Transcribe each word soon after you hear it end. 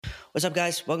What's up,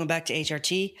 guys? Welcome back to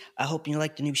HRT. I hope you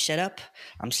like the new setup.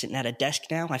 I'm sitting at a desk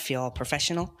now. I feel all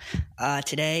professional.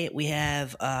 Today, we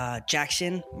have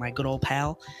Jaxxon, my good old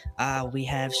pal. We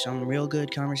have some real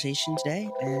good conversation today.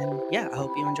 And yeah, I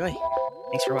hope you enjoy.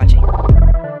 Thanks for watching.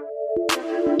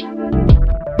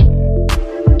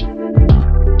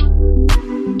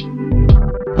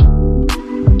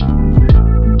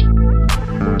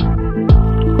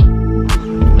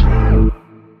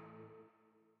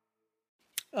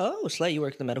 Oh, Slay, you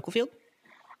work in the medical field?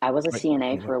 I was a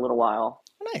CNA for a little while.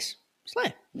 Oh, nice.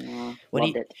 Slay. Yeah,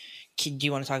 Loved it. Do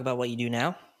you want to talk about what you do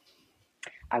now?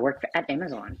 I work at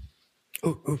Amazon.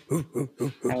 Ooh.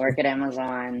 I work at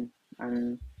Amazon.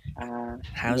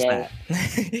 How's yay. that?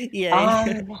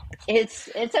 Yay.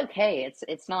 It's okay.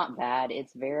 It's not bad.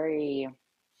 It's very,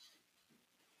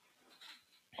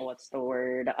 what's the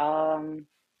word? I'm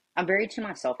very to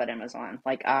myself at Amazon.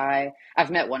 Like I've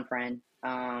met one friend.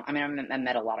 I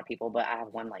met a lot of people, but I have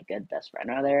one like good best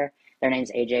friend over there. Their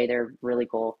name's AJ. They're really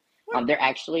cool. They're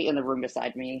actually in the room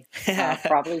beside me,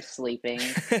 probably sleeping.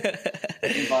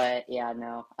 But yeah,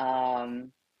 no.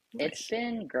 It's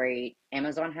been great.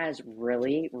 Amazon has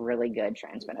really, really good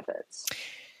trans benefits.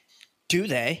 Do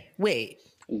they? Wait.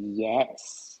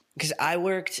 Yes. Because I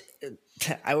worked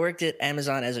at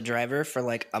Amazon as a driver for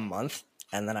like a month,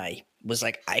 and then I was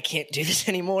like, I can't do this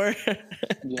anymore.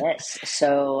 Yes.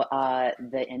 So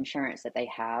the insurance that they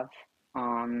have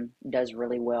does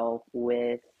really well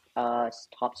with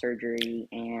top surgery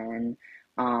and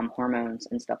hormones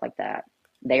and stuff like that.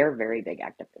 They are very big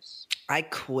activists. I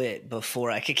quit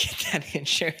before I could get that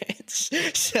insurance.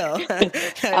 So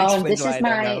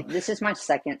this is my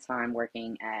second time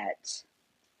working at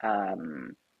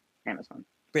Amazon.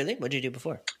 Really? What did you do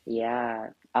before? Yeah.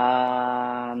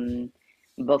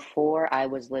 Before I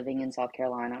was living in South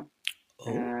Carolina.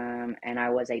 And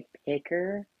I was a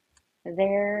picker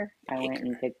there. I went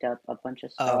and picked up a bunch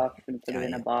of stuff and put it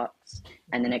in a box,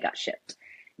 and then it got shipped.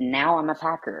 Now I'm a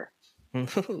packer.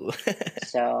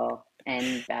 So,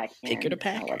 and back in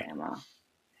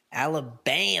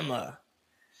Alabama.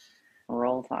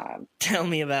 Roll Tide. Tell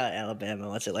me about Alabama.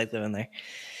 What's it like living there?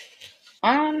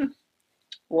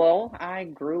 Well, I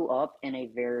grew up in a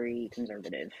very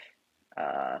conservative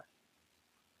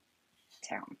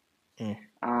town.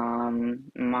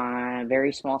 My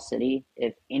very small city.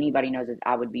 If anybody knows it,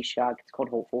 I would be shocked. It's called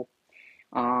Hopeful.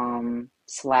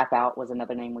 Slap Out was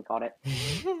another name we called it.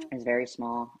 It's very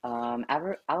small.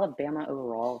 Alabama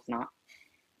overall is not.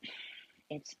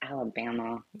 It's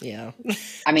Alabama. Yeah.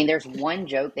 I mean, there's one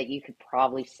joke that you could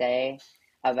probably say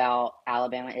about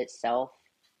Alabama itself,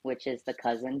 which is the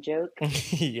cousin joke.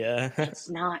 Yeah. It's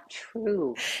not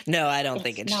true. No, I don't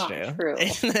think it's true.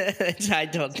 I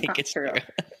don't think it's true.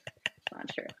 It's not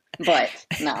true. But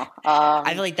no.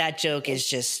 I feel like that joke is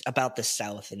just about the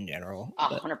South in general.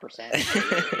 100%.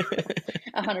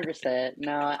 100%.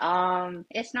 No,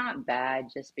 it's not bad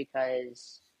just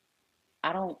because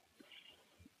I don't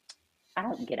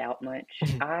get out much.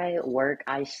 I work,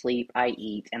 I sleep, I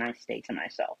eat, and I stay to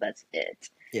myself. That's it.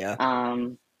 Yeah.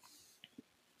 I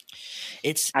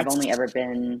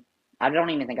don't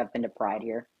even think I've been to Pride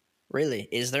here. Really?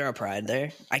 Is there a Pride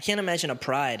there? I can't imagine a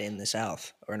Pride in the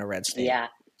South or in a red state. Yeah.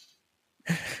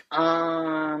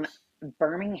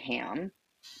 Birmingham,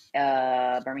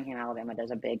 Alabama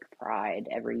does a big Pride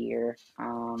every year.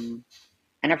 And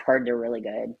I've heard they're really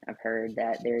good. I've heard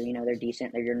that they're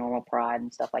decent. They're your normal Pride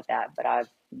and stuff like that. But I've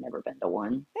never been to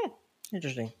one.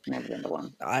 Interesting. Never been to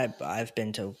one. I've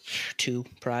been to 2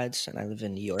 Prides, and I live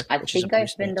in New York. I think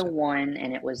I've been to one,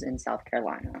 and it was in South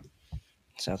Carolina.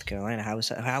 South Carolina.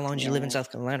 How long did you live in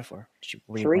South Carolina for?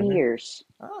 3 years.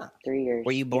 3 years.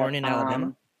 Were you born in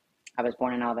Alabama? I was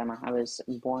born in Alabama. I was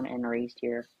born and raised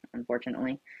here,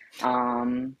 unfortunately.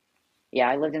 Yeah,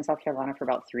 I lived in South Carolina for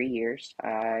about 3 years.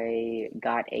 I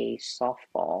got a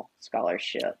softball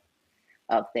scholarship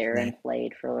up there and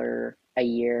played for a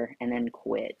year and then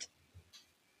quit.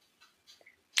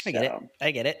 I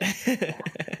get it.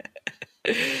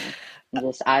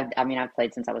 I've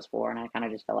played since I was 4, and I kind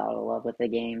of just fell out of love with the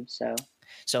game.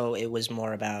 So it was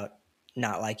more about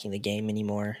not liking the game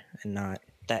anymore, and not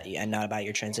about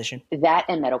your transition. That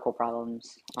and medical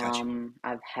problems. Gotcha.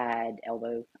 I've had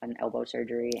an elbow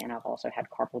surgery, and I've also had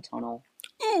carpal tunnel.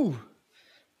 Ooh,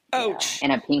 ouch! Yeah.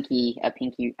 And a pinky.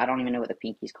 I don't even know what the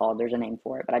pinky's called. There's a name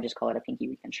for it, but I just call it a pinky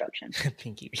reconstruction.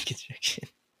 Pinky reconstruction.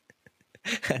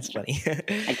 That's funny.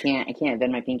 I can't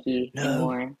bend my pinky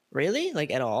anymore. Really? Like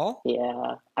at all?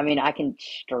 Yeah. I mean, I can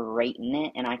straighten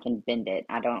it and I can bend it.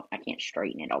 I can't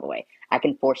straighten it all the way. I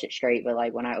can force it straight, but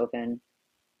like when I open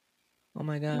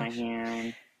my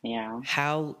hand, yeah.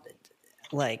 How,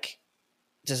 like,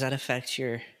 does that affect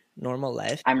your normal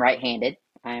life? I'm right-handed.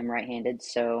 I am right-handed,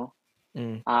 so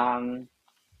Mm. um,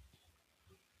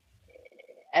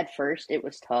 at first it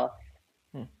was tough.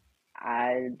 Mm.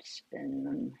 It's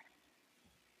been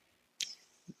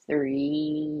 3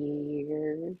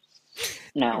 years.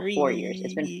 No, 4 years.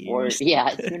 It's been four. 3 years. Yeah,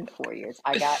 it's been 4 years.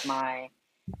 I got my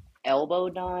elbow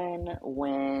done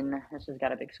when this has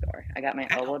got a big scar. I got my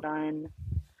elbow Ow. done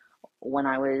when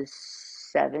I was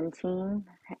 17,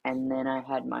 and then I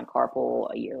had my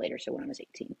carpal a year later, so when I was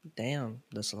 18. Damn,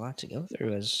 that's a lot to go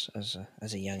through as a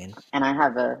youngin. And I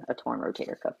have a torn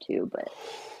rotator cuff too, but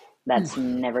Ooh. that's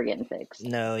never getting fixed.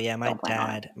 No, yeah, Don't plan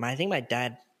on it. I think my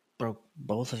dad broke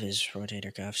both of his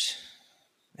rotator cuffs.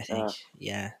 I think,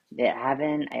 yeah.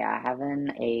 Having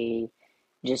a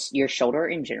just your shoulder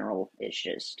in general is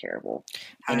just terrible.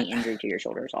 I, Any injury to your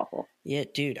shoulder is awful. yeah,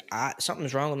 dude,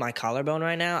 something's wrong with my collarbone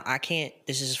right now. I can't.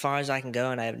 This is as far as I can go,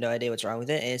 and I have no idea what's wrong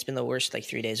with it. And it's been the worst like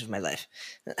 3 days of my life.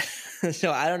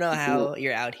 So I don't know Do you how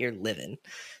you're out here living.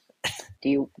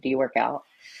 do you work out?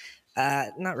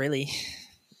 Not really.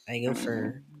 I go Mm.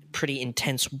 for pretty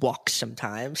intense walks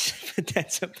sometimes, but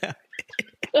that's about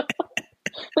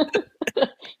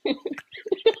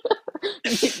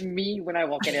Me when I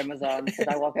walk at Amazon, because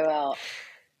I walk about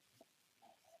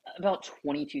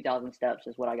 22,000 steps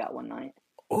is what I got one night.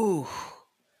 Ooh,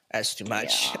 that's too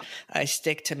much. Yeah. I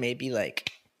stick to maybe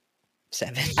like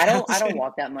I don't 7,000.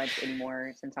 walk that much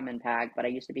anymore since I'm in PAC, but I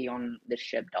used to be on the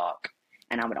ship dock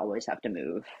and I would always have to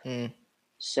move. Mm,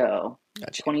 So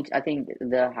gotcha. 20 I think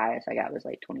the highest I got was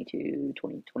like 23,000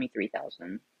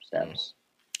 Mm, steps.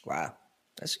 wow,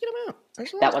 that's a good amount.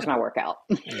 That's a That lot. was my workout.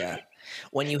 Yeah.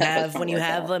 When you That was have my when you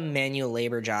have workout. a manual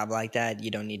labor job like that,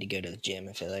 you don't need to go to the gym.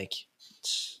 I feel like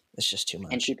it's just too And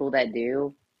much. people that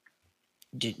do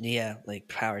Yeah, like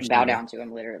powers to bow you down to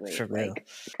him literally. for real. Like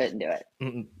couldn't do it.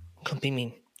 Mm-mm. Couldn't be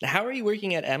me. How are you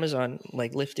working at Amazon,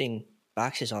 like lifting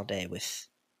boxes all day with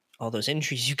all those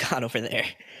injuries you got over there?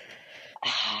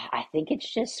 I think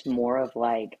it's just more of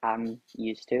like I'm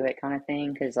used to it kind of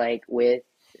thing because like with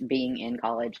being in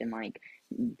college and like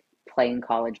playing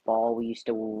college ball, we used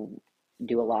to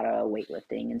do a lot of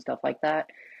weightlifting and stuff like that.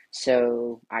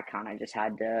 So I kind of just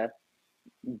had to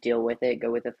deal with it,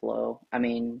 go with the flow. I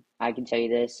mean, I can tell you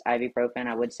this, ibuprofen,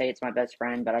 I would say it's my best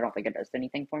friend, but I don't think it does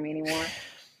anything for me anymore.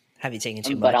 Have you taken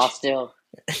too But I'll much? still,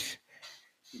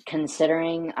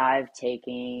 considering I've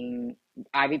taken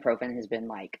ibuprofen has been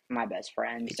like my best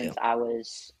friend Me too. since I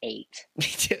was 8. Me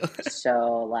too.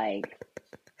 So like,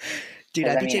 Dude,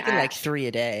 because I'd I be mean, taking like 3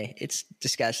 a day. It's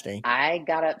disgusting. I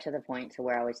got up to the point to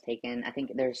where I was taking, I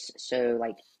think there's, so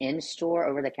like in store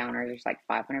over the counter, there's like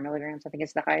 500 milligrams. I think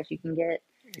it's the highest you can get.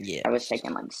 Yeah. I was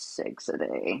taking like 6 a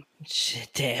day. Shit,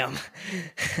 damn.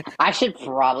 I should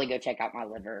probably go check out my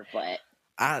liver, but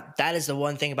That is the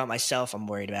one thing about myself I'm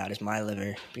worried about is my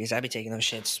liver because I'd be taking those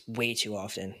shits way too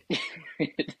often.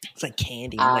 It's like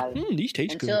candy. I'm like, uh, these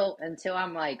taste good. until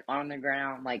I'm like on the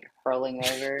ground, like hurling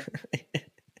over,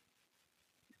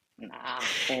 nah.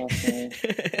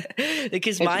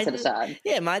 Because Push it to the side.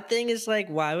 my thing is like,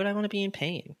 why would I want to be in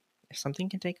pain? If something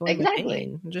can take away my Exactly.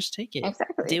 pain, just take it.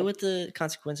 Exactly. Deal with the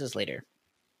consequences later.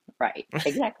 Right.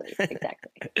 Exactly.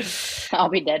 Exactly. I'll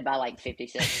be dead by like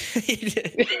 56.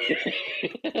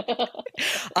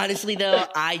 Honestly, though,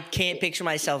 I can't picture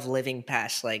myself living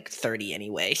past like 30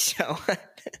 anyway. So,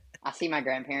 I see my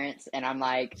grandparents and I'm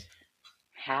like,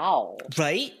 how?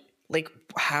 right? Like,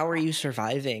 how are you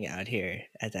surviving out here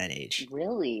at that age?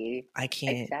 Really? I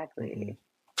can't. Exactly. Mm-mm.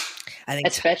 I think.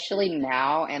 Especially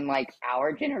now and like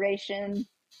our generation.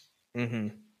 Mm-hmm.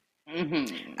 I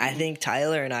Mm-hmm. think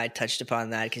Tyler and I touched upon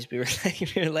that because we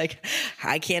were like,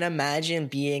 I can't imagine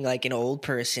being like an old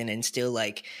person and still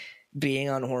like being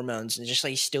on hormones and just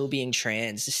like still being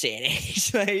trans the same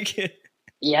age. Like,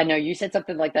 Yeah, no, you said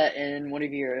something like that in one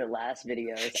of your last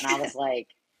videos, and I was like,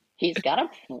 he's got a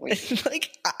point.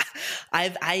 like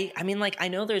I mean, like I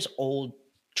know there's old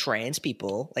trans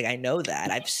people, like I know that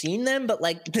I've seen them, but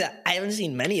like I haven't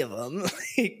seen many of them.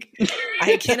 Like,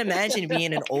 I can't imagine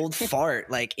being an old fart,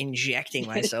 like injecting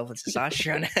myself with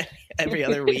testosterone every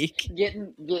other week.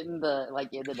 Getting the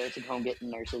like in the nursing home, getting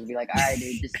nurses be like, all right,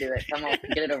 dude, just do it. Come on,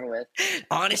 get it over with. And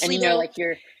Honestly, you know, though, like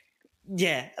you're,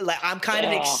 yeah, like I'm kind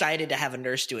of oh, excited to have a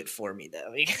nurse do it for me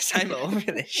though, because I'm over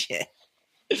this shit.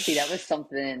 see, that was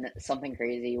something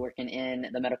crazy working in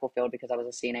the medical field because I was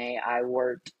a CNA. I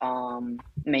worked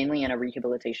mainly in a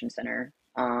rehabilitation center.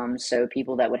 So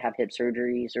people that would have hip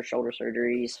surgeries or shoulder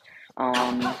surgeries.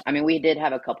 I mean, we did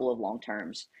have a couple of long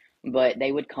terms, but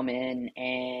they would come in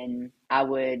and I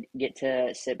would get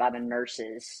to sit by the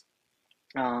nurses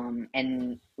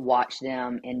and watch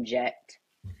them inject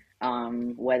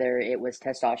whether it was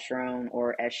testosterone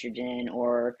or estrogen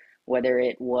or whether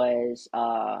it was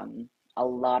a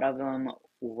lot of them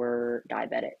were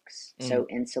diabetics. Mm, So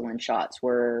insulin shots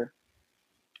were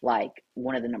like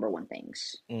one of the number one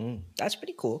things. that's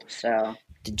pretty cool. So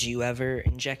Did you ever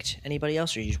inject anybody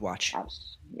else, or you just watch?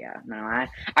 yeah, no,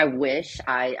 I wish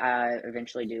I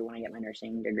eventually do want to get my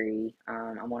nursing degree.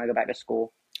 I want to go back to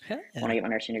school. Hell I want yeah, to get my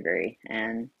nursing degree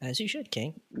and as you should,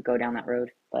 King. go down that road.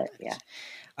 But yeah.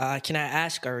 Can I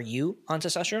ask, are you on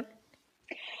testosterone?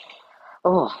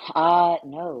 Oh,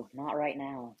 no, not right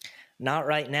now. Not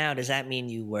right now. Does that mean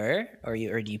you were, or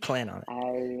do you plan on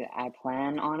it? I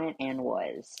plan on it and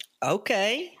was.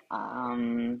 Okay.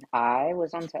 I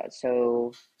was on test.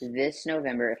 So this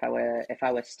November, if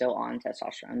I was still on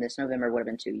testosterone, this November would have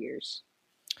been 2 years.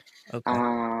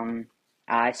 Okay.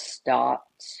 I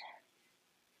stopped.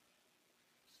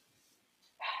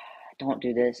 Don't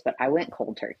do this, but I went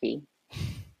cold turkey.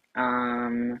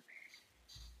 Um,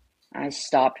 I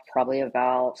stopped probably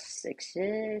about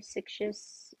six-ish,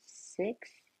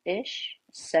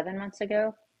 7 months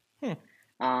ago. Hmm.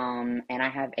 And I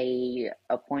have a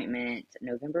appointment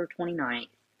November 29th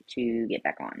to get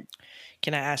back on.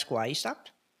 Can I ask why you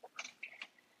stopped?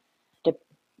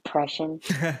 Depression,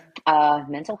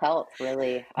 mental health,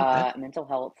 really. Okay. Mental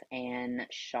health and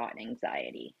shot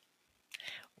anxiety.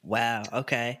 Wow.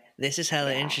 Okay. This is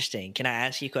hella Yeah, interesting. Can I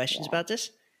ask you questions yeah. about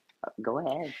this? Go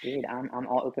ahead, dude. I'm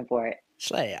all open for it.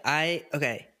 Slay.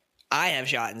 Okay. I have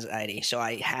shot anxiety, so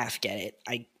I half get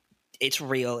it. It's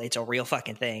real. It's a real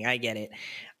fucking thing. I get it.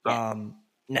 Yeah.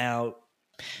 Now,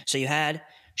 so you had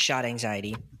shot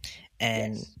anxiety,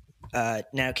 and Yes.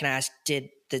 now can I ask, did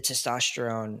the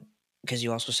testosterone? Because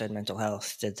you also said mental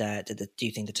health. Do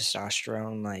you think the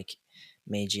testosterone like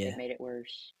made you It made it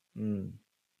worse. in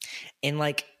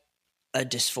like a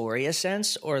dysphoria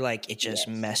sense, or like it just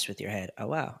Yes. messed with your head? Oh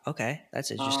wow. Okay,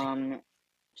 that's interesting.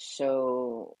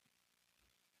 So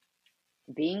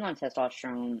being on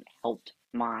testosterone helped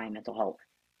my mental health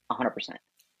 100%.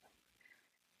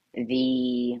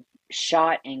 The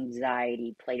shot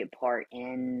anxiety played a part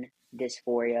in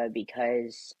dysphoria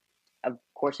because, of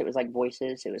course, it was like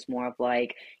voices. It was more of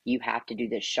like, you have to do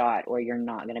this shot or you're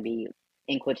not going to be,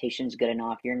 in quotations, good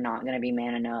enough. You're not going to be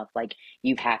man enough. Like,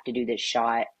 you have to do this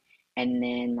shot. And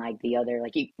then, like, the other,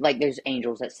 like there's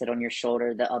angels that sit on your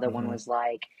shoulder. The other one Mm-hmm. was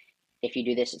like, if you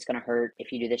do this, it's going to hurt.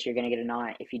 If you do this, you're going to get a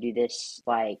knot. If you do this,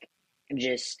 like,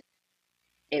 just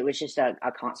it was just a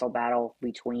constant battle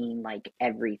between like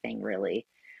everything really.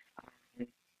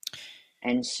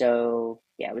 And so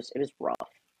yeah, it was rough.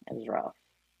 It was rough.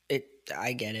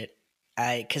 I get it.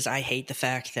 Because I hate the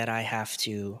fact that I have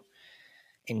to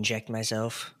inject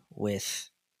myself with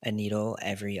a needle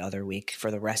every other week for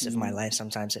the rest of my life.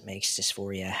 Sometimes it makes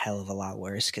dysphoria a hell of a lot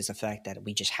worse because the fact that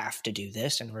we just have to do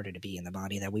this in order to be in the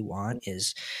body that we want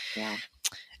is, Yeah.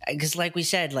 because like we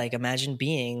said, like imagine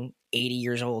being 80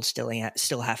 years old, still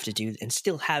have to do and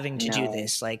still having to do No.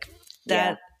 this, like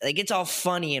Yeah. that, like it's all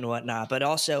funny and whatnot, but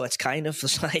also it's kind of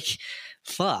just like,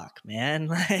 fuck, man.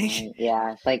 Like,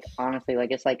 Yeah. Like honestly, like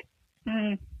it's like,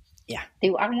 yeah.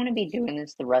 do I want to be doing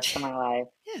this the rest of my life?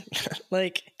 Yeah.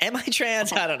 Like, am I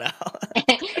trans? I don't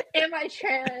Am I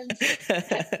trans?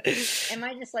 know. Am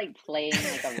I just like playing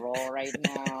like a role right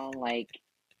now? Like,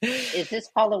 is this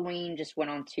Halloween just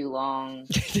went on too long?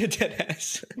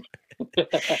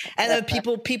 And then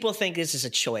people think this is a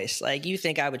choice. Like, you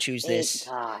think I would choose this?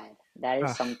 God, that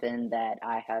is Ugh. something that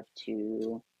I have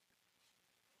to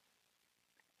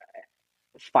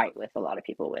fight with a lot of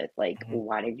people with. Like, Mhm.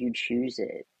 why did you choose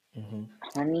it? Mhm.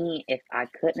 Honey, if I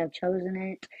couldn't have chosen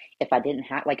it, if I didn't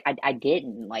have, like, I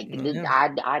didn't, like,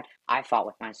 Yeah. I fought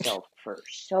with myself for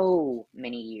so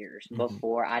many years Mhm.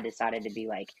 before I decided to be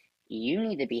like, you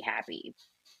need to be happy.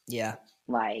 Yeah.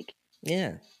 Like,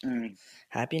 Yeah. mm,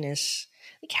 Happiness.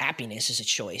 Like, happiness is a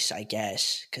choice, I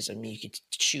guess, because I mean you could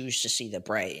choose to see the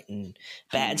bright and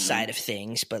bad mhm, side of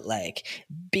things, but like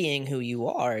being who you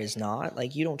are is not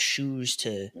like you don't choose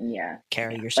to yeah,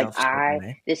 carry yeah. Like, yourself a certain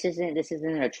way. this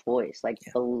isn't a choice. Like,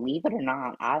 believe it or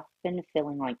not, I've been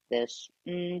feeling like this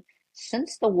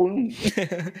since the womb.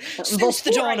 Yeah. Since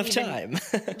the Before I dawn of even, time.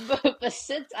 but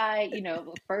since I,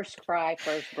 first cry,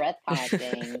 first breath kind of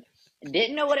thing,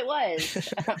 didn't know what it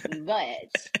was,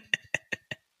 but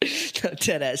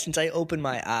Deadass, since I opened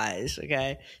my eyes,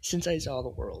 okay? Since I saw the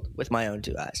world with my own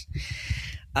two eyes.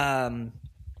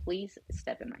 please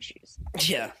step in my shoes.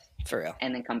 Yeah, Please. for real.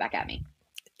 And then come back at me.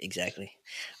 Exactly.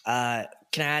 Can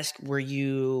I ask, were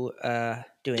you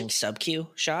doing sub-Q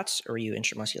shots or were you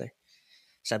intramuscular?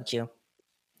 Sub-Q?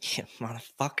 Yeah,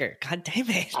 motherfucker. God damn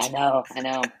I it. know, I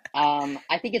know.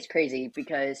 I think it's crazy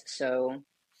because so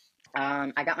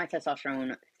I got my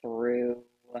testosterone through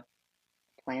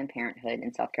Planned Parenthood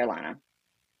in South Carolina.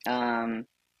 Um,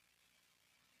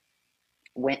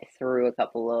 Went through a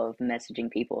couple of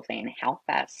messaging people saying, "How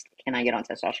fast can I get on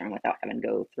testosterone without having to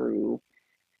go through?"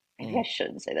 Maybe I Mm.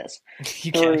 shouldn't say this.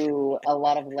 You can. Through a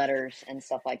lot of letters and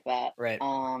stuff like that. Right.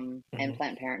 And Hmm.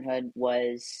 Planned Parenthood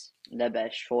was the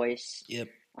best choice. Yep.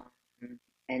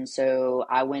 And so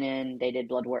I went in. They did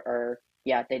blood work, or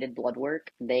yeah, they did blood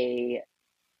work. They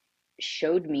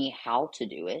showed me how to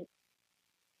do it,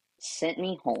 sent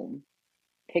me home,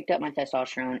 picked up my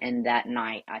testosterone, and that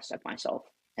night I stuck myself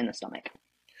in the stomach.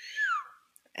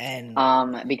 And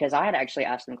Because I had actually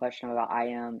asked them a question about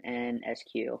IM and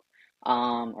SQ,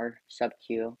 or sub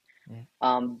Q. mm,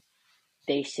 Um,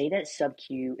 they say that sub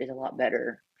Q is a lot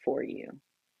better for you.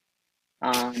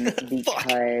 fuck.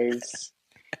 Because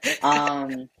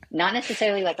not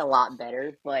necessarily like a lot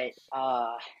better, but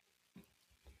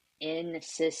in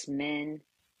cis men,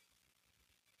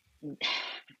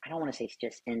 I don't want to say it's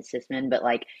just in cis men, but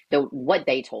like what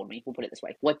they told me, we'll put it this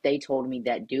way, what they told me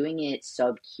that doing it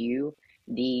sub Q,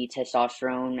 the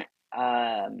testosterone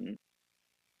um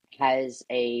has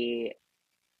a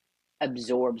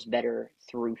absorbs better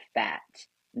through fat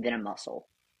than a muscle,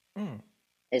 Mm.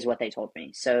 is what they told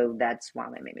me. So that's why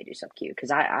they made me do sub Q.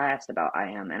 Because I asked about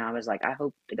IM and I was like, I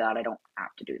hope to God I don't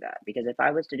have to do that. Because if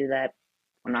I was to do that,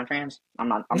 I'm not trans. I'm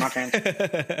not trans. I'm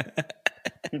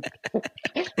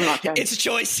not trans. It's a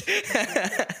choice.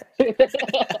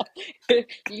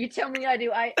 You tell me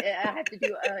I have to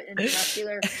do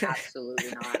intramuscular?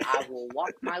 Absolutely not. I will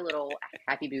walk my little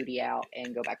happy booty out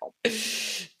and go back home.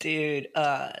 Dude,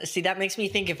 see, that makes me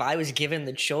think if I was given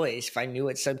the choice, if I knew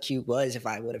what sub Q was, if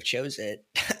I would have chose it.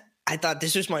 I thought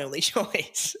this was my only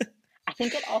choice. I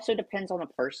think it also depends on the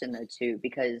person though too,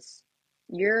 because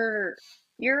you're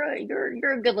you're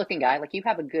a good looking guy. Like you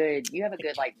have a good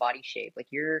like body shape. Like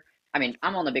I mean,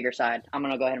 I'm on the bigger side. I'm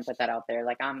gonna go ahead and put that out there.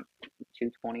 Like I'm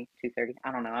 220, 230.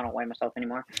 I don't know. I don't weigh myself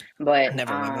anymore. I But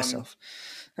never weigh myself.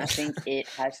 I think it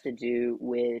has to do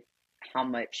with how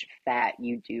much fat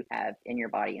you do have in your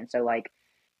body. And so like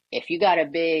if you got a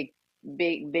big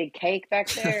cake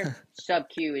back there, sub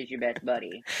Q is your best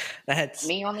buddy. That's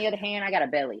Me, on the other hand, I got a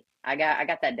belly. I got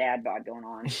that dad bod going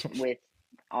on with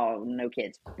no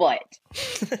kids. But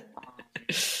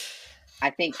um, I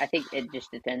think it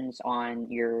just depends on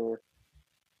your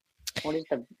what is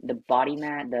the body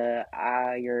mass, the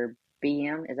your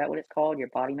BM, is that what it's called? Your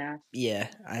body mass? yeah.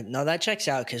 No, that checks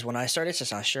out because when I started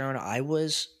testosterone, I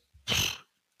was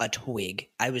a twig.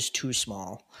 I was too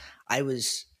small. I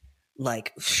was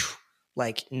like,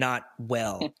 like not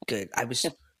well good. I was.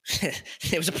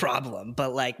 It was a problem,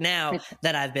 but like now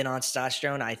that I've been on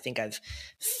testosterone, I think I've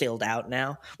filled out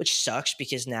now, which sucks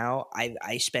because now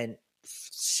I spent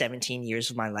 17 years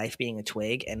of my life being a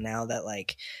twig, and now that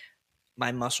like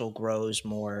my muscle grows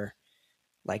more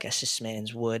like a cis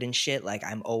man's would and shit, like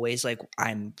I'm always like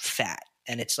I'm fat,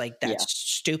 and it's like Yeah. that's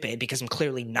stupid because I'm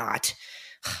clearly not.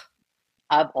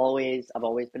 I've always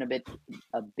been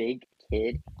a big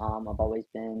kid. I've always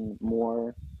been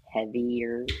more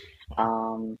heavier.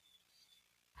 Um,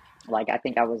 Like I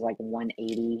think I was like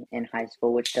 180 in high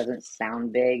school, which doesn't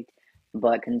sound big,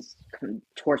 but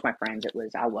towards my friends,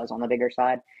 I was on the bigger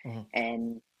side, Mhm.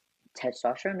 and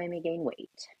testosterone made me gain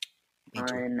weight, Me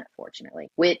too. unfortunately.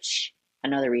 Which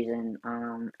another reason,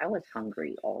 I was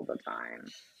hungry all the time,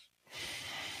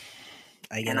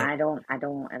 I get and it. I don't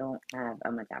have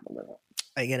a metabolism.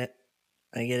 I get it.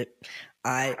 I get it.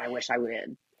 God, I wish I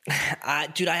would.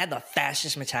 Dude, I had the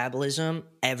fastest metabolism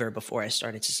ever before I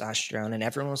started testosterone, and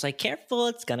everyone was like, "Careful,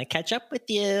 it's gonna catch up with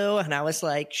you." And I was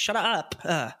like, "Shut up!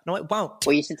 No, it won't."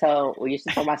 We used to tell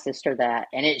my sister that,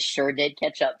 and it sure did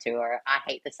catch up to her. I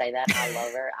hate to say that. I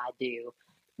love her. I do.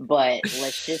 But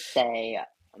let's just say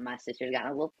my sister's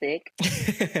gotten a little thick,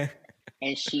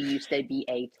 and she used to be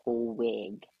a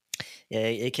twig. Yeah,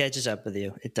 it catches up with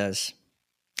you. It does.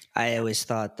 I Yeah. always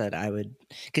thought that I would,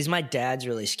 because my dad's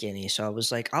really skinny, so I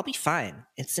was like, "I'll be fine.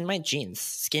 It's in my genes.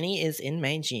 Skinny is in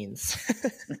my genes."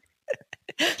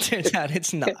 Turns out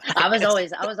it's not. I guess. I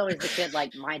was always the kid,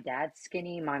 like my dad's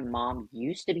skinny. My mom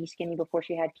used to be skinny before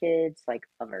she had kids, like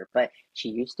love her. But she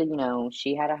used to,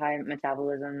 she had a high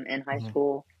metabolism in high Mhm.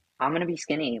 school. I'm gonna be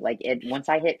skinny. Like it once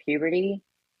I hit puberty,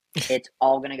 it's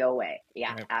all gonna go away.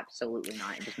 Yeah, Right. absolutely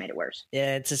not. It just made it worse.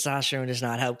 Yeah, testosterone does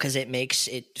not help because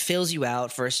it fills you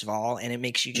out first of all, and it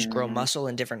makes you just grow Hmm. muscle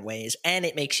in different ways, and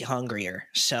it makes you hungrier.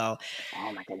 So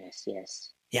Oh my goodness,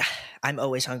 yes. yeah, I'm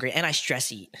always hungry, and I stress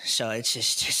eat, so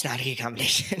it's not a good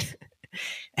combination.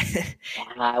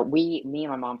 Me and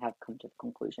my mom have come to the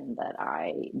conclusion that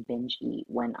I binge eat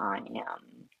when I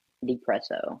am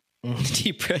depresso.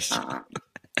 Depression.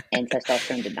 And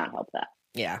testosterone did not help that.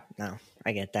 Yeah, no,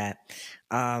 I get that.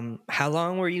 How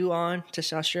long were you on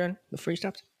testosterone before you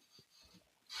stopped?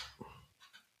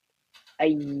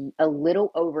 A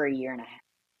little over a year and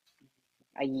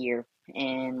a year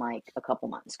and like a couple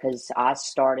months because I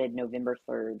started November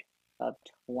 3rd of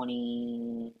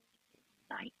 2019.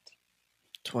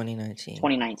 2019.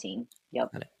 2019.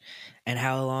 Yep. Got it. And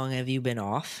how long have you been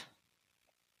off?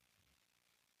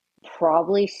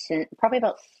 Probably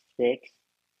about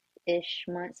 6-ish months, 6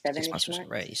 months 7-ish or so, months.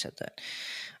 right? You said that.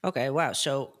 Okay, wow.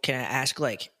 So can I ask,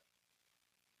 like,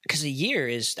 because a year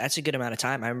that's a good amount of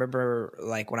time. I remember,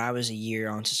 like, when I was a year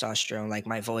on testosterone, like,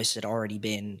 my voice had already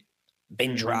been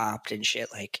dropped and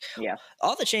shit. Like, Yeah.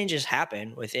 all the changes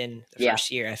happen within the Yeah.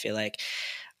 first year, I feel like.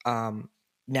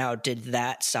 Now, did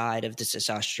that side of the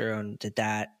testosterone, did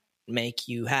that make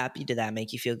you happy? Did that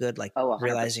make you feel good? Like, Oh,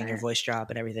 realizing your 100%. voice drop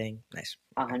and everything? Nice.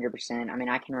 100%. I mean,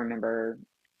 I can remember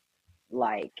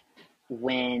like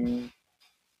when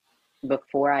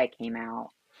before I came out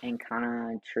and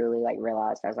kind of truly like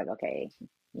realized I was like, okay,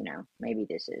 maybe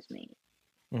this is me.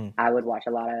 Mm. I would watch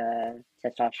a lot of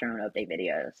testosterone update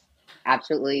videos.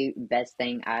 Absolutely best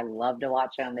thing. I love to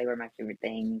watch them. They were my favorite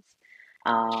things.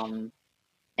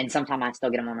 And sometimes I still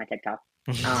get them on my TikTok.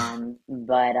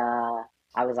 But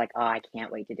I was like, oh, I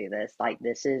can't wait to do this. Like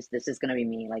this is gonna be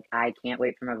me. Like I can't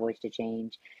wait for my voice to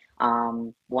change.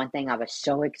 One thing I was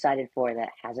so excited for that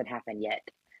hasn't happened yet.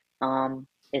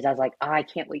 Is I was like, oh, I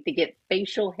can't wait to get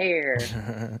facial hair.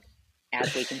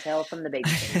 As we can tell from the baby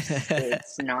face,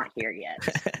 it's not here yet.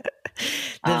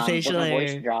 The With facial my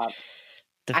voice hair. dropped.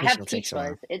 The I have facial peach takes a while.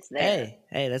 fuzz. It's there.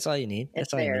 Hey, that's all you need.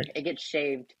 It's That's all you there. need. It gets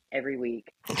shaved every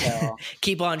week. So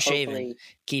Keep on shaving.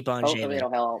 Keep on hopefully shaving.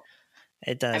 it'll help.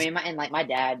 It does. I mean, my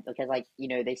dad, because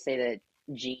they say that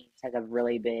genes has a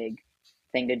really big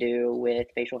thing to do with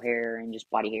facial hair and just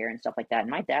body hair and stuff like that. And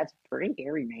my dad's a pretty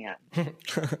hairy man.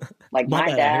 Like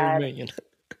my dad,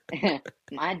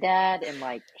 my dad and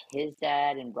like his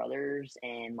dad and brothers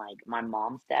and like my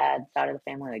mom's dad side of the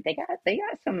family, like they got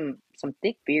some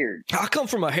thick beards. I come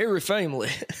from a hairy family.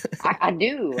 I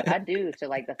do. So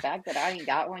like the fact that I ain't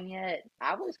got one yet,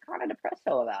 I was kind of depressed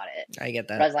though about it. I get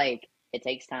that. But I was like, it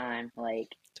takes time. Like,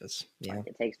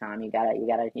 it takes time. You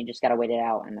just gotta wait it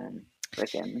out and then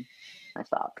freaking I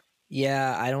stop.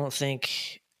 Yeah, I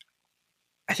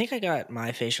think I got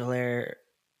my facial hair.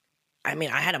 I mean,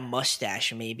 I had a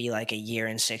mustache maybe like a year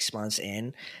and 6 months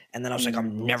in, and then I was like,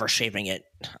 I'm never shaving it.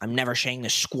 I'm never shaving the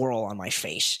squirrel on my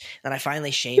face. Then I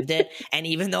finally shaved it, and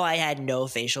even though I had no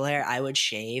facial hair, I would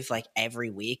shave like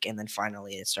every week, and then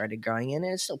finally it started growing in,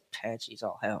 and it's still patchy as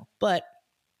all hell. But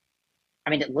I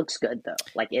mean, it looks good though.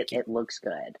 Like it looks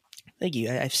good. Thank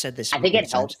you. I've said this. I think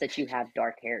it helps that you have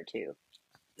dark hair too.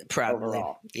 Probably.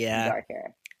 Overall, yeah, dark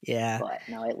hair. Yeah, but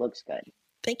no, it looks good.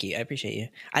 Thank you. I appreciate you.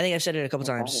 I think I've said it a couple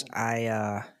times.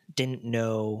 I didn't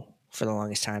know for the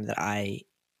longest time that I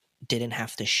didn't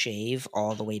have to shave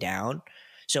all the way down.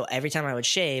 So every time I would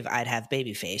shave, I'd have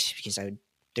baby face because there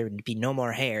would be no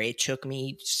more hair. It took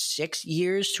me 6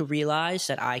 years to realize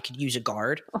that I could use a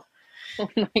guard. Oh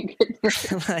my goodness.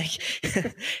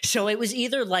 So it was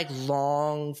either like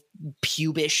long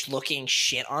pubish looking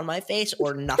shit on my face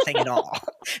or nothing at all.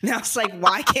 Now it's like,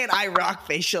 why can't I rock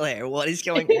facial hair? What is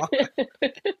going on?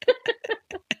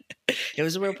 It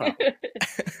was a real problem.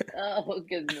 Oh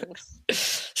goodness.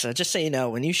 So just so you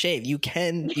know, when you shave, you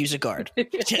can use a guard.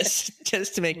 just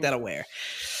to make that aware.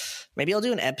 Maybe I'll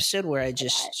do an episode where I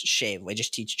just shave. I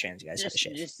just teach trans guys how to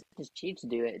shave. Just Chiefs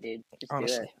do it, dude. Just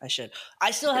Honestly, do it. I should.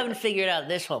 I still haven't figured out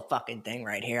this whole fucking thing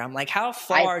right here. I'm like, how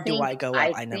far do I go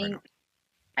up? I never know.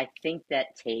 I think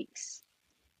that takes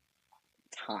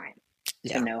time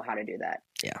to know how to do that.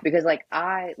 Yeah. Because my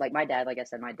dad, like I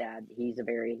said, my dad, he's a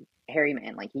very hairy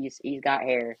man. Like he's got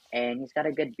hair and he's got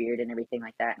a good beard and everything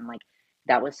like that. And like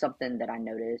that was something that I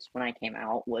noticed when I came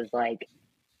out was like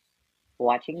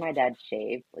watching my dad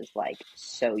shave was like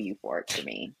so euphoric for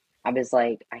me. I was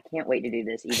like, I can't wait to do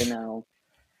this, even though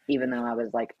I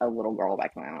was like a little girl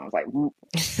back then. I was like,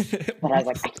 but I was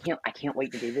like, I can't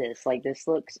wait to do this. Like this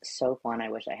looks so fun. I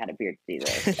wish I had a beard to do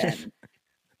this. And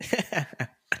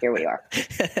here we are.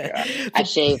 I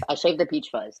shave the peach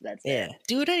fuzz. That's it.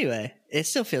 Do it anyway. It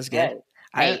still feels good.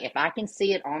 Hey, if I can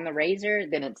see it on the razor,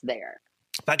 then it's there.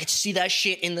 If I could see that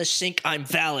shit in the sink, I'm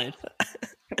valid.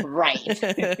 Right.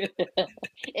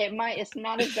 It's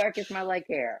not as dark as my leg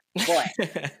hair, but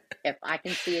if I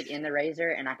can see it in the razor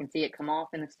and I can see it come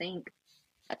off in the sink,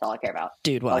 that's all I care about.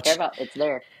 Dude, watch. All I care about, it's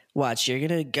there. Watch, you're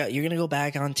gonna go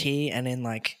back on T, and in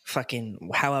like fucking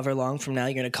however long from now,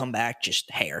 you're gonna come back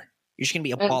just hair. You're just gonna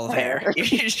be a ball of hair. You're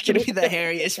just gonna be the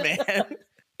hairiest man.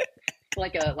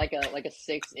 like a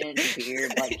 6-inch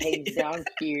beard, like hangs down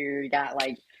here, got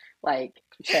like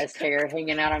chest hair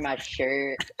hanging out of my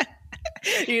shirt.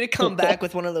 You're gonna come back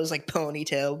with one of those like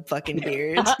ponytail fucking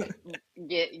beards.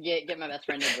 Get my best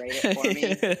friend to braid it for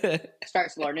me.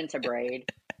 Starts learning to braid.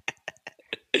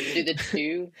 Do the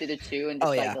two, and Oh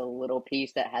just like yeah. the little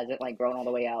piece that hasn't like grown all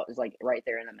the way out is like right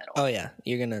there in the middle. Oh yeah.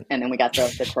 You're gonna. And then we got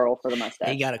the curl for the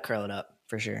mustache. You gotta curl it up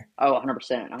for sure. Oh,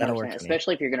 100%, That'll work 100%. for me.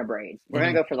 Especially if you're gonna braid. We're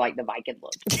gonna go for like the Viking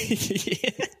look.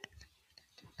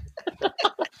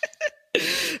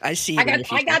 I see. I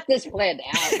got this planned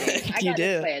out. Man. You do.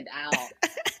 This planned out.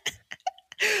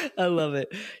 I love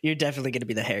it. You're definitely gonna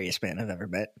be the hairiest man I've ever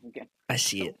met. Okay. I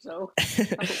see it. So.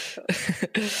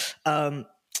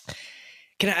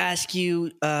 Can I ask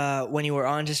you, when you were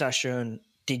on testosterone,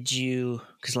 did you?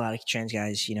 Because a lot of trans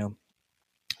guys,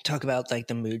 talk about like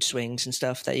the mood swings and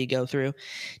stuff that you go through.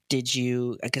 Did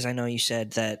you? Because I know you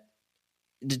said that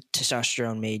the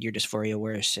testosterone made your dysphoria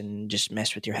worse and just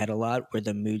messed with your head a lot. Were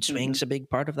the mood swings a big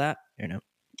part of that, or no?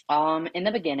 In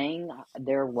the beginning,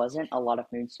 there wasn't a lot of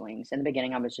mood swings. In the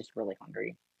beginning, I was just really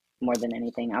hungry more than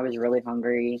anything. I was really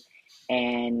hungry,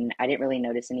 and I didn't really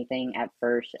notice anything at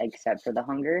first except for the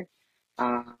hunger.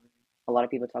 A lot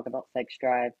of people talk about sex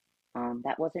drive.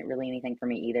 That wasn't really anything for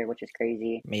me either, which is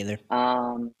crazy. Me either.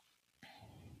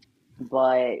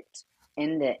 But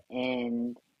in the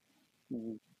end,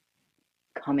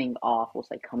 coming off of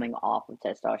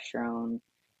testosterone,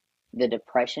 the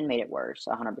depression made it worse,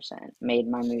 100%. Made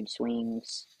my mood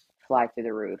swings fly through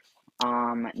the roof.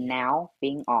 Now,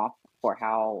 being off for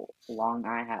how long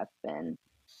I have been,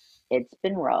 it's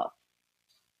been rough.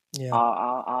 Yeah.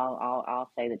 I'll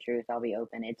say the truth. I'll be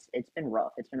open. It's been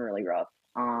rough. It's been really rough.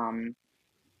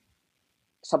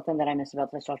 Something that I miss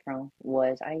about testosterone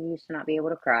was I used to not be able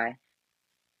to cry.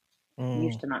 And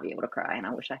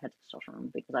I wish I had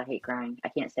testosterone because I hate crying. I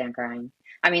can't stand crying.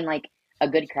 I mean, like, a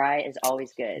good cry is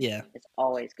always good. Yeah. It's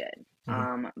always good.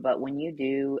 But when you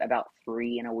do about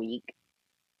 3 in a week,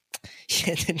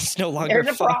 it's no longer there's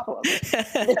a problem.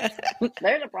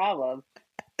 There's a problem.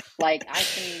 Like, I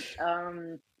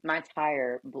think my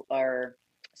tire or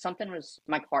something was,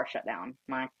 my car shut down.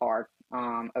 My car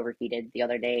overheated the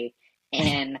other day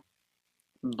and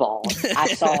bawled. So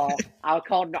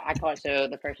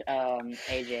the first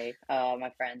AJ,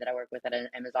 my friend that I work with at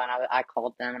Amazon, I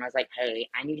called them and I was like, hey,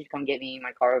 I need you to come get me.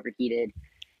 My car overheated.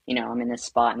 I'm in this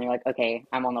spot. And they're like, okay,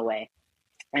 I'm on the way.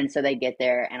 And so they get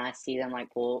there and I see them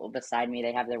like pull beside me.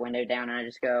 They have their window down and I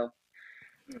just go,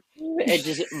 it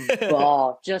just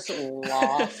ball, just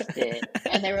lost it.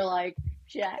 And they were like,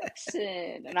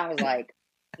 Jaxxon. And I was like,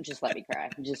 just let me cry.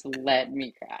 Just let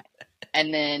me cry.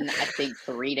 And then I think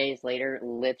 3 days later,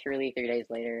 literally 3 days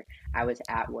later, I was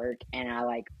at work and I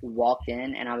like walked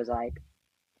in and I was like,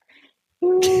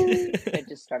 it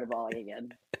just started bawling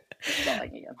again.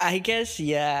 I guess,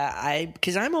 yeah.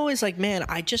 Because I'm always like, man,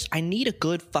 I need a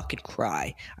good fucking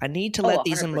cry. I need to let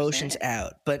these emotions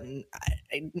out. But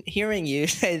hearing you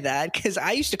say that, because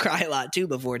I used to cry a lot too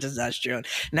before testosterone.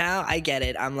 Now I get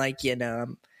it. I'm like,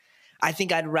 I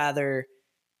think I'd rather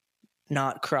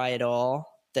not cry at all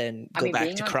than go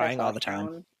back to crying all the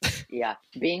time. Yeah,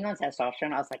 being on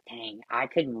testosterone, I was like, dang, I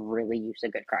could really use a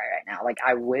good cry right now. Like,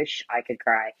 I wish I could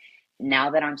cry.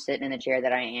 Now that I'm sitting in the chair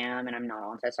that I am and I'm not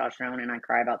on testosterone and I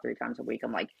cry about 3 times a week,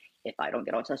 I'm like, if I don't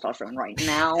get on testosterone right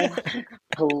now,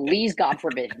 please God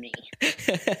forbid me.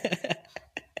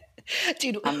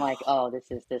 Dude, I'm like, oh,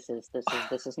 this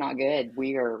is not good.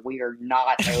 We are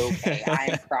not okay.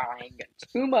 I'm crying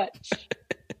too much.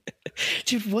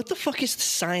 Dude, what the fuck is the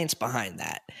science behind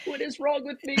that? What is wrong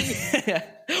with me?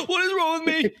 What is wrong with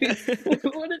me?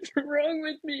 What is wrong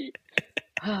with me?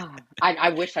 I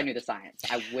wish I knew the science.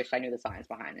 I wish I knew the science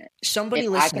behind it. Somebody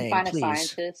listening, I can find please. a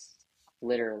scientist,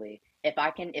 literally. If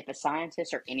a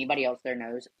scientist or anybody else there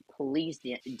knows, please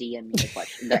DM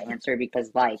me the answer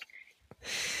because, like,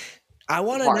 I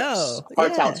want to know.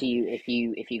 Hearts out to you if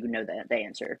you know the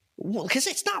answer. Well, because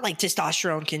it's not like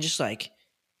testosterone can just like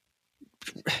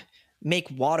make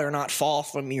water not fall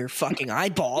from your fucking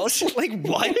eyeballs. Like,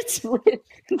 what?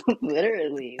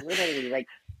 literally,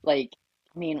 like.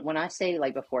 I mean, when I say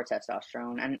like before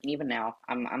testosterone, and even now,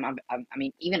 I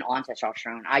mean, even on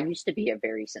testosterone, I used to be a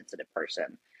very sensitive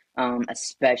person,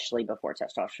 especially before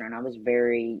testosterone. I was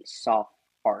very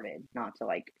soft-hearted, not to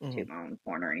like toot my own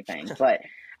horn or anything, but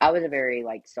I was a very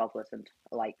like selfless and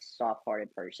like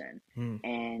soft-hearted person.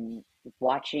 And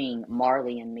watching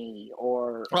Marley and Me,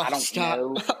 or I don't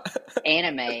know,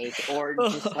 anime, or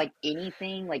just like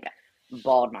anything like.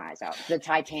 Bawled my eyes out. The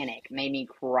Titanic made me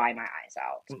cry my eyes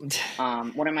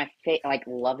out. One of my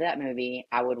love that movie.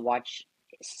 I would watch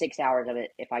 6 hours of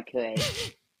it if I could.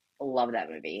 love that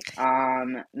movie.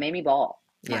 Made me bawl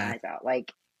my Yeah. eyes out.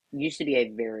 Like, used to be a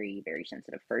very, very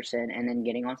sensitive person, and then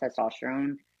getting on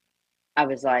testosterone, I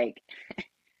was like,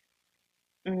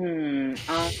 why am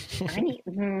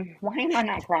I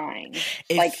not crying?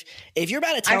 Like, If you're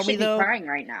about to I tell me should be though, crying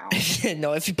right now.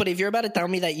 no, if you're about to tell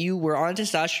me that you were on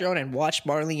testosterone and watched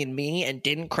Marley and Me and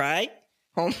didn't cry,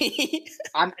 homie,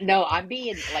 I'm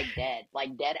being like dead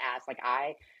ass. Like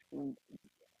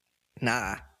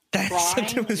nah, that something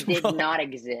crying was did wrong. not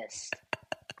exist.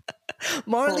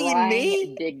 Marley and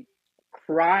Me,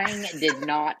 Crying did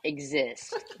not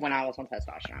exist when I was on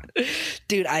testosterone.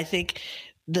 dude. I think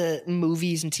the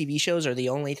movies and TV shows are the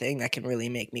only thing that can really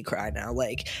make me cry now.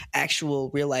 Like actual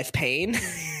real life pain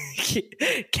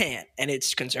can't, and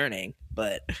it's concerning.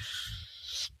 But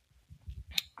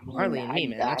I mean, Marley and Me,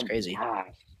 man, that's crazy. gosh,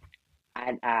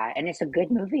 and it's a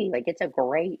good movie. Like, it's a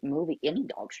great movie. Any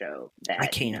dog show I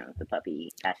that can't. the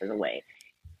puppy passes away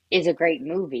is a great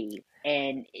movie,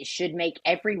 and it should make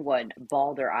everyone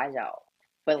bawl their eyes out.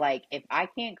 But like, if I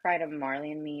can't cry to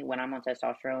Marley and Me when I'm on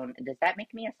testosterone, does that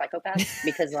make me a psychopath?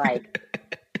 Because like,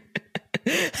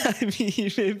 I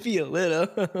mean, maybe a little.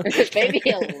 maybe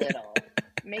a little.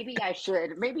 Maybe I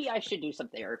should. Maybe I should do some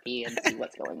therapy and see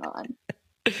what's going on.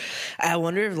 I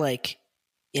wonder if I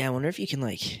wonder if you can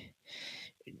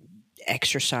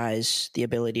exercise the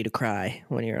ability to cry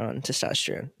when you're on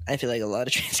testosterone. I feel like a lot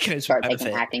of trans guys would Start taking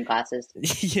benefit. acting classes.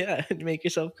 Yeah, to make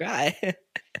yourself cry.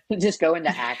 Just go into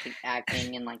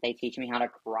acting, and like they teach me how to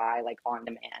cry like on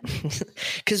demand.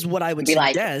 Because what I would Be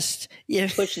like, suggest, yeah,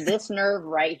 push this nerve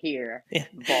right here, yeah,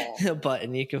 ball. a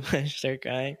button you can push, start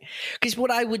crying. Because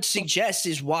what I would suggest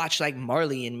is watch like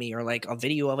Marley and Me or like a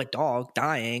video of a dog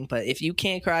dying. But if you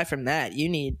can't cry from that, you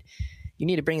need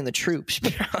to bring in the troops,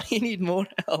 bro. You need more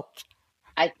help.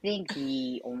 I think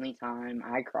the only time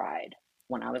I cried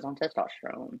when I was on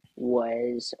testosterone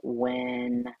was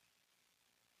when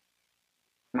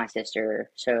my sister,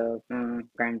 great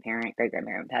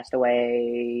grandparent, passed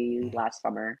away last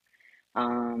summer.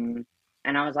 And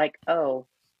I was like, oh,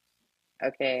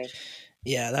 okay,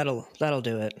 Yeah, that'll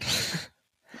do it.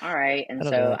 all right. And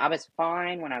That'll do so it. I was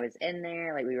fine when I was in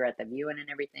there. Like, we were at the viewing and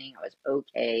everything. I was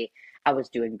okay. I was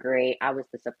doing great. I was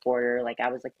the supporter. Like,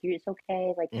 I was like, it's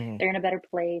okay. Like, Mhm. they're in a better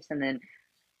place. And then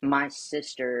my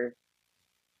sister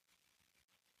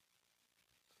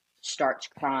starts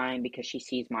crying because she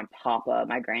sees my papa,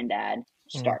 my granddad,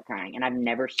 start crying. And I've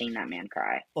never seen that man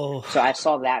cry. Oh, So I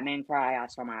saw that man cry. I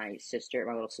saw my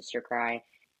little sister cry.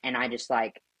 And I just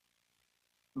like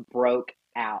broke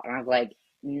out. And I was like,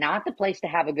 not the place to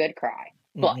have a good cry,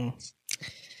 but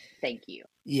thank you.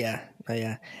 yeah,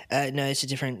 yeah. No, it's a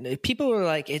different. People are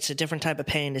like, it's a different type of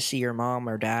pain to see your mom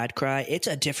or dad cry. It's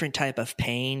a different type of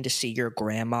pain to see your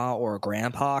grandma or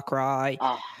grandpa cry.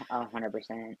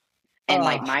 100%. And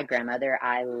like my grandmother,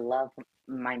 I love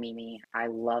my Mimi. I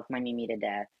love my Mimi to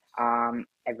death.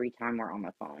 Every time we're on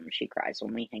the phone, she cries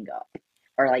when we hang up,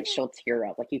 or like she'll tear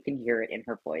up. Like, you can hear it in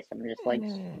her voice. I'm just like,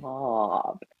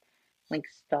 stop, like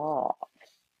stop.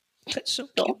 That's so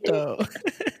cute, though.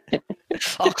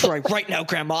 I'll cry right now,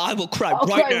 Grandma. I will cry I'll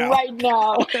right cry now. right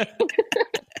now.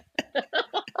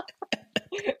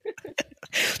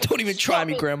 Don't even try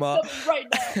me, Grandma. Right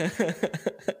now.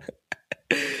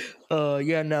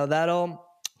 Yeah, no, that'll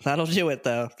do it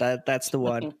though. That's the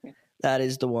one. That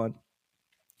is the one.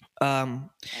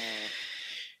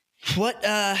 What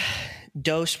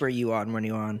dose were you on when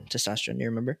you were on testosterone? Do you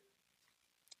remember?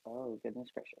 Oh, goodness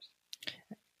gracious.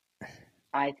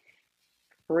 I'm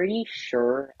pretty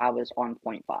sure I was on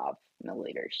 0.5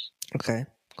 milliliters. Okay,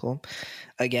 cool.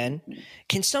 Again,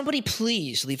 can somebody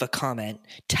please leave a comment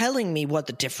telling me what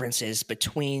the difference is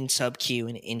between sub-Q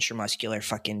and intramuscular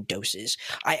fucking doses?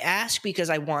 I ask because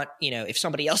I want, if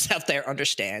somebody else out there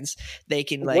understands, they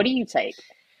can What do you take?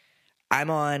 I'm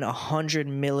on 100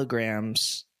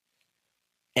 milligrams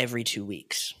every 2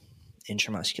 weeks,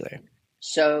 intramuscular.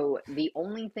 So the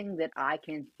only thing that I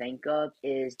can think of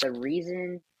is the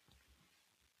reason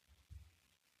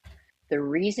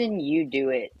you do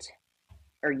it,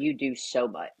 or you do so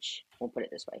much. We'll put it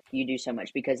this way: you do so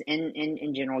much because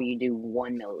in general you do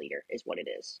 1 milliliter is what it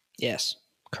is. Yes,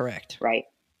 correct. Right.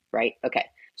 Okay.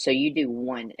 So you do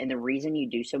 1, and the reason you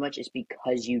do so much is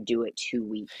because you do it 2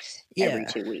 weeks, every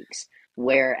 2 weeks.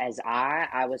 Whereas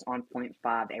I was on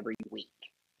 0.5 every week.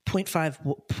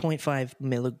 0.5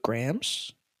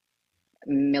 milligrams?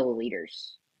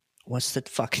 Milliliters. What's the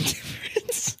fucking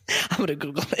difference? I'm going to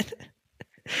Google it.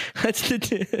 What's the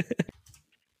difference?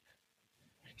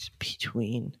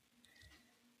 Between.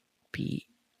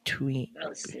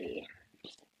 Let's see.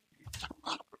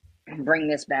 Bring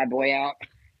this bad boy out.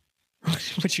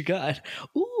 What you got?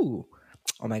 Ooh.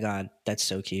 Oh my god, that's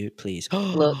so cute. Please.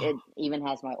 Look, I it even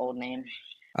has my old name.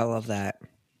 love that.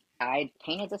 I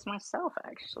painted this myself,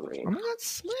 actually. Oh my god,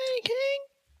 Slay King.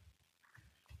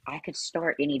 I could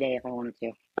start any day if I wanted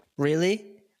to.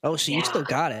 Really? Oh, so you Yeah, still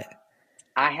got it.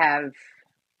 I have.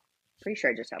 Pretty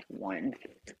sure I just have one.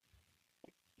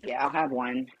 Yeah, I'll have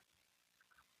one.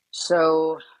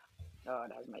 So, oh,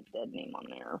 it has my dead name on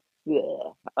there.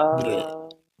 Yeah.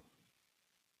 Blech.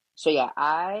 So yeah,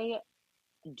 I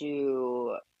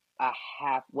do a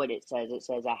half. What it says,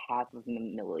 a half of a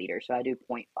milliliter. So I do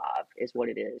 0.5 is what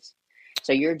it is.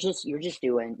 So you're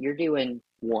doing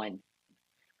one,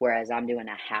 whereas I'm doing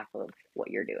a half of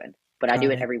what you're doing. But I do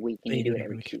it Right. every week, and But you you do do it it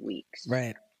every every week. 2 weeks.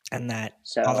 Right. And that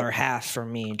So other half for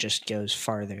me just goes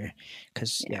farther.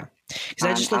 Because, yeah, Because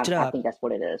I just looked it I up. think that's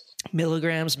what it is.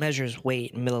 Milligrams measures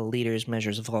weight, milliliters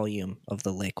measures volume of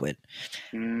the liquid.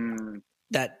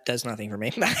 That does nothing for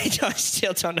me. I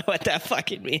still don't know what that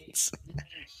fucking means.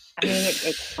 I mean,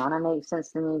 it kind of makes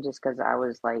sense to me just because I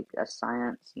was like a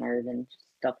science nerd and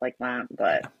stuff like that.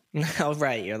 But Oh,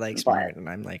 right. You're like smart, and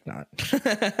I'm like not.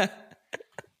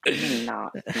 I'm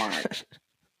not smart.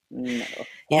 No,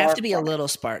 You have far to be a from it. little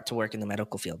smart to work in the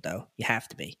medical field, though. You have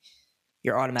to be.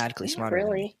 You're automatically Not smarter than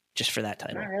really. me just for that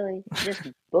title. Not really. Just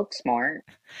book smart.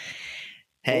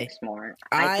 Hey, Book smart.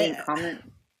 I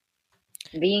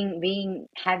think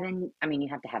having. I mean, you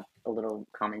have to have a little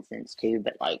common sense too,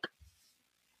 but like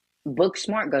book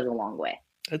smart goes a long way.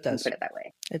 It Let me does. put it that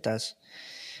way. It does.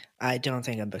 I don't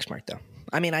think I'm book smart, though.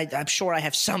 I mean, I'm sure I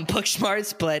have some book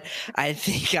smarts, but I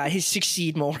think I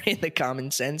succeed more in the common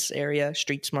sense area,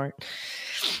 street smart.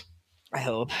 I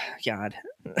hope. God.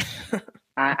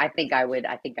 I think I would.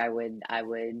 I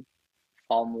would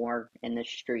fall more in the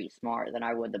street smart than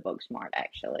I would the book smart.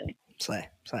 Actually, Slay.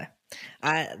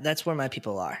 That's where my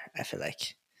people are, I feel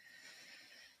like.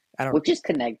 I don't. we'll just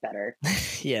connect better.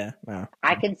 Yeah. No.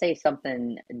 I can say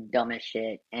something dumb as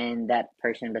shit, and that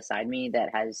person beside me that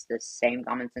has the same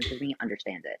common sense as me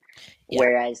understands it. Yeah.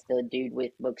 Whereas the dude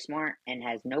with book smart and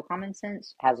has no common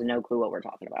sense has no clue what we're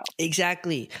talking about.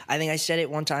 Exactly. I think I said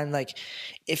it one time, like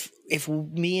if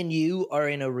me and you are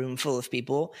in a room full of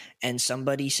people and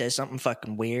somebody says something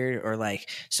fucking weird or like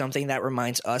something that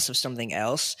reminds us of something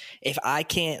else, if I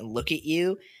can't look at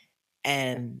you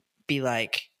and be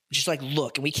like just like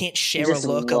look, and we can't share a Just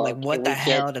look of like look, what and the we can't.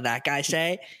 hell did that guy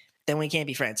say, then we can't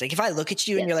be friends. Like if I look at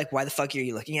you and you're Yes, like, why the fuck are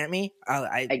you looking at me?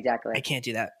 I exactly. can't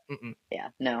do that. Mm-mm. Yeah,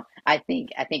 no. I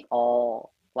think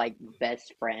all like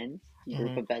best friends, group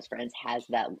Mm-hmm. of best friends has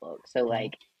that look. So Mm-hmm.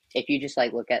 like if you just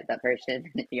like look at that person,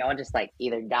 y'all just like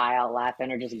either die out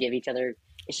laughing or just give each other.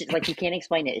 It's just like you can't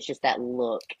explain it. It's just that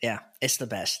look. Yeah, it's the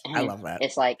best. I love that.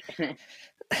 It's like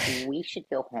we should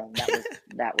go home.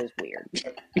 That was weird.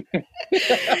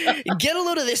 Get a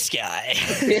load of this guy.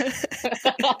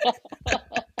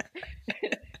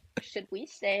 Should we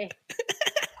stay?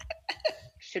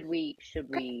 Should we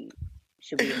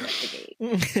investigate?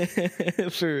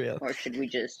 For real. Or should we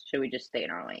just stay in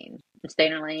our lane? Stay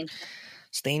in our lane?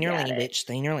 Stay in your Got lane, it. bitch.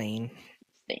 Stay in your lane.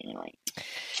 Stay in your lane.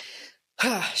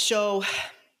 So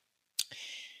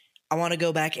I want to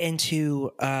go back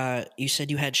into you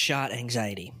said you had shot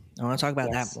anxiety. I want to talk about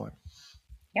Yes. that more.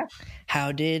 Yeah.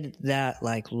 How did that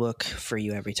like look for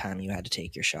you every time you had to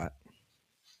take your shot?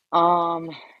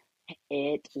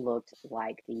 It looked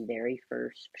like the very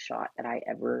first shot that I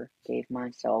ever gave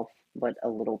myself, but a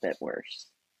little bit worse.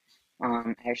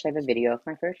 I actually have a video of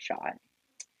my first shot.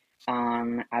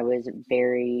 I was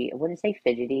I wouldn't say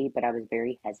fidgety, but I was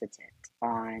very hesitant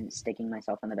on sticking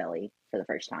myself in the belly for the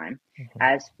first time,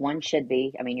 as one should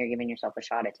be. I mean, you're giving yourself a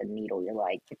shot, it's a needle. You're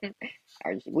like,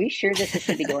 are we sure this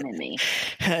should be going in me?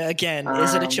 Again,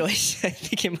 is it a choice? I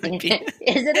think it might be.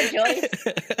 Is it a choice?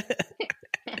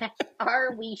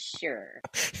 Are we sure?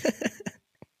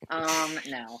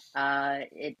 No.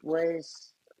 It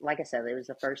was like I said, it was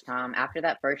the first time. After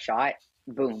that first shot,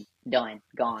 boom, done,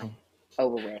 gone,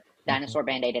 over with. Dinosaur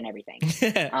Band-Aid and everything.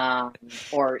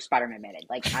 Or Spider-Man Band-Aid.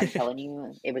 Like I'm telling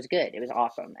you, it was good. It was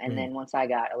awesome. And then once I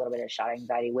got a little bit of shot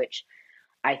anxiety, which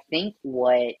I think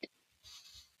what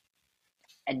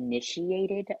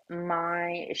initiated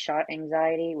my shot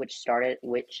anxiety, what started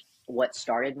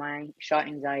my shot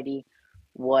anxiety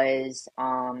was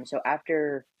so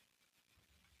after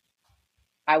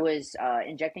I was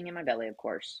injecting in my belly, of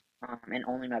course, and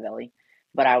only my belly,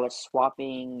 but I was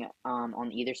swapping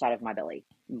on either side of my belly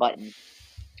button.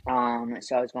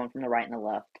 So I was going from the right and the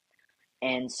left.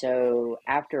 And so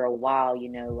after a while,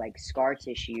 like scar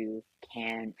tissue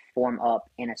can form up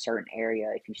in a certain area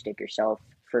if you stick yourself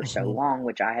for so long,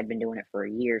 which I had been doing it for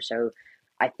a year. So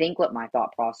I think what my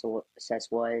thought process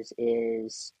was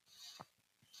is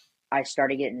I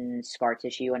started getting scar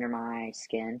tissue under my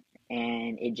skin,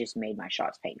 and it just made my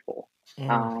shots painful.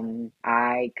 Mm,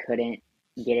 I couldn't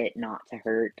get it not to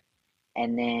hurt,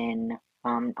 and then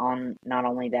on not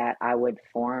only that, I would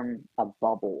form a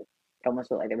bubble. It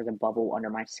almost looked like there was a bubble under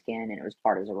my skin, and it was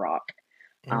hard as a rock,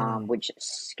 mm, which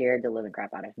scared the living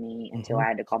crap out of me until mm-hmm, I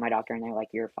had to call my doctor, and they're like,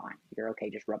 "You're fine, you're okay,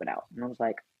 just rub it out." And I was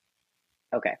like,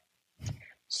 "Okay."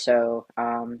 So,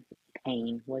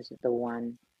 pain was the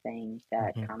one thing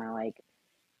that mm-hmm. kind of like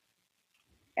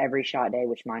every shot day,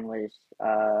 which mine was,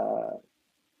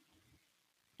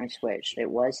 I switched. It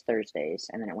was Thursdays,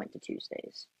 and then it went to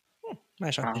Tuesdays. My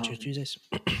shot days were Um, Tuesdays,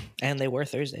 and they were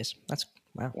Thursdays. That's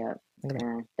wow. yeah. Look at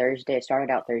that. Thursday started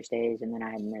out Thursdays, and then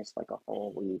I had missed like a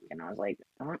whole week, and I was like,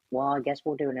 well, I guess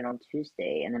we're doing it on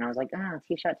Tuesday. And then I was like,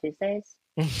 T-shot Tuesdays.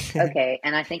 Okay,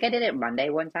 and I think I did it Monday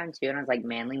one time too, and I was like,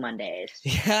 Manly Mondays.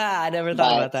 Yeah, I never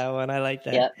thought about But that one. I like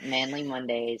that. yep, Manly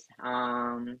Mondays.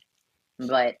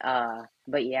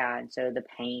 But yeah, and so the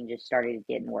pain just started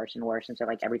getting worse and worse, and so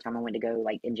like every time I went to go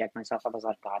like inject myself, I was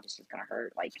like, God, this is gonna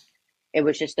hurt. Like it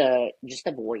was just a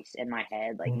voice in my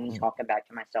head, like me Mm-hmm, talking back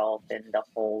to myself, and the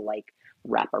whole like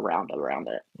wrap around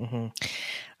it. mm-hmm.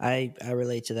 I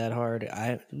relate to that hard.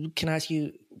 I can I ask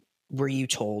you, were you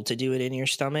told to do it in your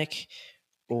stomach,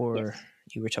 or Yes.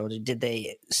 you were told? Did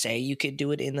they say you could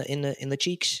do it in the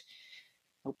cheeks?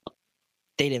 Nope.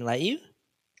 They didn't let you.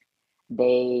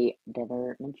 They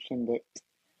never mentioned it.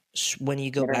 When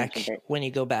you go Never mentioned back, it. when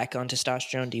you go back on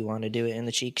testosterone, do you want to do it in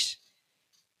the cheeks?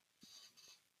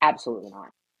 Absolutely not.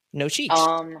 No cheeks.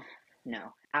 Um,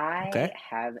 no. I Okay.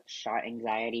 have shot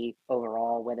anxiety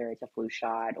overall, whether it's a flu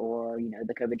shot or,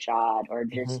 the COVID shot or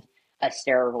Mm-hmm. just a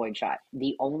steroid shot.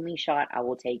 The only shot I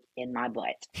will take in my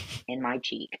butt, in my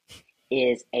cheek,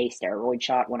 is a steroid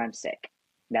shot when I'm sick.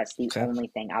 That's the Okay. only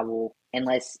thing I will,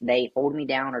 unless they hold me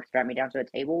down or strap me down to a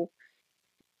table,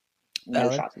 no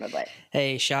Valid. shots in my butt.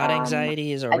 Hey, shot Um,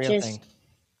 anxiety is a I real just, thing.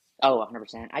 oh,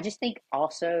 100%. I just think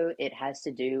also it has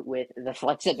to do with the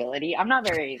flexibility. I'm not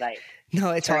very, like, No,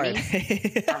 it's hard.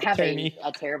 turny. I have Turny.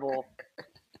 a terrible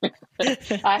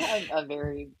I have a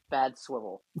very bad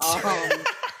swivel.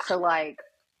 So like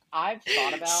I've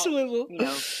thought about, Swivel.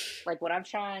 like when I'm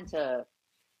trying to,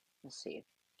 let's see,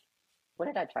 what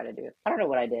did I try to do? I don't know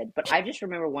what I did, but I just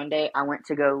remember one day I went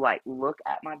to go like look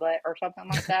at my butt or something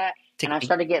like that, and Take a I peek.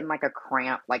 started getting like a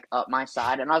cramp like up my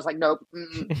side, and I was like, nope,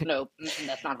 nope,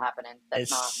 that's not happening.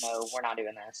 That's not. No, It's we're not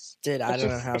doing this. dude, I It's don't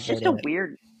know just, how it's they just a do it.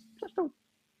 weird, just a,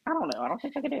 I don't know. I don't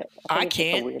think I could do it. I I think it's just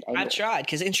a can. weird I've angle. tried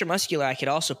because intramuscular, I could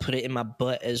also put it in my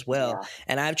butt as well. Yeah.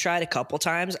 And I've tried a couple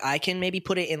times. I can maybe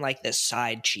put it in like the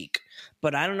side cheek,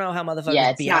 but I don't know how Yeah, motherfuckers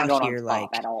it's be not out going on here top like,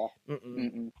 at all. mm-mm,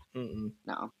 Mm-mm. mm-mm.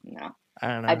 No, no. I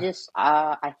don't I know. just,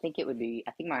 I think it would be.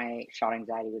 I think my shot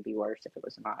anxiety would be worse if it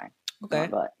was in my Okay.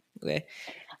 butt. Okay.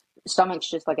 Stomach's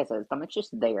just like I said. Stomach's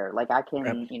just there. Like I Yep.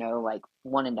 can, like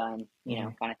one and done,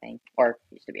 Mm, kind of thing, or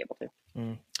used to be able to.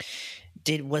 mm.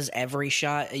 Was every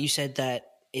shot? You said that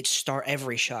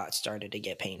every shot started to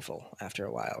get painful after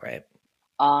a while, right?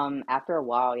 After a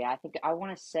while, yeah, I think I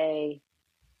want to say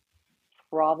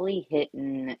probably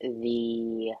hitting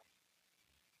the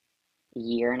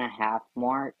year and a half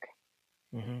mark.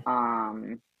 Mm-hmm.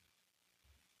 Um,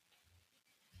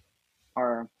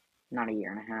 or not a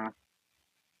year and a half.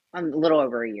 A little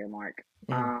over a year mark.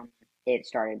 Mm. It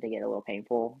started to get a little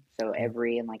painful. So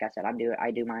Mm. and like I said,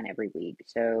 I do mine every week.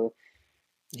 So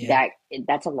Yeah.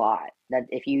 that's a lot. That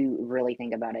if you really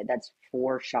think about it, that's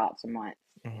 4 shots a month.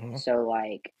 Mm-hmm. So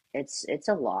like it's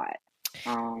a lot.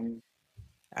 Um,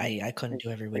 I couldn't it's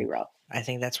do every pretty week. rough. I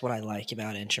think that's what I like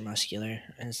about intramuscular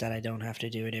is that I don't have to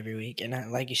do it every week.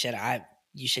 And like you said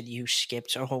you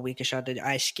skipped a whole week of shot.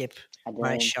 I skip I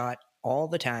my did. shot all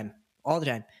the time, all the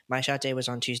time. My shot day was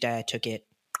on Tuesday. I took it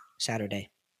Saturday,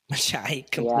 which I Yeah,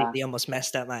 completely almost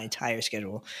messed up my entire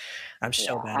schedule. I'm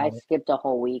so yeah. bad I at it. skipped a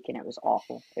whole week and it was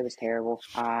awful. It was terrible.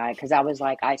 Because I was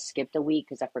like, I skipped a week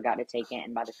because I forgot to take it,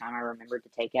 and by the time I remembered to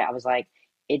take it, I was like,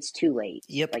 it's too late.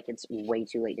 Yep. Like it's way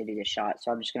too late to do this shot.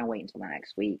 So I'm just gonna wait until the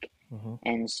next week. Mm-hmm.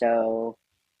 And so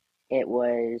it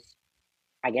was.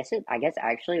 I guess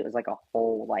actually it was like a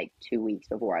whole like 2 weeks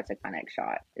before I took my next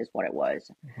shot is what it was.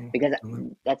 Because Mm-hmm.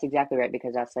 that's exactly right,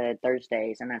 because I said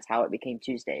Thursdays and that's how it became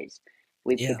Tuesdays.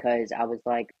 Yeah. Because I was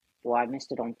like, well, I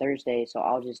missed it on Thursday, so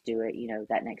I'll just do it,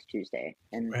 that next Tuesday.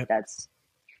 And Right. that's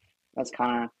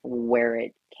kind of where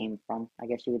it came from, I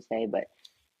guess you would say, but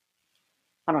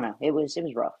I don't know. It was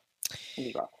rough. It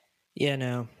was rough. Yeah.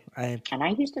 No. I And I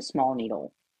used a small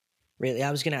needle. really. I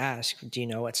was gonna ask. Do you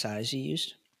know what size you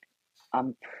used?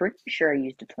 I'm pretty sure I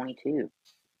used a 22.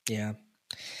 Yeah.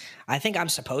 I think I'm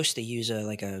supposed to use a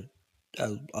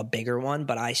a bigger one,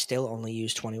 but I still only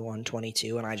use 21,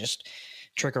 22, and I just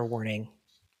trigger warning.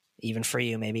 Even for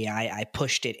you, maybe I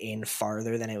pushed it in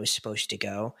farther than it was supposed to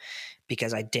go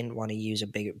because I didn't want to use a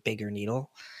bigger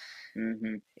needle.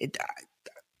 Mm-hmm.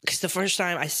 Because the first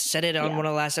time I said it on one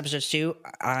of the last episodes too,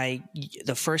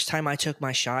 the first time I took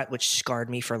my shot, which scarred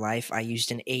me for life, I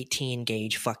used an 18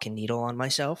 gauge fucking needle on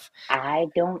myself. I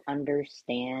don't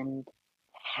understand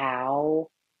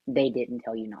how they didn't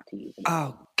tell you not to use them.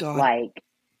 Oh God, like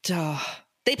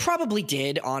they probably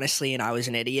did, honestly, and I was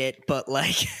an idiot. But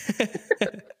like,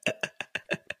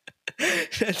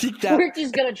 I think that we're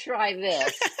just gonna try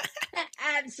this.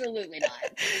 Absolutely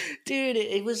not, dude.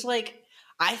 It was like.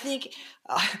 I think,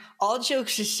 all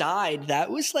jokes aside, that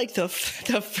was like the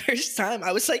first time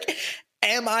I was like,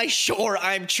 "Am I sure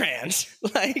I'm trans?"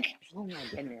 Like, oh my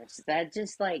goodness, that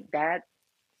just like that.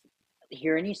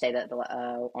 Hearing you say that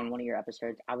on one of your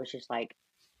episodes, I was just like,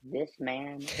 "This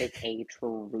man is a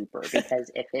trooper."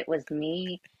 Because if it was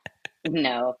me,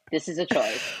 no, this is a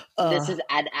choice. This is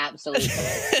an absolute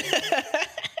choice.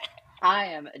 I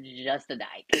am just a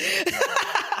dyke.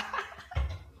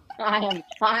 I am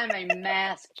a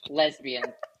masked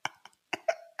lesbian.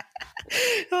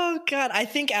 Oh God! I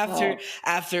think after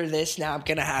this, now I'm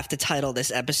gonna have to title this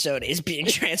episode "Is Being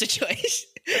Trans a Choice?"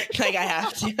 Like I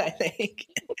have to. I think.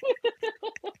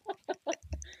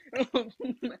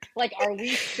 Like, are we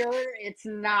sure it's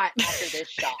not after this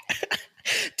shot?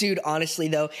 Dude, honestly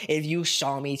though, if you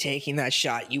saw me taking that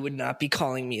shot, you would not be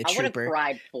calling me a trooper. I would have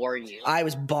cried for you. I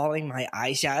was bawling my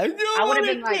eyes out. I would have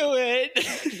been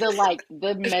like,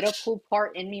 the medical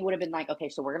part in me would have been like, okay,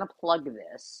 so we're gonna plug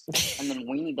this, and then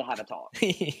we need to have a talk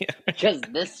because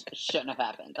this shouldn't have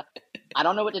happened. I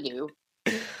don't know what to do.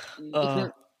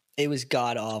 It was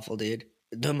god awful, dude.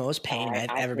 The most pain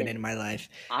I've ever been in my life.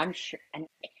 I'm sure, and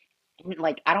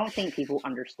like I don't think people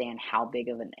understand how big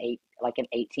of an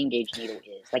 18 gauge needle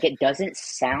is. Like it doesn't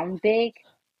sound big,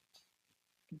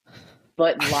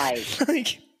 but like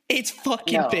it's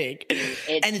fucking big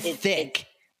and thick.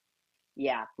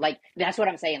 Yeah, like that's what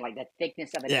I'm saying. Like the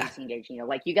thickness of an 18 gauge needle.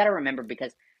 Like you got to remember,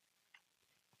 because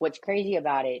what's crazy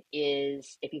about it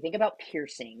is if you think about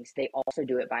piercings, they also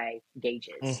do it by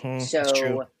gauges. Mm-hmm,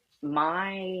 so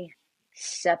my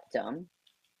septum,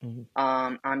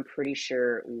 I'm pretty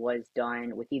sure was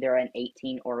done with either an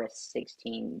 18 or a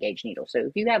 16 gauge needle. So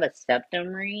if you have a septum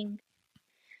ring,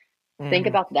 think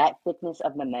about that thickness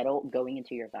of the metal going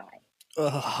into your thigh.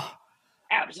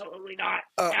 Absolutely not.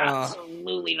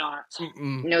 Absolutely not.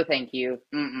 No, thank you.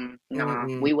 Nah.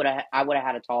 I would have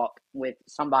had a talk with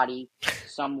someone.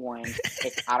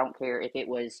 I don't care if it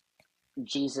was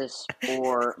Jesus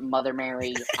or Mother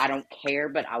Mary. I don't care,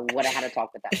 but I would have had a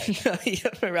talk with that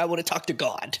person. I would have talked to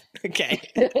God. Okay.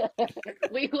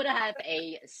 We would have had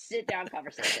a sit-down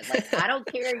conversation. Like, I don't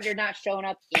care you're not showing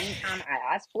up anytime I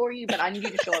ask for you, but I need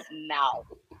you to show up now.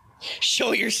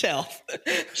 Show yourself.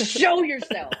 Show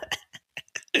yourself.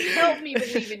 Help me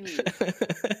believe in you.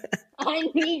 I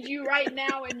need you right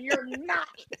now, and you're not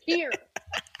here.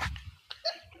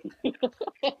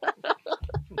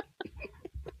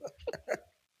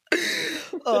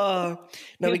 No,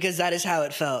 because that is how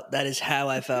it felt. That is how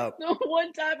I felt. The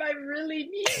one time I really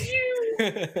need you.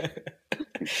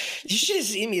 You should have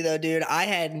seen me though, dude. I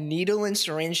had needle and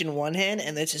syringe in one hand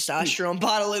and the testosterone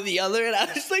bottle in the other, and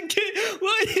I was like, dude,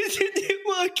 why isn't it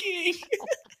working?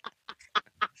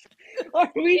 Are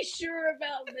we sure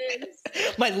about this?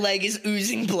 My leg is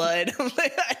oozing blood. I'm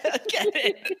like, I don't get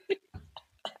it.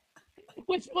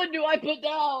 Which one do I put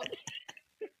down?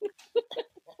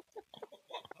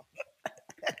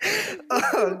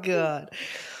 Oh God.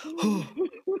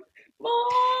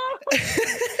 Mom!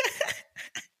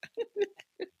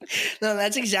 No,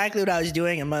 that's exactly what I was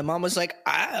doing, and my mom was like,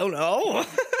 I don't know.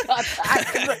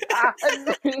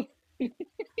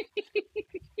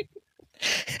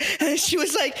 And she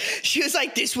was like,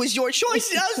 this was your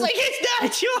choice. And I was like, it's not a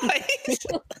choice.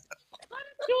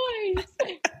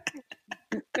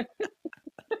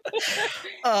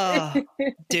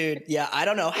 Dude, yeah, I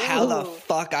don't know how the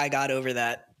fuck I got over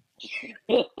that.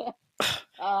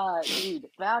 Dude,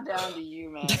 bow down to you,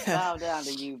 man. Bow down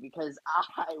to you, because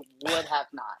I would have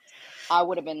not. I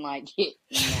would have been like, no.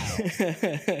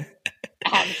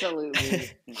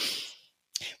 Absolutely not.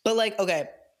 But like, okay,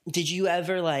 did you have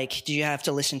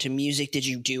to listen to music? Did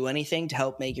you do anything to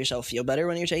help make yourself feel better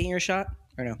when you're taking your shot?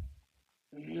 Or no?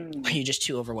 Or are you just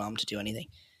too overwhelmed to do anything?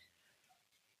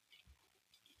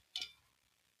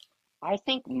 I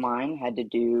think mine had to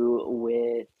do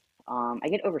with, I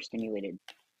get overstimulated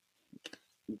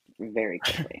very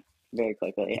quickly. Very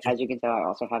quickly. As you can tell, I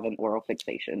also have an oral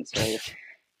fixation, so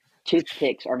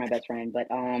toothpicks are my best friend, but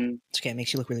it's okay, it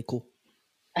makes you look really cool.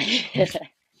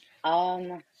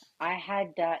 Um, I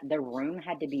had the room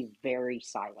had to be very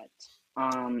silent.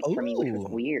 For me, which was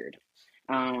Oh, weird.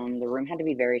 The room had to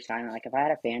be very silent. Like if I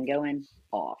had a fan going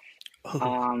off.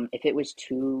 oh, If it was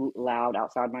too loud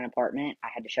outside my apartment, I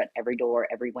had to shut every door,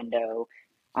 every window.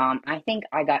 I think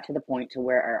I got to the point to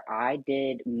where I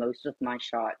did most of my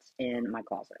shots in my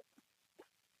closet.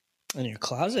 in your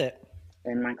closet.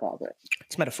 In my closet.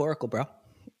 It's metaphorical, bro.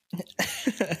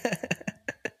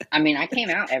 I mean, I came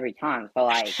out every time, so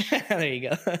like, There you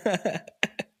go.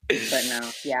 but no,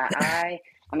 yeah,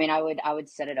 I mean, I would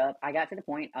set it up. I got to the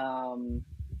point. I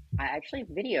actually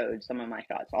videoed some of my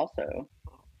shots also.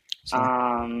 Smart.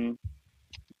 Um,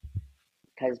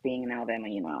 because being in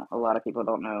Alabama, a lot of people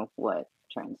don't know what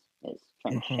Hmm.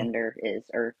 transgender is,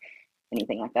 or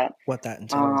anything like that. What that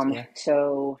entails, yeah.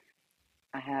 So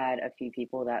I had a few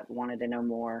people that wanted to know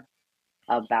more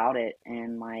about it,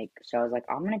 and like, so I was like,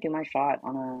 I'm gonna do my shot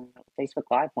on a Facebook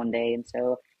Live one day, and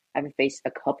so I have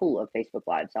a couple of Facebook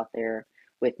Lives out there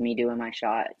with me doing my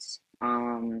shots.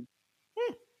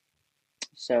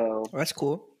 So Well, that's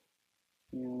cool.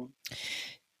 you know,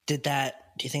 Do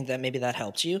you think that maybe that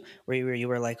helped you? Where you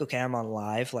were like, okay, I'm on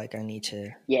live, like I need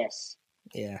to, yes,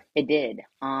 yeah, it did.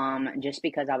 Just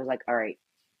because I was like, all right,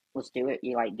 let's do it.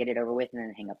 You like get it over with and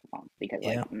then hang up the phone because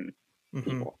like yeah, hmm,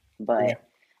 people. yeah,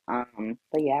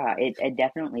 But yeah, it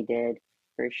definitely did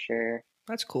for sure.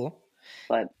 that's cool.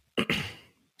 But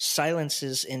Silence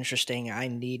is interesting. I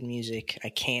need music. I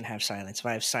can't have silence. If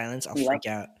I have silence, I'll you like,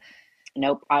 freak out.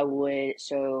 nope, I would.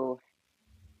 So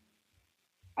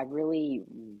I really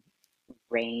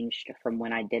ranged from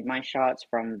when I did my shots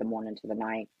from the morning to the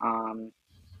night, and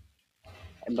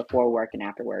before work and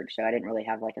after work. So I didn't really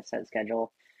have like a set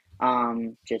schedule,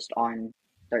 just on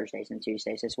Thursdays and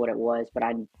Tuesdays is what it was. But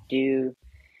I do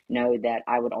know that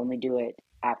I would only do it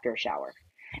after a shower.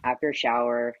 After a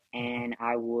shower, and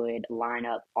I would line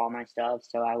up all my stuff.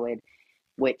 So I would,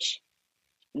 which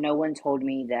no one told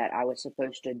me that I was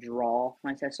supposed to draw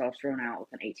my testosterone out with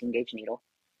an 18 gauge needle.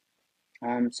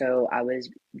 So I was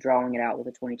drawing it out with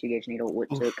a 22 gauge needle,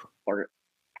 which Oof.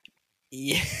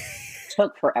 Yeah,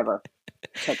 took forever.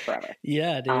 Took forever.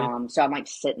 yeah, dude. So I'm like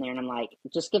sitting there and I'm like,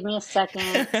 just give me a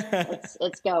second.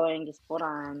 It's going. Just hold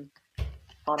on.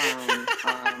 Hold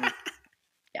on.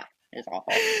 Yeah, it's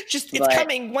awful. Just it's But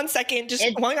coming. 1 second. Just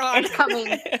it's hang on. it's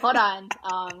coming. Hold on.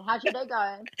 How's your day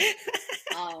going?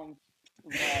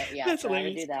 But yeah, That's so I would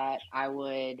hilarious. do that. I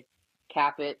would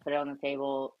cap it, put it on the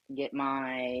table, get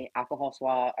my alcohol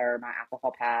swab or my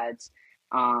alcohol pads,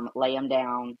 lay them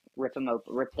down, rip them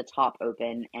open, rip the top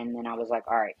open, and then I was like,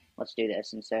 all right, let's do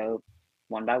this. And so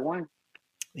one by one,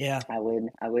 Yeah. I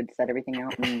would set everything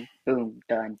out and boom,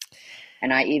 done.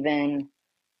 And I even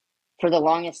for the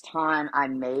longest time I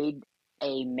made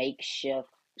a makeshift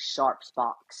sharps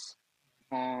box.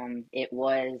 It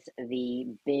was the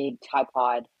big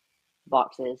tripod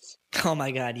boxes Oh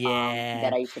my god. that Yeah.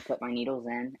 I used to put my needles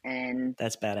in, and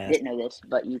That's badass. didn't know this,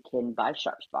 but you can buy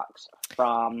sharps box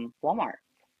from Walmart.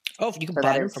 Oh, you can So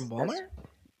buy them from that's Walmart?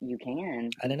 you can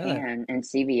I you didn't know that. can and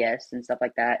CVS and stuff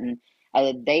like that, and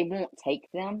they won't take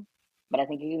them, but I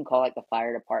think you can call like the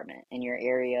fire department in your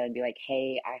area and be like,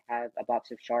 hey, I have a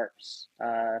box of sharps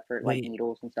for like Wait,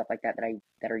 needles and stuff like that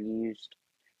that are used,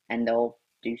 and they'll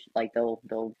do like they'll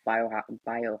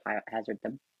biohazard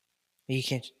them. you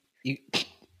can't you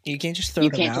you can't just throw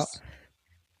You them can't out. just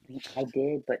I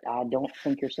did, but I don't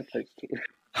think you're supposed to.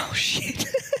 Oh shit.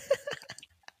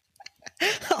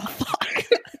 Oh fuck.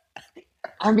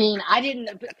 I mean, I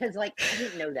didn't because like I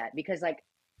didn't know that because like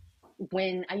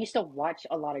when I used to watch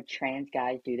a lot of trans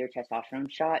guys do their testosterone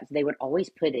shots, they would always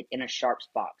put it in a sharps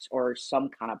box or some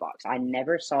kind of box. I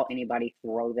never saw anybody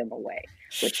throw them away,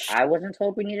 which I wasn't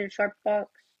told we needed a sharps box.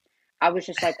 I was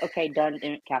just like, okay, done,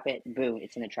 cap it, boom,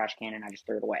 it's in the trash can, and I just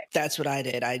threw it away. That's what I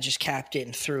did. I just capped it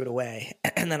and threw it away,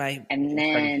 and then I And charged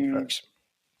then folks.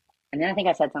 And then I think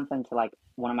I said something to like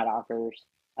one of my doctors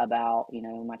about,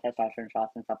 my testosterone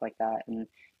shots and stuff like that. And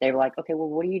they were like, okay, well,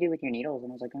 what do you do with your needles?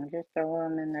 And I was like, I just throw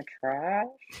them in the trash.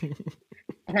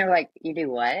 And they were like, you do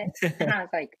what? And I was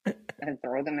like, I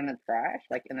throw them in the trash,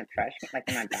 like in the trash can, like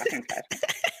in my bathroom trash can.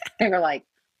 They were like,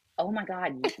 oh my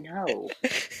God, no,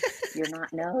 you're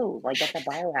not, no, like that's a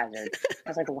biohazard. I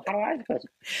was like, well, how do I supposed to?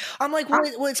 I'm like, Huh?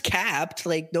 well, it's capped.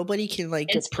 Like nobody can like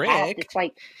It's get capped. pricked. It's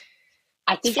like,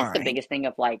 I It's think that's the fine. biggest thing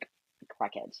of like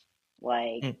crackheads,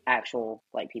 like Mm. actual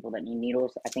like people that need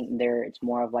needles. I think it's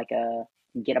more of like a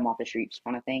get them off the streets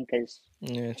kind of thing because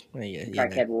Yeah, yeah, yeah.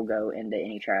 crackhead will go into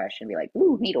any trash and be like,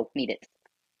 "Ooh, needle, need it."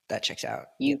 That checks out.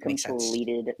 Yeah, You that makes sense.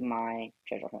 completed my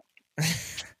treasure hunt.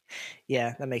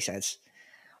 Yeah, that makes sense.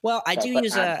 Well, So,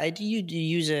 but I do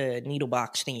use a needle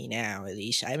box thingy now. At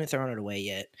least I haven't thrown it away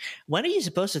yet. When are you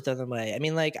supposed to throw them away? I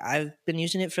mean, like I've been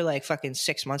using it for like fucking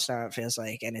 6 months now. It feels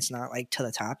like, and it's not like to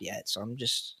the top yet. So I'm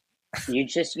just you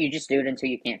just do it until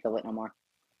you can't feel it no more.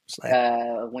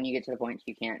 like, When you get to the point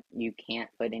you can't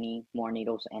put any more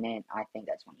needles in it, I think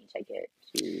that's when you take it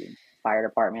to fire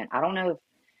department. I don't know if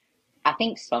I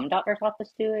think some doctor's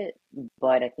office do it,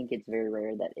 but I think it's very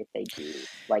rare that if they do,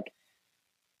 like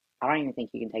I don't even think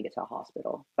you can take it to a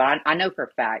hospital. But I know for a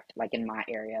fact, like in my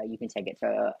area, you can take it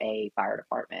to a fire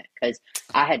department because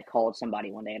I had called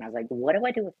somebody one day and I was like, "What do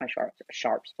I do with my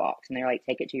sharps box?" And they're like,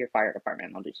 "Take it to your fire department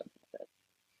and they'll do something with it."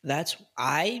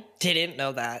 I didn't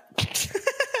know that.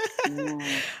 No,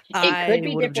 it I could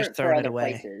be would have just different for thrown it other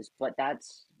away. places, but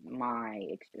that's my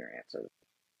experience.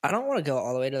 I don't want to go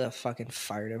all the way to the fucking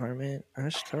fire department. I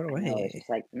just throw it I know it's away. just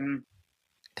like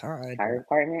God. fire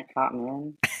department, hot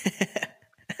man.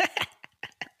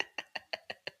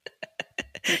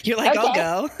 You're like, I'll Okay,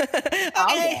 go.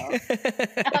 I'll Okay.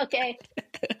 go. Okay,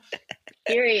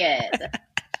 period.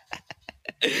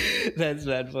 That's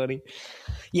not funny.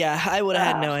 Yeah, I would have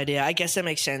had Ah, no idea. I guess that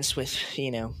makes sense with,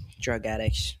 drug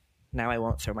addicts. Now I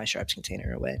won't throw my sharps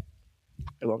container away.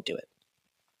 I won't do it.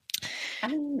 I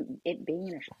mean, it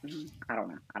being I don't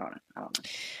know. I don't know. I don't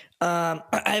know.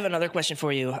 I have another question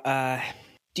for you.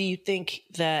 Do you think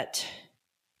that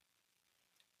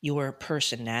your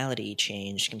personality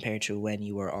changed compared to when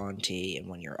you were on T and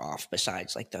when you're off,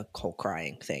 besides like the whole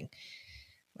crying thing?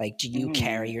 Like, do you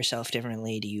carry Mm, yourself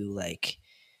differently? Do you like,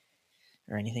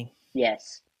 or anything?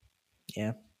 yes,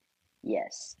 Yeah.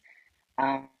 yes.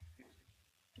 Um,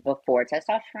 Before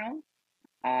testosterone,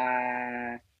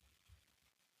 I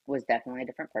was definitely a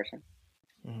different person.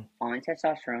 Mhm. On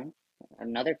testosterone,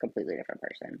 another completely different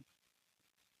person.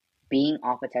 Being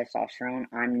off of testosterone,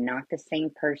 I'm not the same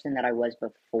person that I was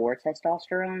before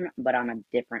testosterone, but I'm a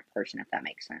different person, if that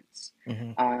makes sense.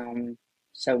 Mhm. Um,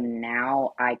 so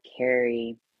now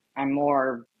I'm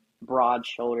more broad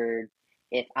shouldered.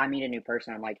 If I meet a new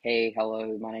person, I'm like, hey,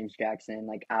 hello, my name's Jaxxon.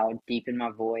 Like, I'll deepen my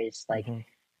voice. Like, Mhm.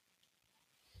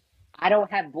 I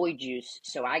don't have boy juice,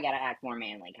 so I gotta act more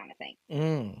manly, kind of thing.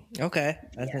 Okay,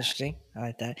 that's Yeah. interesting. I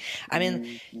like that. I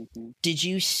mean, Mm-hmm. did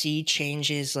you see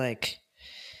changes like?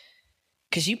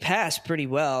 Because you pass pretty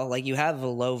well. Like you have a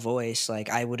low voice. Like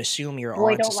I would assume you're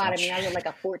Boy, on to don't lie to me. such. I look like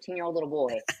a 14-year-old little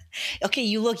boy. Okay,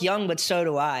 you look young, but so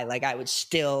do I. Like I would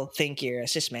still think you're a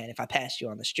cis man if I passed you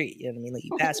on the street. You know what I mean? Like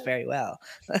you pass very well.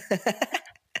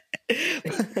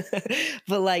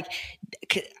 But like,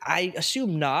 I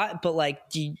assume not. But like,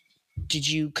 did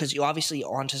you? Because you obviously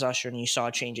on testosterone, you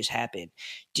saw changes happen.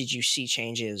 Did you see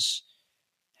changes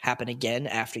happen again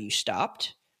after you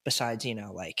stopped? Besides,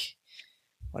 like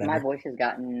My whatever. voice has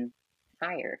gotten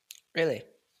higher. Really,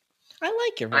 I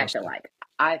like your I voice feel though. like.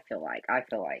 I feel like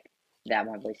that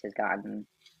my voice has gotten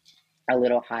a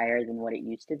little higher than what it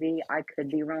used to be. I could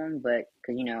be wrong, but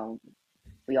because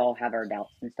we all have our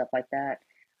doubts and stuff like that.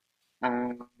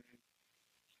 Um,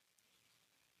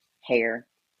 Hair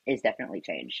is definitely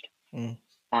changed. Mm.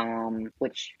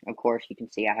 Which of course you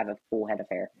can see I have a full head of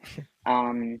hair.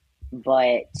 Um,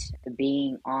 but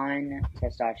being on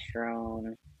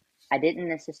testosterone, I didn't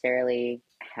necessarily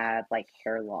have like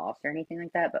hair loss or anything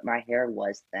like that, but my hair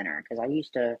was thinner because I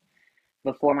used to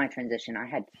before my transition, I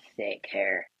had thick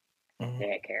hair, Mhm.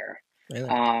 thick hair. Really?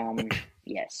 Um,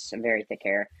 yes, very thick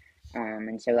hair.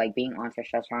 And so like being on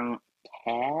testosterone,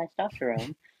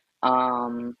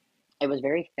 um, it was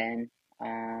very thin,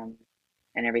 um,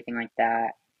 and everything like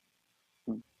that.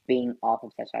 Being off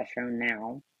of testosterone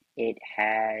now, it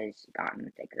has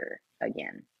gotten thicker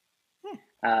again. Hmm,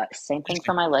 Same thing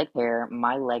for interesting. my leg hair.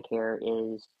 My leg hair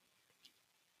is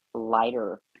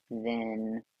lighter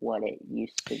than what it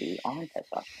used to be on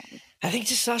testosterone. I think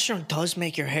testosterone does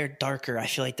make your hair darker. I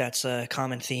feel like that's a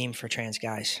common theme for trans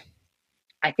guys.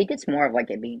 I think it's more of like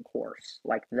it being coarse,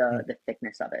 like Hmm. the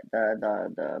thickness of it,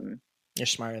 the You're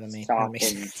smarter than me. That soft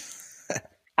makes and sense.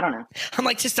 I don't know. I'm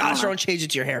like, I don't know. testosterone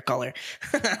changes your hair color.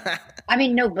 I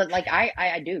mean, no, but like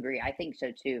I do agree. I think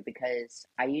so too because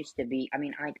I used to be. I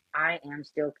mean, I am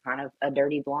still kind of a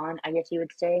dirty blonde, I guess you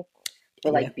would say.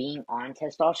 But Yeah. like being on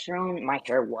testosterone, my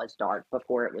hair was dark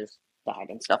before it was dyed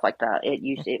and stuff like that. It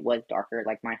was darker.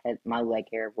 Like my leg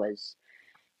hair was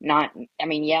not. I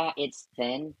mean, yeah, it's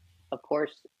thin, of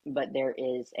course, but there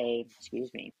is a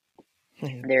excuse me.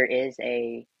 There is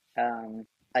a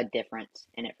difference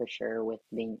in it for sure with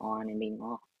being on and being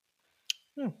off.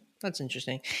 Hmm, that's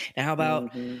interesting. Now,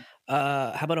 Hmm.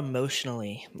 how about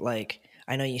emotionally? Like,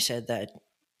 I know you said that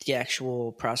the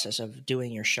actual process of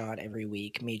doing your shot every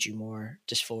week made you more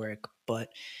dysphoric, but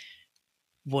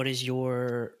what is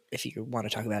your, if you want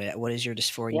to talk about it, what is your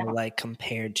dysphoria Yeah. like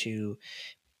compared to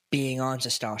being on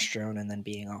testosterone and then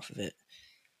being off of it?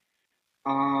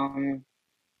 Um,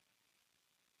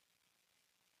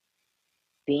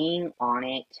 being on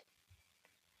it,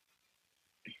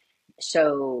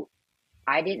 so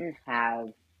I didn't have,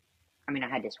 I mean, I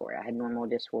had dysphoria. I had normal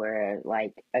dysphoria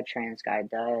like a trans guy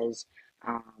does.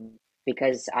 Um,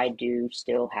 because I do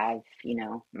still have,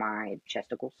 my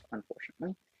chesticles,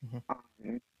 unfortunately. Mm-hmm.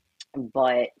 Um,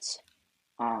 but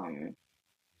um,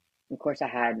 of course, I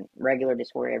had regular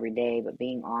dysphoria every day, but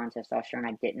being on testosterone,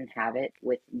 I didn't have it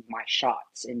with my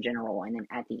shots in general. And then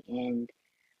at the end,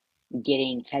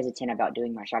 getting hesitant about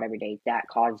doing my shot every day, that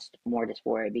caused more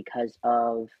dysphoria because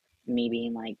of me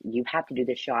being like, you have to do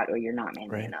this shot or you're not manly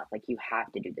Right. enough. Like, you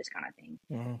have to do this kind of thing.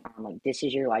 Mm-hmm. Like, this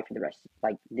is your life for the rest.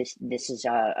 Like, this is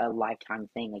a lifetime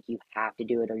thing. Like, you have to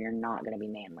do it or you're not going to be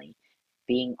manly.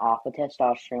 Being off of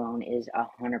testosterone is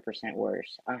 100%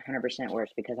 worse. 100%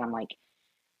 worse because I'm like,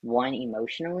 one,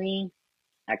 emotionally,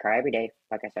 I cry every day.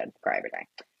 Like I said, cry every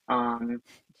day.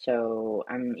 So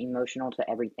I'm emotional to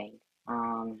everything.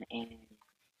 And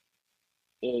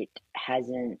it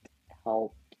hasn't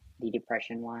helped the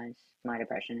depression wise. My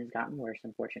depression has gotten worse,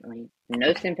 unfortunately.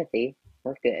 No sympathy.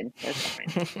 We're good. We're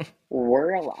fine.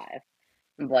 We're alive.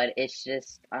 But it's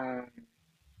just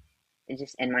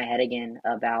in my head again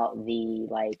about the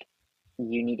like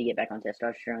you need to get back on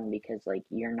testosterone because like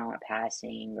you're not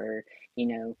passing or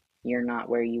you're not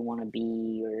where you want to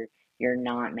be or you're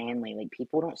not manly. Like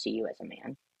people don't see you as a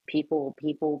man. People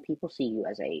see you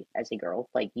as a girl.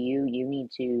 Like you need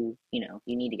to you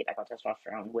need to get back on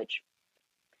testosterone. Which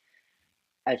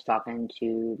I was talking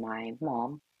to my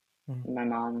mom. Mm-hmm. My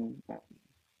mom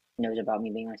knows about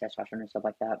me being on testosterone and stuff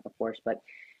like that, of course. But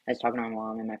I was talking to my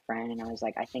mom and my friend, and I was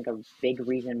like, I think a big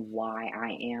reason why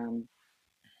I am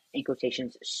in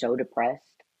quotations so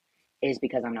depressed is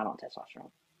because I'm not on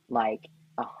testosterone. Like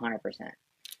 100%.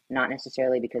 Not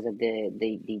necessarily because of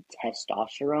the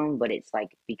testosterone, but it's like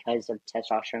because of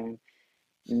testosterone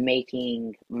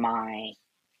making my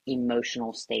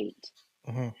emotional state.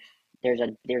 Mm-hmm. There's a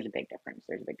big difference.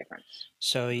 There's a big difference.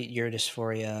 So your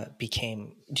dysphoria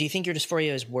became, do you think your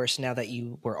dysphoria is worse now that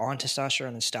you were on testosterone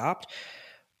and stopped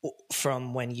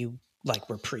from when you like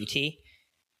were pre-T?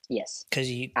 Yes, Because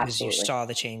you absolutely, saw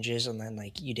the changes and then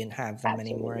like you didn't have them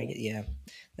anymore. absolutely. Yeah,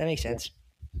 that makes Yeah, sense.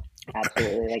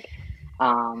 absolutely.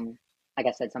 Um, like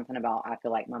I said, something about I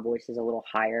feel like my voice is a little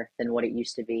higher than what it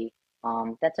used to be.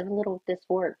 That's a little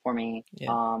dysphoric for me.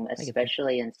 Yeah, I get that.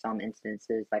 Especially in some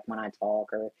instances, like when I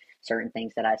talk or certain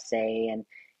things that I say, and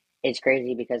it's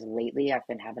crazy because lately I've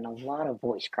been having a lot of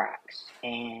voice cracks,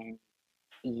 and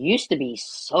used to be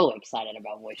so excited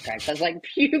about voice cracks. I was like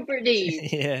puberty,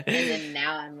 Yeah. and then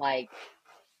now I'm like,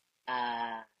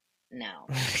 uh, no,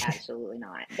 absolutely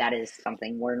not. That is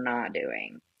something we're not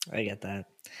doing. I get that.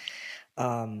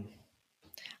 Um,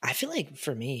 I feel like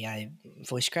for me, I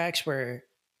voice cracks were.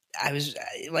 I was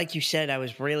like you said, I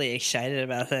was really excited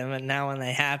about them, and now when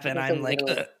they happen, It's a I'm like,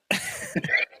 little. ugh.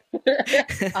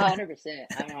 100%.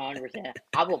 I mean, 100%.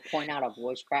 I will point out a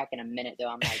voice crack in a minute, though.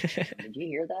 I'm like, did you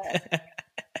hear that?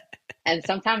 And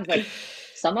sometimes, like,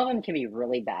 some of them can be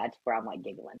really bad where I'm like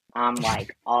giggling. I'm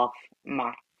like off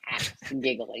my ass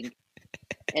giggling.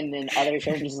 And then others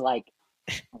are just like,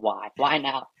 why? Why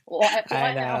now? Why? I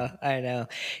Why now? know, I know.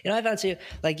 I thought too,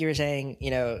 like you were saying,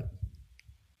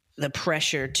 the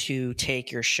pressure to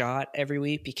take your shot every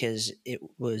week because it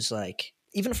was like,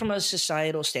 even from a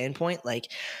societal standpoint,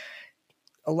 like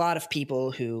a lot of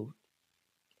people who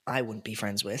I wouldn't be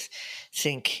friends with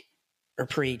think or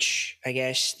preach, I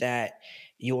guess, that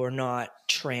you're not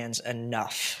trans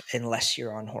enough unless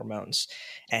you're on hormones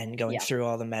and going Yeah. through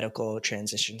all the medical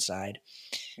transition side.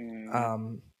 Mm,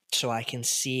 Um, so I can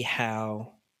see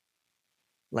how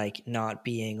like not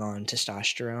being on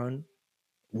testosterone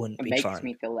wouldn't it be makes fun.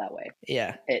 me feel that way.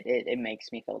 Yeah. It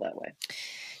makes me feel that way.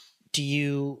 Do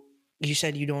you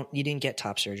said you didn't get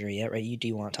top surgery yet, right? You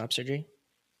do want top surgery?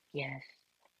 Yes.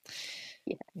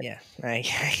 Yeah. Yeah.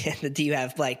 Do you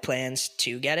have like plans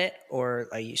to get it or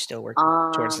are you still working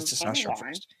towards the testosterone Amazon,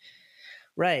 first?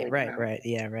 Right, believe it or right, not. right.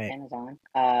 Yeah, right. Amazon.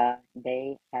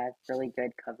 They have really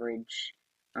good coverage.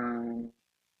 Um,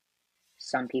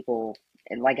 some people,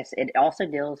 like I said, it also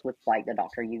deals with like the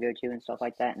doctor you go to and stuff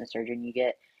like that, and the surgeon you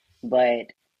get. But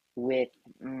with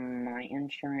my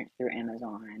insurance through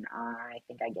Amazon, I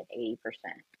think I get 80%.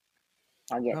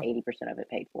 I'll get Oh, 80% of it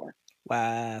paid for,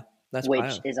 wow. That's which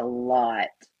wild. is a lot.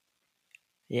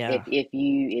 Yeah. If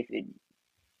it,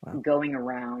 Wow. going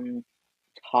around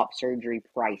top surgery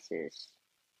prices,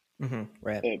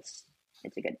 Right. it's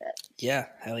It's a good bet. Yeah,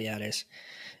 hell yeah, it is.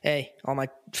 Hey, all my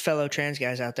fellow trans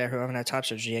guys out there who haven't had top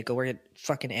surgery yet, go work at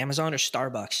fucking Amazon or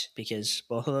Starbucks because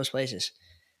both of those places.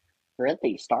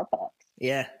 Really, Starbucks.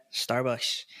 Yeah,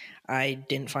 Starbucks. I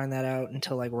didn't find that out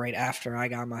until like right after I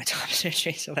got my top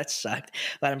surgery, so that sucked.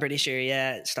 But I'm pretty sure,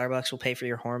 yeah, Starbucks will pay for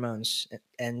your hormones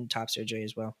and top surgery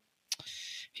as well.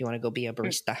 If you want to go be a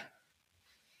barista.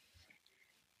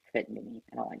 Couldn't be me.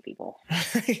 I don't like people.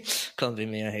 Come be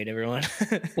me, I hate everyone.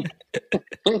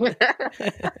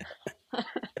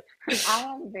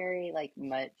 I'm very like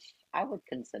much. I would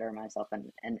consider myself an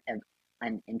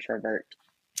introvert.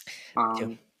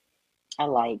 Too. I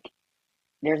like.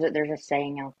 There's a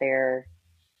saying out there.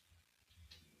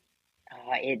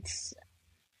 It's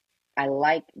I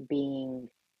like being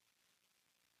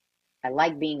I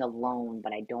like being alone,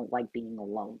 but I don't like being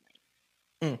lonely,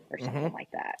 or Mm-hmm. something like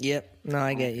that. Yep. No,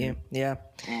 I get you. Yeah.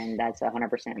 And that's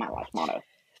 100% my life motto.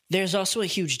 There's also a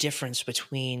huge difference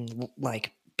between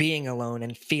like being alone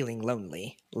and feeling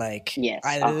lonely. Like Yes,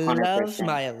 I love 100%.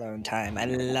 my alone time. I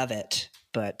love it.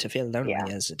 But to feel lonely Yeah.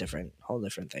 is a whole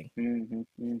different thing.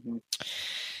 Mm-hmm.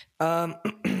 Um,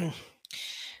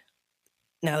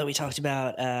 now that we talked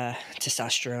about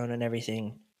testosterone and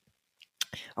everything,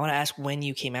 I want to ask when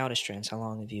you came out as trans. How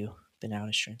long have you been out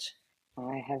as trans?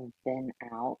 I have been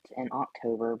out in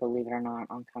October, believe it or not,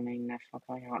 on coming National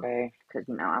Coming Out Day, because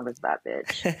I was that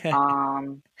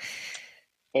bitch.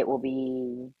 It will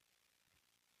be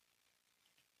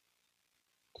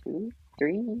 3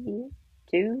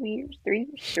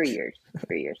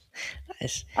 years.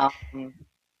 Nice.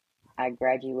 I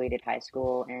graduated high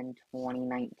school in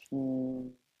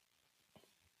 2019.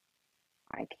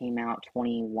 I came out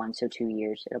 21, so 2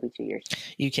 years. It'll be 2 years.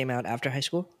 You came out after high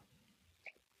school?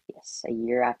 Yes, a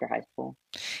year after high school.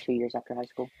 2 years after high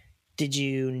school. Did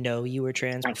you know you were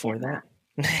trans before that?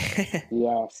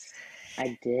 Yes,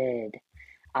 I did.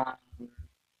 Um,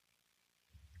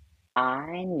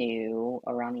 I knew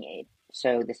around the age.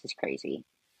 So this is crazy.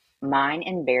 Mine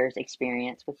and Bear's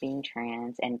experience with being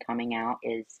trans and coming out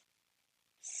is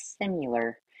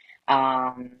similar.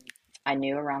 Um, I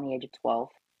knew around the age of 12.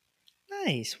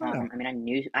 Nice. Wow. I mean,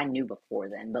 I knew before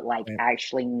then, but like Right.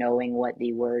 actually knowing what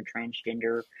the word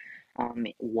transgender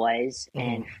was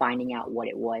and finding out what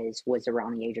it was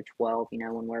around the age of 12. You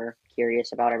know, when we're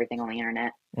curious about everything on the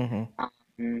internet.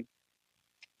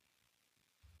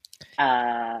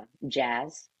 Um,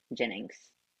 Jazz Jennings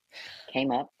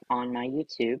came up on my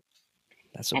YouTube,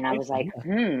 That's and I okay. was like,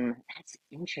 Yeah. that's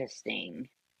interesting.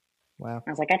 Wow. I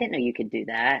was like, I didn't know you could do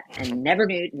that, and never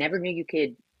knew you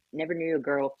could, never knew a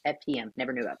girl FTM,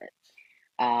 never knew of it.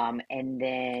 And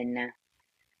then,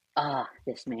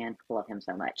 this man, love him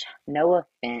so much. No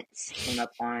Offense came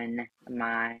up on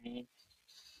my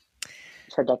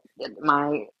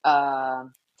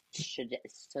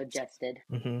suggested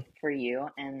for you,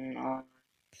 and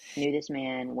knew this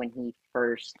man when he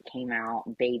first came out.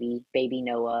 Baby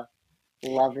Noah.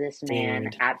 Love this man.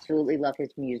 Dude. Absolutely love his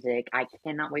music. I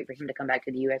cannot wait for him to come back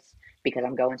to the US because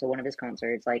I'm going to one of his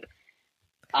concerts. Like,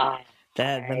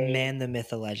 The man, the myth,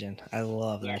 the legend. I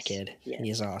love that yes, kid. yes, He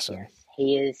is awesome.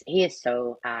 yes. He is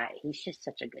so, he's just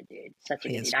such a good dude. Such a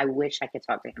good dude. I wish I could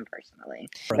talk to him personally.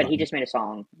 But he just made a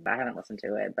song. I haven't listened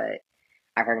to it, but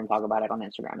I heard him talk about it on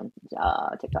Instagram and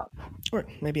TikTok. Or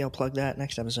maybe I'll plug that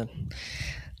next episode.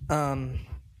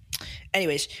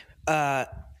 Anyways,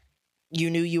 you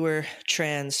knew you were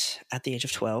trans at the age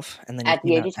of 12, and then you At the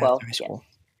came age out of 12, after high yes. school.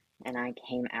 And I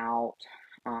came out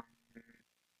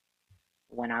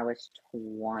when I was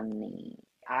 20.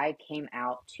 I came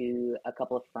out to a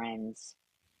couple of friends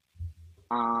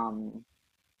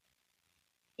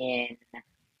in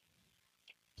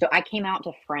so I came out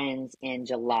to friends in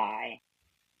June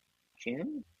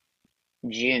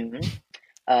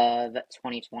of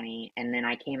 2020, and then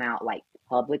I came out like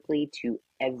publicly to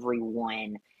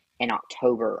everyone in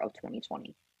October of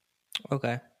 2020.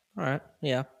 Okay. All right.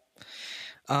 Yeah.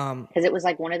 Because it was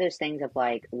like one of those things of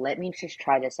like, let me just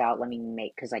try this out. Let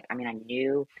me because like, I mean, I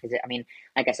knew,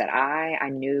 like I said, I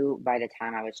knew by the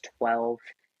time I was 12,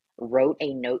 wrote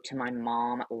a note to my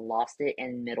mom, lost it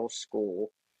in middle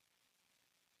school,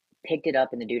 picked it up,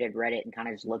 and the dude had read it and kind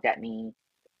of just looked at me,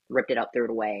 ripped it up, threw it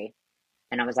away.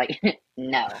 And I was like,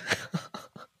 no.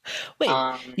 Wait,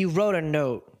 you wrote a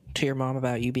note to your mom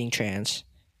about you being trans,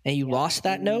 and you lost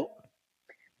that note?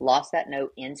 Lost that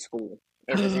note in school.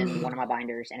 It was in one of my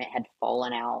binders, and it had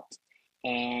fallen out.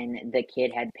 And the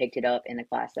kid had picked it up in the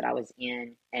class that I was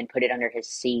in and put it under his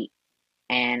seat.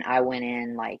 And I went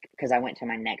in, like, because I went to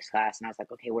my next class, and I was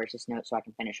like, okay, where's this note so I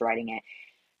can finish writing it?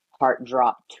 Heart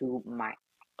dropped to my...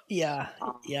 Yeah,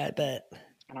 I bet.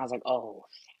 And I was like, oh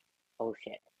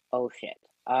shit.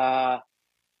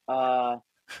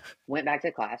 Went back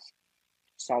to class,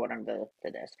 saw it on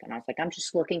the desk, and I was like, I'm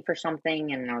just looking for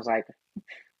something, and I was like,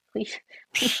 please,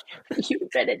 you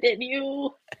read it, didn't you?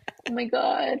 Oh my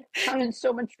God, I'm in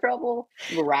so much trouble.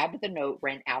 Grabbed the note,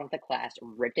 ran out of the class,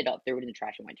 ripped it up, threw it in the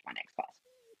trash, and went to my next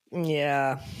class.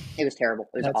 Yeah, It was terrible.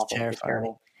 It was that's awful. It was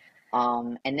terrifying.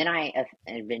 terrible. And then I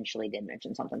eventually did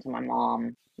mention something to my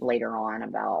mom later on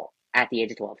about at the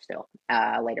age of 12 still.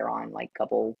 Later on, like a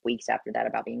couple weeks after that,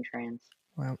 about being trans.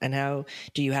 Wow. And how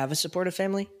do you have a supportive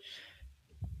family?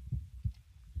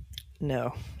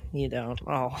 No, you don't.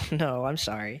 Oh, no, I'm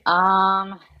sorry.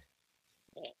 Um,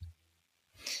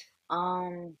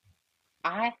 um,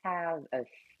 I have a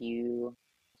few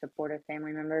supportive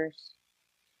family members.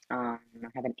 I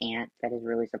have an aunt that is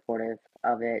really supportive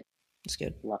of it. That's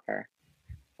good. Love her.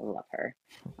 Love her.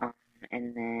 Um,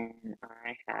 and then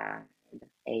I had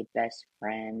a best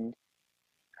friend.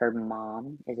 Her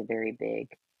mom is a very big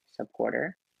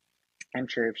supporter. I'm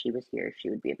sure if she was here, she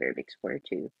would be a very big supporter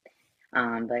too.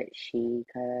 But she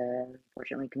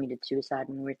unfortunately committed suicide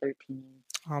when we were 13.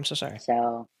 Oh, I'm so sorry.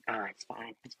 So, it's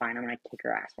fine. It's fine. I'm gonna kick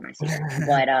her ass when I see her.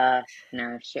 But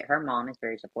no, shit. Her mom is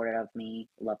very supportive of me.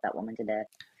 Love that woman to death.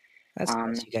 That's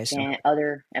nice. You guys sound.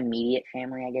 Other immediate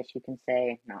family, I guess you can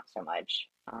say, not so much.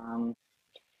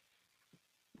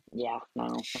 Yeah, no,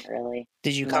 not really.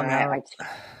 Did you come My, out?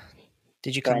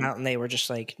 Did you come Good. out and they were just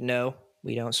like, no,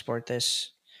 we don't support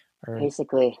this? Or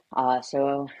Basically,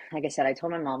 so like I said, I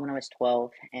told my mom when I was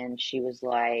 12, and she was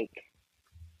like,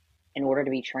 in order to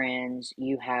be trans,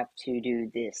 you have to do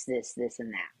this, this, this,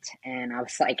 and that. And I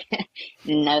was like,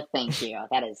 no, thank you.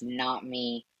 That is not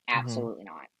me. Mhm. Absolutely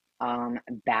not.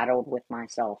 Battled with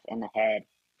myself in the head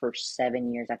for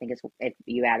 7 years. I think it's, if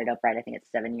you add it up right, I think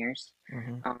it's 7 years.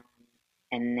 Mhm. Um,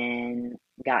 and then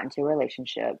got into a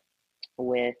relationship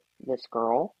with this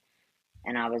girl,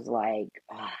 and I was like,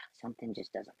 something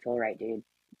just doesn't feel right, dude.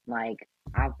 Like,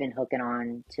 I've been hooking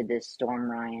on to this Storm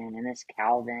Ryan and this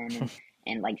Calvin,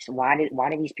 and like, so why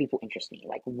do these people interest me?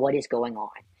 Like, what is going on?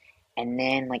 And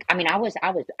then, like, I mean, I was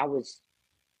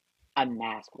a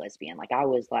masked lesbian. Like, I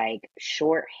was like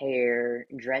short hair,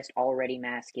 dressed already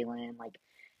masculine, like,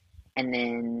 and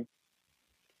then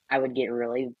I would get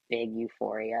really big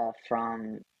euphoria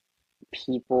from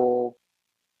people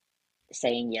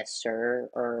saying yes sir,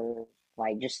 or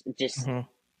like just Mhm.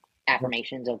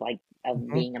 affirmations of like of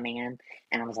Mhm. being a man,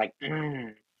 and I was like,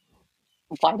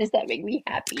 why does that make me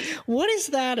happy? What is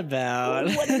that about?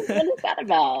 What is that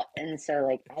about? And so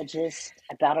like I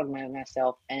battled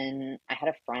myself, and I had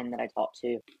a friend that I talked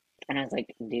to, and I was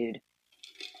like, dude,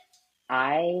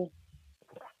 I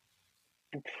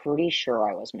am pretty sure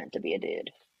I was meant to be a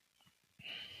dude.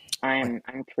 I'm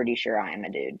pretty sure I am a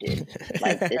dude.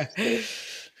 Like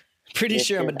Pretty this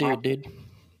sure I'm a is dude, dude.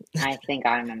 I think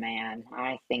I'm a man.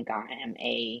 I think I'm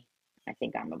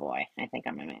a boy. I think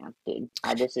I'm a man, dude.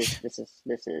 This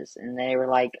is. And they were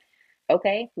like,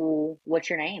 okay, well, what's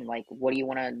your name? Like, what do you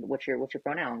want to? What's your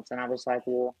pronouns? And I was like,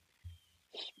 well,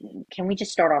 can we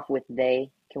just start off with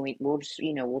they? Can we? We'll just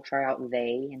we'll try out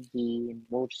they and he, and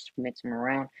we'll just mix them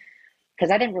around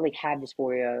because I didn't really have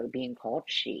dysphoria being called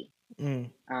she. Mm.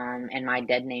 And my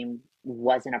dead name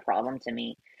wasn't a problem to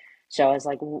me. So I was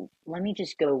like, well, let me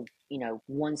just go,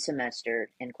 one semester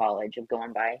in college of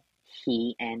going by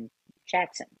he and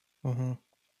Jaxxon. Mhm.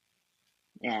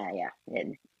 Yeah.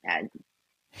 Uh,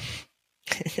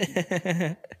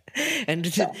 And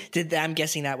so, I'm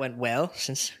guessing that went well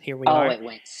since here we oh, are. it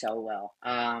went so well.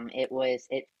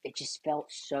 It just felt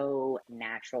so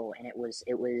natural, and it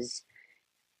was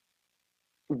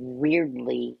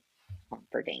weirdly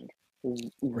comforting,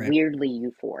 Right. weirdly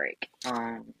euphoric.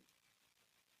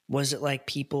 Was it like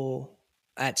people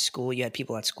at school? You had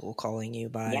people at school calling you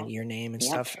by Yeah, your name and yeah.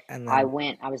 stuff, and then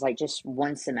I was like, just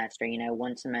one semester, one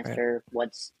right. semester.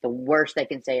 What's the worst they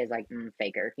can say is like,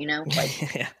 faker,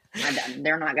 like Yeah.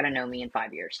 they're not going to know me in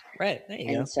 5 years. Right. There you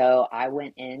And go. so I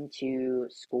went into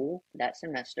school that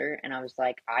semester, and I was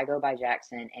like, I go by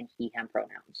Jaxxon and he, him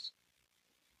pronouns.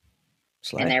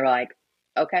 And Slay. they were like,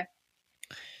 okay.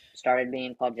 Started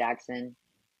being called Jaxxon.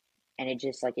 And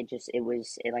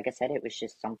like I said, it was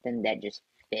just something that just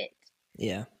fit.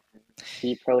 Yeah.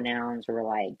 He pronouns were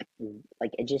I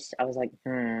was like,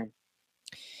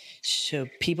 So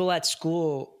people at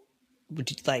school,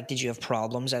 did you have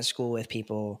problems at school with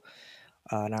people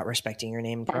not respecting your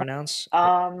name and pronouns?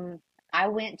 I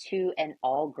went to an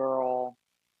all girl,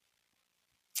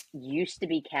 used to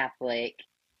be Catholic,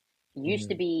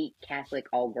 Mhm.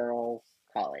 all girl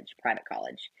college, private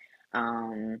college.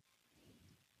 Um,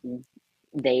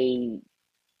 they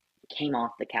came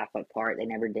off the Catholic part. They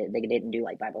never did. They didn't do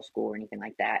like Bible school or anything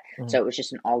like that. Mhm. So it was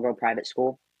just an all girl private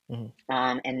school.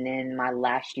 Mm-hmm. And then my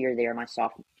last year there,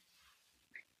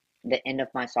 the end of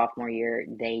my sophomore year,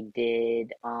 they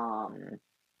did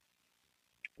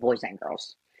boys and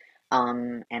girls.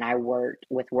 And I worked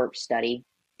with work study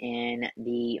in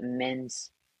the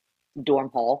men's dorm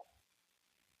hall.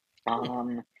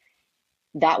 Um,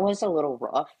 that was a little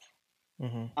rough.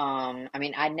 Mm-hmm. I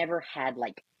mean, I never had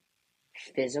like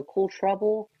physical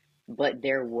trouble, but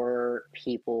there were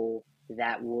people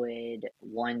that would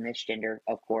one misgender,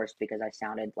 of course, because I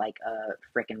sounded like a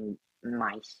freaking a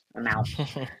mouse.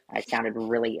 I sounded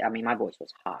really. I mean, my voice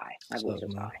was high. My So voice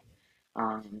was no.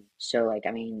 high. So like,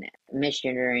 I mean,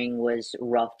 misgendering was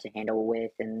rough to handle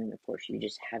with, and of course, you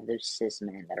just have those cis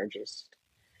men that are just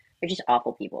they're just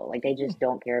awful people. Like they just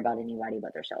don't care about anybody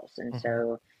but themselves, and Mm-hmm.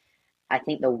 so I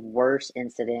think the worst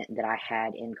incident that I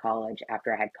had in college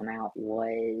after I had come out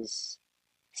was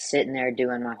sitting there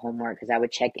doing my homework because I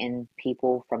would check in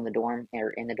people from the dorm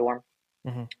or in the dorm.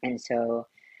 Mm-hmm. And so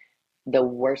the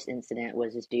worst incident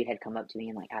was this dude had come up to me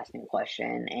and like asked me a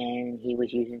question and he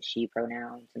was using she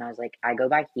pronouns and I was like, I go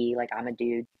by he, like I'm a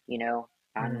dude, you know,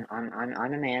 Mm-hmm.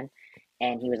 I'm a man.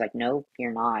 And he was like, no,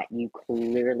 you're not. You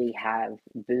clearly have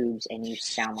boobs and you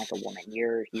sound like a woman.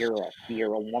 You're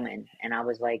a woman. And I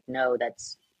was like, no,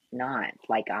 that's not.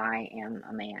 Like I am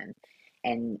a man.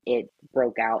 And it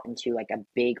broke out into like a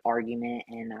big argument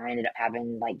and I ended up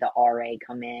having like the RA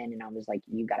come in and I was like,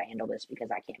 you got to handle this because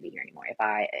I can't be here anymore. If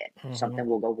I Mm-hmm. something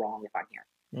will go wrong if I'm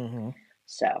here. Mm-hmm.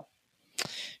 So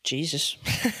Jesus.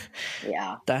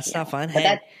 yeah, That's not yeah. fun. But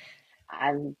that Hey,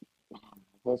 I'm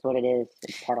it is what it is.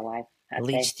 It's part of life, at I'd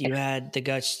say. least you had the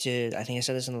guts to, I think I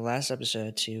said this in the last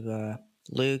episode to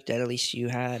Luke, that at least you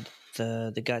had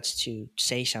the guts to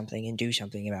say something and do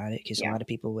something about it, because a Yeah. lot of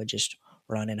people would just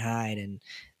run and hide, and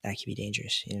that could be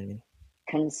dangerous. You know what I mean?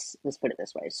 Let's put it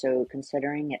this way. So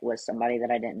considering it was somebody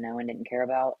that I didn't know and didn't care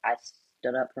about, I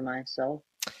stood up for myself.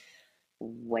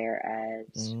 Whereas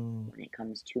Mm, when it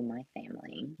comes to my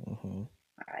family, mm-hmm.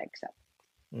 I accept.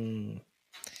 Mm.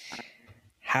 Um,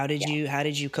 yeah. How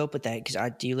did you cope with that?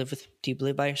 Because do you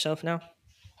live by yourself now?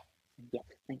 Yep.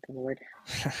 Thank the Lord.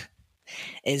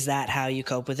 Is that how you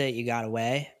cope with it? You got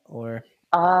away, or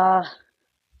Uh,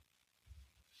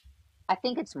 I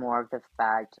think it's more of the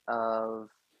fact of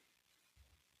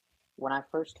when I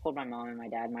first told my mom and my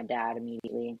dad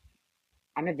immediately.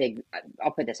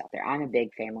 I'll put this out there. I'm a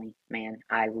big family man.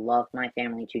 I love my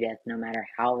family to death, no matter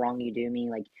how wrong you do me.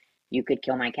 Like, you could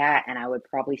kill my cat and I would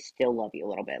probably still love you a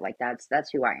little bit. Like, that's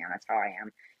who I am. That's how I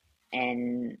am.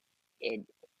 And it,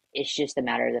 it's just a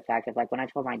matter of the fact of like, when I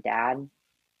told my dad,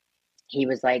 he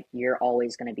was like, you're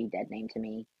always going to be dead name to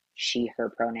me. She, her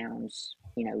pronouns.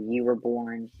 You know, you were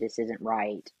born. This isn't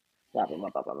right. Blah, blah, blah,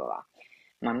 blah, blah, blah, blah.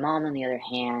 My mom, on the other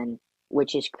hand,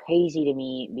 which is crazy to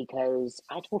me because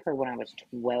I told her when I was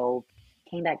 12,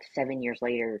 came back 7 years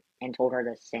later and told her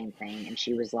the same thing. And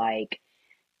she was like,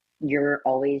 you're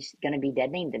always going to be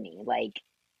dead name to me. Like,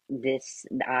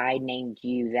 I named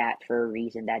you that for a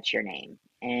reason. That's your name.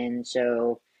 And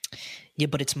so, yeah,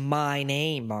 but it's my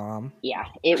name, Mom. yeah,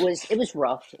 it was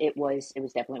rough. It was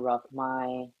definitely rough.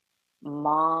 My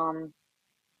mom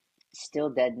still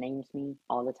dead names me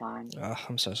all the time. Oh,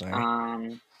 I'm so sorry.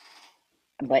 Um,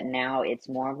 but now it's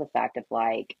more of the fact of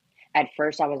like at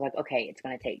first I was like, okay, it's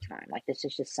going to take time. Like this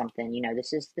is just something,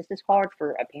 this is hard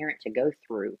for a parent to go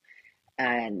through.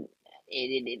 And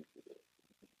it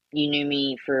you knew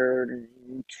me for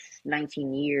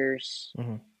 19 years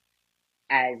Mm-hmm.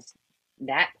 as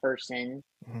that person,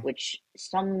 Mm-hmm. which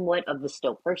somewhat of the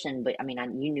still person, but I mean,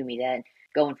 you knew me then.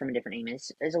 Going from a different name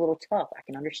is a little tough. I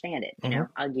can understand it. Mm-hmm.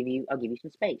 I'll give you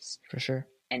some space. For sure.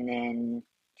 And then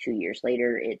 2 years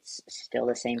later it's still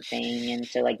the same thing, and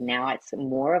so like now it's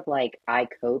more of like I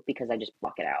cope because I just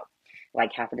block it out.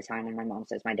 Like half of the time when my mom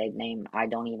says my dead name, I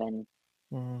don't even,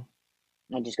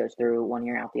 Mm-hmm. it just goes through one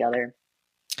ear out the other.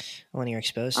 When you're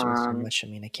exposed to it so um much, I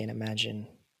mean, I can't imagine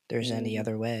there's any mm,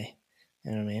 other way.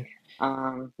 You know what I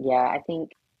mean? yeah, I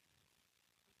think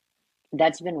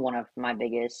that's been one of my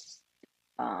biggest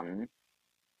um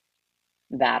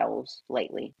battles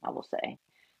lately, I will say.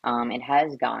 It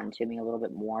has gotten to me a little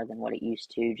bit more than what it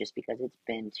used to, just because it's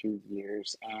been 2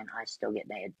 years and I still get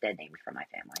dead named from my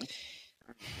family.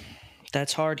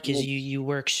 That's hard because you It's you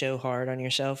work so hard on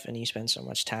yourself and you spend so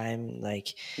much time like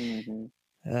hmm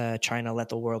trying to let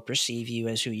the world perceive you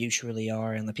as who you truly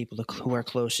are, and the people who yeah. are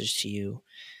closest to you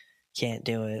can't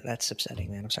do it. That's upsetting,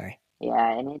 man. I'm sorry.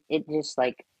 Yeah, and it just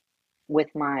like with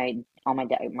my on my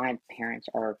dad, my parents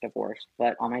are divorced,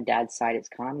 but on my dad's side, it's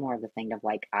kind of more of the thing of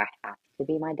like I have to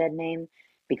be my dead name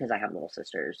because I have little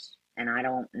sisters, and I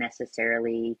don't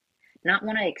necessarily not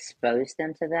want to expose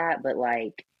them to that, but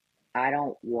like I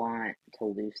don't want to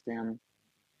lose them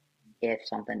if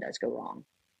something does go wrong.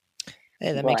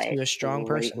 Hey, that makes But you a strong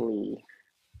person.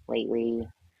 lately,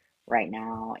 right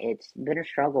now, it's been a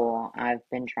struggle. I've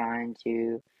been trying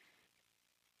to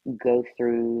go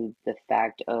through the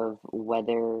fact of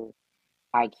whether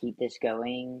I keep this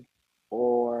going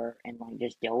or and like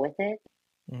just deal with it,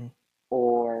 Mm,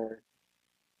 or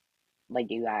like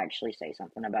do I actually say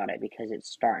something about it because it's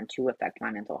starting to affect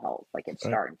my mental health. Like it's right.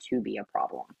 starting to be a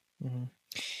problem. Mm-hmm.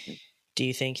 Do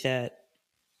you think that,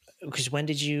 because when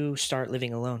did you start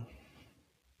living alone?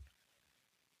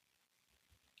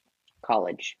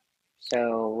 College.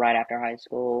 So right after high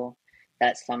school,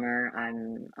 that summer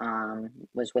I'm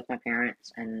was with my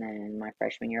parents, and then my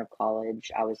freshman year of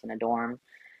college I was in a dorm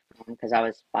because I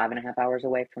was 5.5 hours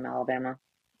away from Alabama.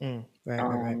 Right.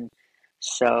 Um,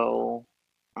 so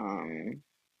um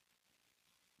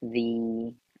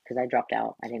the because I dropped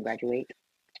out, I didn't graduate.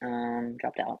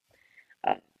 Dropped out.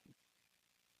 Uh,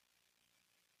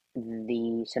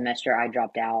 the semester I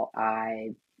dropped out,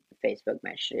 I Facebook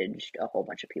messaged a whole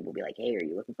bunch of people, be like, "Hey, are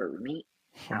you looking for a roommate?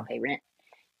 I'll Hmm. pay rent."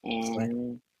 Slay.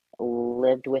 And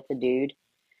lived with a dude,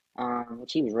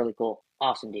 which he was really cool.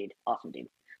 Awesome dude. Awesome dude.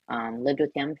 Lived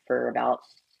with him for about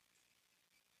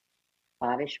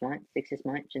 5-ish months, 6-ish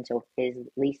months until his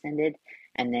lease ended,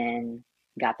 and then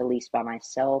got the lease by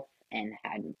myself and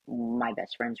had my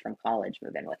best friends from college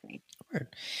move in with me.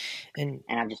 Word. And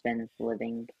And I've just been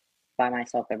living by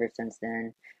myself ever since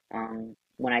then.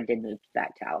 When I did move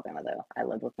back to Alabama, though, I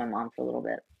lived with my mom for a little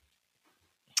bit.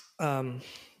 um,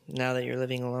 now that you're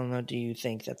living alone, though, do you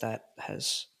think that that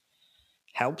has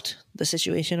helped the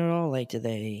situation at all? Like, do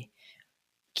they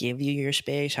give you your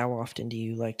space? How often do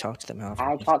you like talk to them? How often do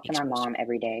I you have to talk be to my exposed mom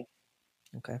every day.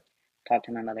 to? Okay. Talk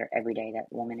to my mother every day. That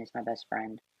woman is my best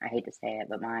friend. I hate to say it,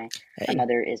 but my Hey.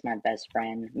 mother is my best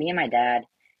friend. Me and my dad,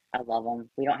 I love him.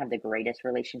 We don't have the greatest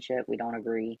relationship. We don't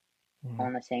agree Mm-hmm.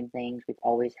 on the same things. We've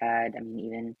always had. I mean,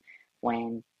 even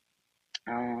when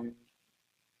um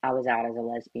I was out as a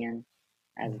lesbian,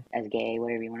 as gay,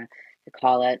 whatever you want to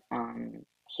call it,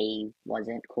 he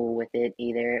wasn't cool with it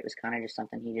either. It was kind of just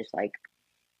something he just like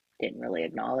didn't really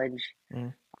acknowledge. Mm-hmm.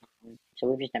 So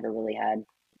we've just never really had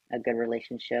a good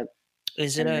relationship.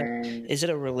 Is it And a then is it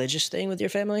a religious thing with your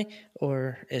family,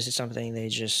 or is it something they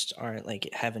just aren't like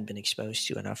haven't been exposed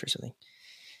to enough or something?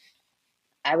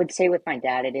 I would say with my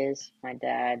dad, it is. My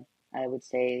dad, I would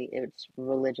say it's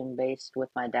religion based with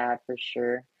my dad for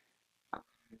sure. Um,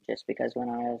 just because when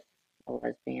I was a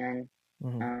lesbian,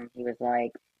 Mm-hmm. he was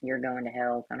like, "You're going to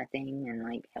hell," kind of thing, and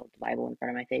like held the Bible in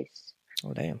front of my face.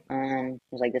 Oh damn! He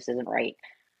was like, "This isn't right."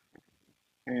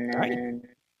 And Right.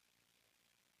 then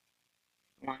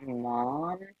my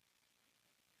mom,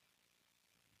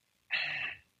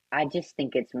 I just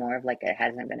think it's more of like it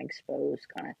hasn't been exposed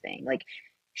kind of thing. Like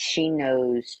she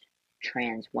knows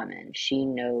trans women. She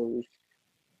knows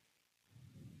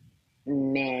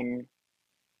men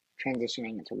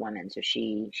transitioning into women. So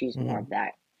she's more Mm-hmm. of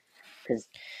that because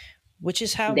Which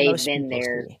is how they've most been people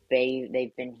there. see.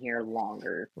 They've been here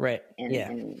longer, Right. Yeah.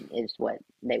 and is what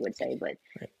they would say. But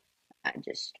Right. I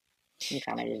just you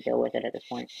kind of just deal with it at this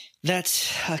point.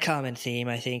 That's a common theme,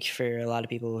 I think, for a lot of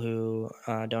people who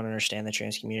don't understand the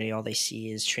trans community. All they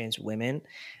see is trans women,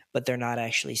 but they're not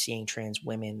actually seeing trans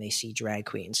women. They see drag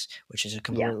queens, which is a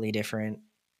Yeah, completely different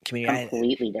community.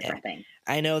 completely Yeah, different thing.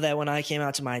 I know that when I came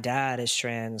out to my dad as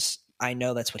trans, I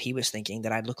know that's what he was thinking,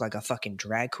 that I'd look like a fucking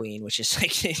drag queen, which is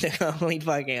like the complete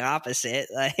fucking opposite.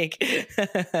 Like,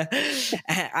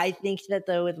 I think that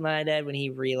though, with my dad, when he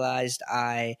realized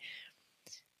I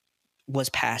was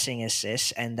passing as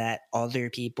cis and that other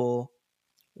people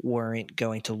weren't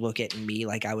going to look at me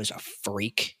like I was a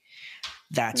freak,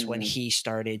 that's when Hmm. he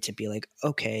started to be like,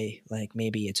 okay, like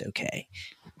maybe it's okay.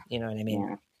 You know what I mean?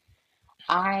 Yeah.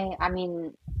 I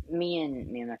mean, me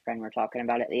and my friend were talking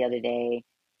about it the other day.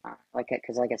 Like,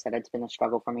 because like I said, it's been a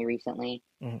struggle for me recently.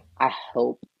 Mm-hmm. I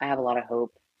have a lot of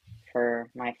hope for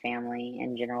my family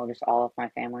in general, just all of my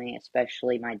family,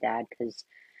 especially my dad, because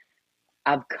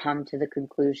I've come to the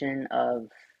conclusion of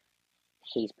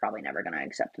he's probably never going to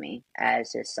accept me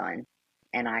as his son.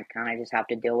 And I kind of just have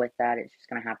to deal with that. It's just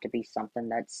going to have to be something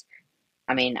that's,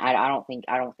 I mean, I don't think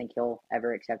he'll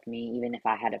ever accept me, even if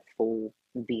I had a full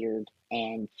beard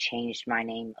and changed my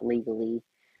name legally,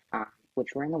 which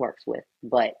we're in the works with,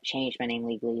 but changed my name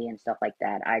legally and stuff like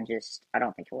that. I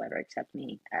don't think he'll ever accept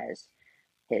me as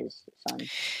his son.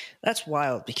 That's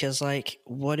wild because, like,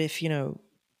 what if, and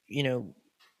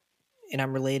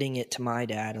I'm relating it to my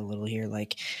dad a little here.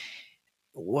 Like,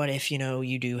 what if,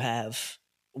 you do have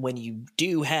when you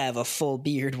do have a full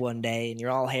beard one day and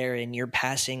you're all hair and you're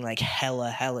passing like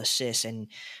hella cis and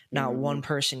not Mm-hmm. one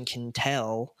person can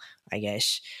tell, I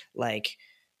guess, like,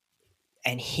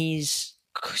 and he's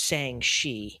saying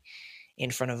she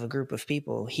in front of a group of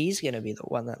people, he's going to be the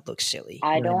one that looks silly.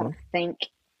 I You know what I don't mean? think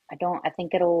I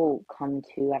think it'll come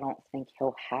to, I don't think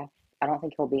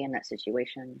he'll be in that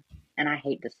situation. And I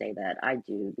hate to say that. I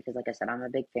do, because like I said, I'm a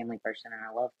big family person, and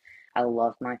I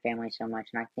love my family so much,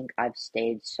 and I think I've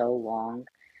stayed so long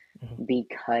Mm-hmm.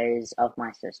 because of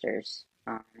my sisters.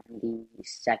 I'm the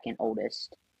second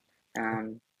oldest.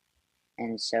 Um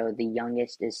and so the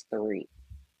youngest is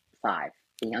 5.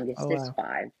 The youngest Oh, is wow.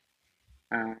 5.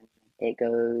 Um it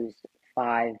goes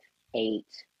 5, 8,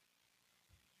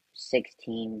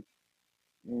 16,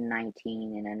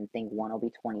 19, and I think one will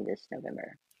be 20 this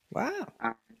November. Wow.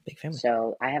 Um, Big family.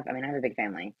 so I have a big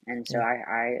family, and so Yeah.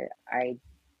 I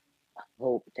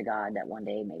hope to God that one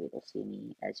day maybe they'll see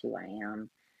me as who I am,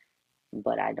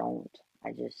 but I don't.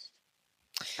 I just,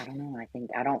 I don't know.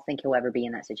 I don't think he'll ever be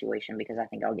in that situation, because I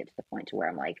think I'll get to the point to where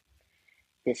I'm like,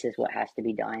 this is what has to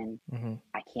be done. Mm-hmm.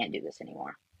 I can't do this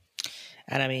anymore.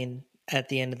 And I mean, at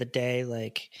the end of the day,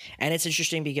 like, and it's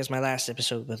interesting because my last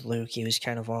episode with Luke, he was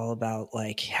kind of all about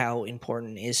like how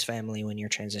important is family when you're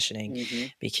transitioning, Mm-hmm.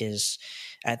 because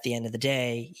at the end of the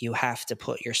day, you have to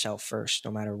put yourself first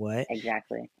no matter what.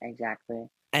 Exactly. Exactly.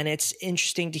 And it's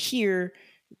interesting to hear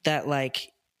that,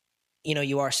 like, you know,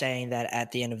 you are saying that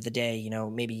at the end of the day, you know,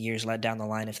 maybe years let down the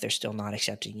line, if they're still not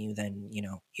accepting you, then, you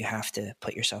know, you have to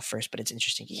put yourself first. But it's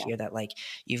interesting to Yeah. hear that, like,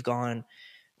 you've gone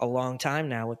a long time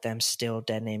now with them still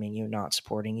dead naming you, not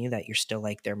supporting you, that you're still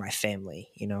like, they're my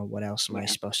family. You know, what else am I Yeah.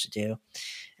 supposed to do?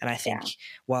 And I think Yeah.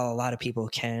 while a lot of people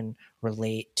can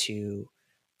relate to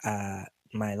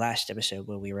my last episode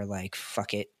where we were like,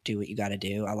 fuck it, do what you got to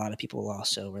do, a lot of people will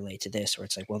also relate to this where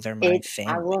it's like, well, they're my I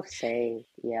family. will say,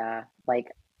 yeah, like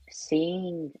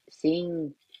seeing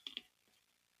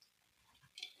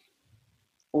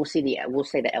we'll say the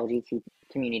LGBT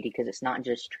community, because it's not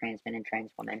just trans men and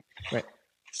trans women. Right.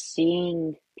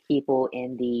 Seeing people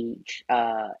in the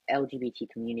LGBT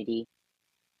community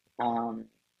um,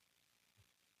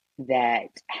 that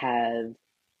have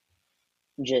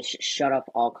just shut off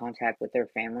all contact with their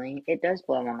family, it does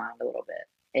blow my mind a little bit.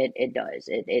 It does.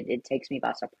 It takes me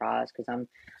by surprise, because I'm,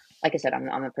 like I said,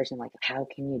 I'm a person like, how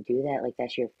can you do that? Like,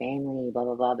 that's your family, blah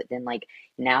blah blah. But then, like,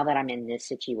 now that I'm in this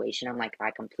situation, I'm like,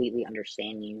 I completely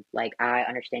understand you. Like, I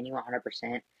understand you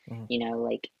 100%. Mhm. You know,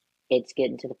 like, it's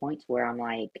getting to the point where I'm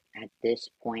like, at this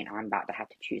point, I'm about to have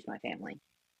to choose my family.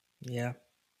 Yeah.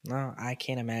 No, I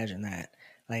can't imagine that.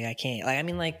 Like, I can't. Like, I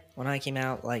mean, like, when I came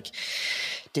out, like,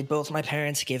 did both my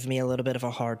parents give me a little bit of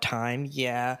a hard time?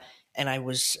 Yeah. And I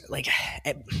was like,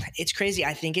 it's crazy.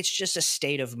 I think it's just a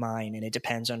state of mind, and it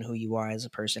depends on who you are as a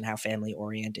person, how family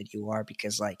oriented you are.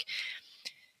 Because, like,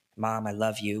 mom, I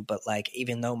love you. But, like,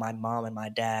 even though my mom and my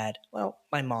dad, well,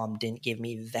 my mom didn't give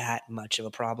me that much of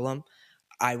a problem,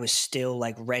 I was still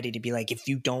like ready to be like, if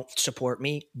you don't support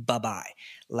me, bye bye.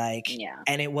 Like, Yeah.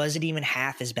 and it wasn't even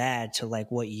half as bad to like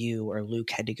what you or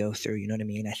Luke had to go through. You know what I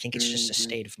mean? I think it's just a Mm-hmm.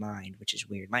 state of mind, which is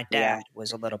weird. My Yeah. dad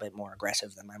was a little bit more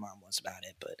aggressive than my mom was about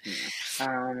it, but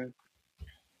Yeah.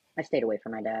 I stayed away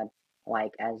from my dad.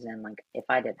 Like, as in, like, if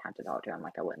I didn't have to talk to him,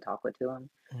 like, I wouldn't talk to him.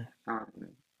 mm,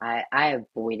 Um, I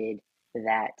avoided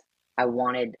that. I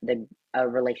wanted a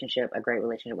relationship, a great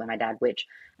relationship with my dad, which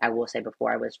I will say,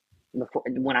 before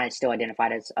when I still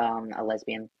identified as a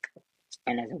lesbian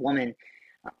and as a woman,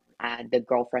 the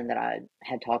girlfriend that I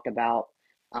had talked about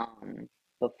um,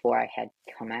 before I had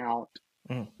come out,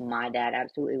 mm, my dad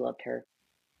absolutely loved her.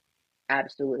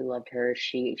 Absolutely loved her.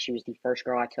 She was the first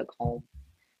girl I took home.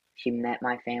 She met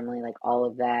my family, like, all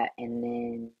of that, and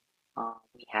then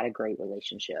we had a great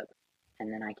relationship.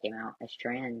 And then I came out as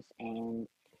trans, and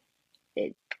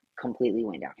it completely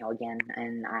went downhill again.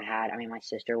 And I mean, my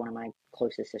sister, one of my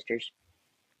closest sisters,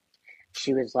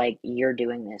 she was like, "You're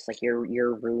doing this, like, you're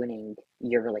ruining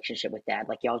your relationship with dad.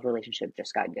 Like, y'all's relationship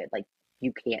just got good. Like,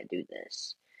 you can't do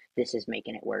this. This is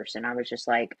making it worse." And I was just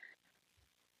like,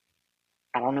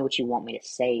 I don't know what you want me to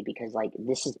say, because, like,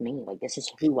 this is me. Like, this is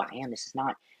who I am. This is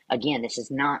not, again, this is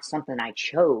not something I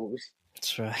chose.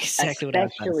 that's right. Exactly what I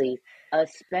was about to say.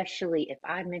 Especially if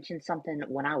I mentioned something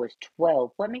when I was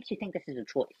 12. What makes you think this is a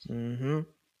choice? Mm-hmm.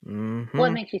 What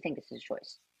Mm-hmm. makes you think this is a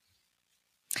choice?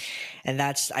 And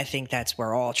I think that's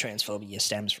where all transphobia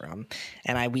stems from.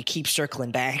 And we keep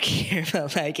circling back here,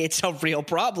 but like, it's a real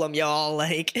problem, y'all.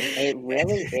 Like, It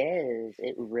really is.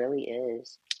 It really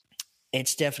is.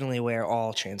 it's definitely where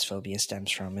all transphobia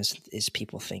stems from, is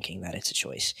people thinking that it's a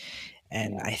choice.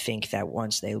 And Yeah. I think that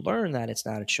once they learn that it's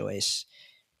not a choice,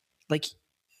 like,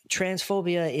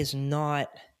 transphobia is not.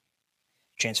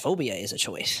 Transphobia is a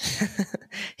choice.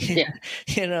 Yeah,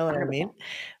 You know what I 100%. mean? And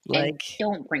Like,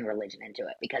 don't bring religion into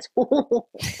it because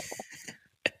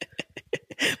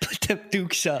put the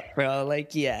dukes up, bro.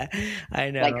 Like, yeah, I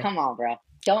like, know. come on, bro.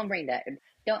 Don't bring that.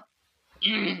 Don't.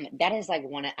 That is like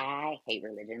I hate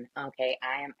religion. Okay,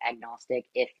 I am agnostic.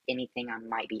 If anything, I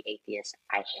might be atheist.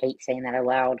 I hate saying that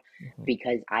aloud Mhm.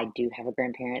 because I do have a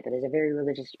grandparent that is a very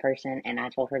religious person, and I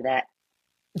told her that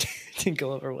Didn't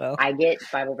go over well. I get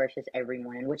Bible verses every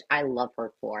morning, which I love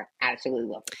her for. Absolutely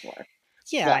love her for.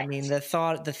 Yeah, I But, mean,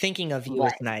 the thinking of you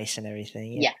is but nice and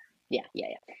everything. Yeah. yeah, yeah.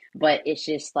 But it's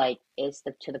just like it's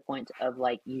to the point of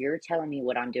like you're telling me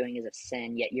what I'm doing is a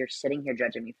sin, yet you're sitting here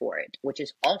judging me for it, which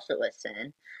is also a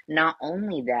sin. Not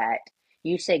only that,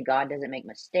 you say God doesn't make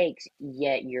mistakes,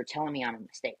 yet you're telling me I'm a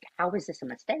mistake. How is this a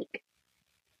mistake?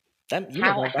 That you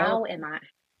have How no valid. how am I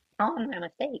how am I a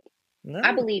mistake?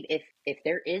 I No. believe if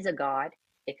there is a God,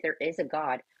 if there is a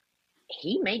God,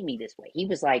 He made me this way. He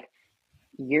was like,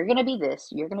 you're going to be this,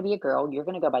 you're going to be a girl, you're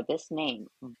going to go by this name,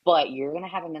 but you're going to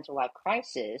have a mental life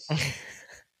crisis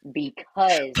But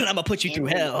because I'm gonna put you through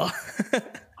in the hell.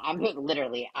 I'm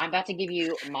about to give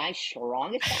you my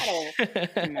strongest battle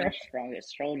to my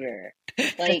strongest soldier.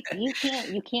 Like you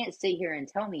can't sit here and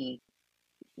tell me,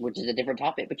 which is a different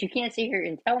topic, but you can't sit here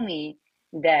and tell me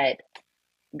that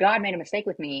God made a mistake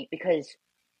with me because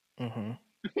Hmm.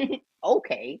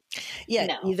 okay, Yeah,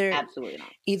 no, either absolutely not.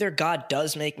 either God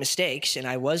does make mistakes and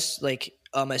I was like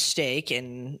a mistake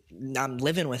and I'm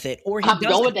living with it, or he I'm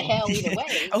going doesn't, to hell either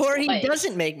way. or he Like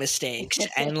doesn't make mistakes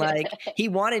and like he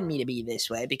wanted me to be this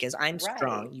way because I'm right,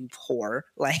 strong, you whore.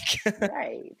 Like,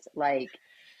 right. Like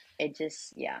it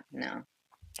just yeah, no.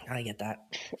 I get that.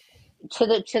 To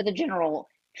the general,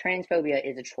 transphobia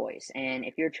is a choice. And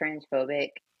if you're transphobic,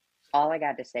 all I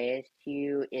got to say is to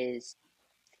you is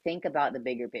think about the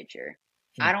bigger picture.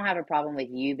 I Mm. don't have a problem with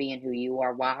you being who you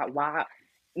are. Why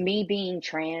me being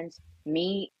trans,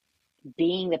 me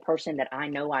being the person that I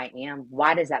know I am,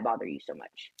 why does that bother you so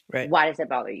much? Right. Why does it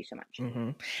bother you so much?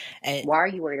 Hmm. And Why are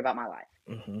you worried about my life?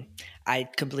 I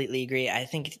completely agree. I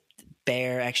think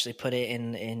Bear actually put it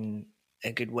in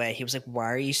a good way. He was like,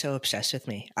 "Why are you so obsessed with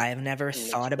me? I have never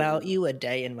thought about Literally. you a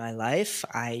day in my life.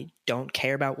 I don't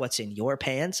care about what's in your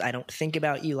pants. I don't think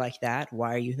about you like that.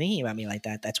 Why are you thinking about me like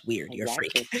that? That's weird. You're a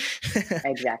freak." Exactly.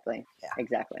 Exactly. Yeah.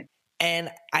 Exactly. And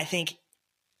I think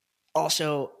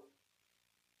also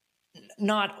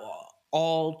not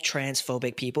all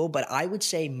transphobic people, but I would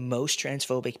say most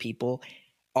transphobic people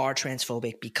are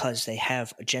transphobic because they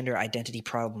have gender identity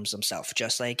problems themselves,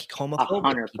 just like A homophobic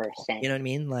hundred people. percent. You know what I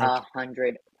mean? Like,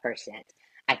 100%.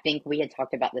 I think we had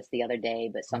talked about this the other day,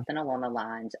 but something along the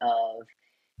lines of,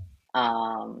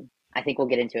 I think we'll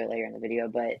get into it later in the video,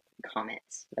 but the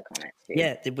comments, dude.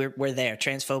 yeah, we're there.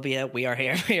 Transphobia, we are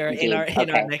here. We are in Dude, our okay,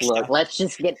 next look, topic. let's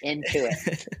just get into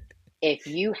it. If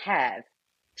you have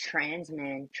trans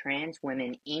men, trans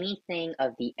women, anything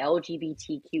of the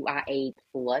LGBTQIA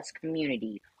plus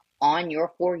community on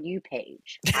your For You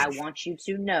page, I want you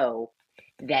to know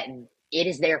that it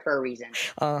is there for a reason.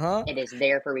 Uh-huh. It is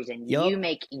there for a reason. You Yup.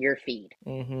 make your feed.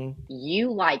 Mm-hmm.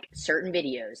 You like certain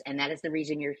videos, and that is the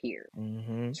reason you're here.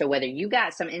 Mm-hmm. So whether you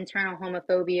got some internal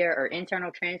homophobia or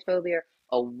internal transphobia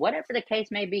or whatever the case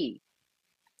may be,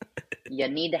 you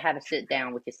need to have a sit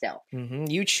down with yourself. Mm-hmm.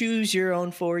 You choose your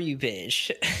own For You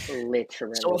page. So if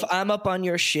Literally. I'm up on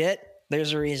your shit,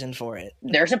 there's a reason for it.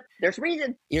 There's a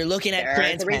reason. You're looking at There's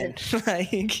trans a men. reason.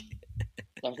 Like,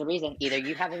 There's a reason. Either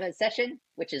you have a session,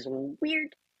 which is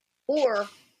weird, or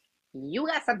you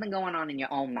got something going on in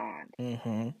your own mind.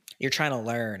 mm-hmm. You're trying to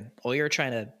learn, or you're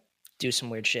trying to do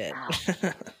some weird shit.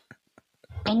 Oh.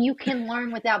 And you can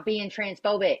learn without being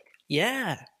transphobic.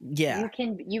 Yeah. You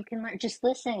can learn. Just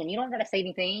listen. You don't gotta say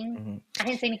anything. Mm-hmm. I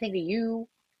didn't say anything to you.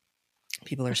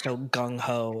 People are so gung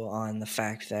ho on the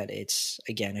fact that it's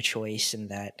again a choice and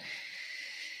that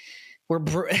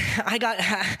I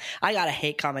got a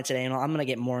hate comment today, and I'm gonna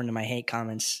get more into my hate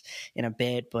comments in a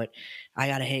bit. But I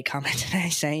got a hate comment today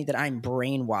saying that I'm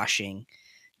brainwashing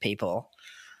people.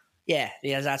 Yeah,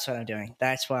 because that's what I'm doing.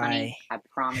 That's why. Honey, I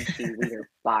promise you, we are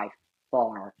by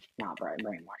far not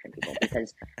brainwashing people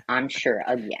because I'm sure,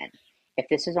 again, if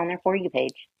this is on their For You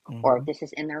page or if Mm-hmm. this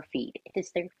is in their feed, it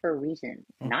is there for a reason.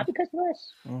 Not because of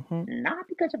us. Mm-hmm. Not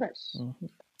because of us. Mm-hmm.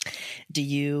 Do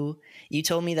you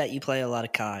told me that you play a lot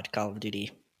of Call of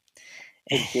Duty.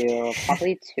 I do.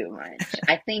 Probably too much.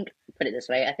 I think, put it this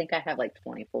way, I think I have like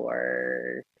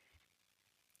 24.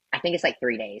 I think it's like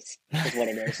 3 days is what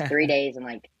it is. 3 days and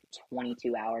like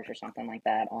 22 hours or something like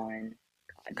that on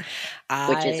COD,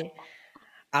 which is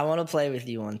I I want to play with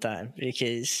you one time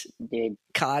because Dude,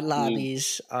 COD you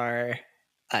lobbies are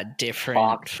a different,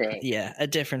 toxic. a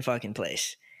different fucking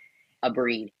place. A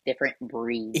breed. Different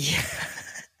breed. Yeah.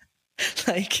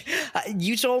 Like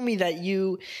you told me that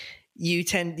you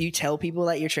tell people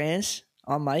that you're trans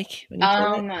on mic when you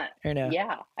play it, or no?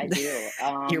 Yeah, I do.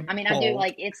 You're I mean, I do, bold.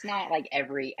 like, it's not like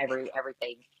everything.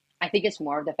 I think it's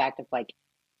more of the fact of like,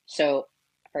 so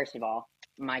first of all,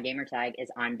 my gamer tag is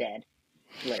I'm dead,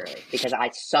 literally, because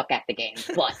I suck at the game,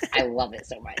 but I love it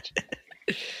so much.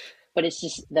 But it's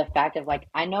just the fact of like,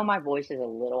 I know my voice is a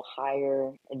little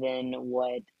higher than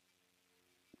what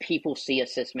people see a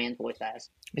cis man's voice as.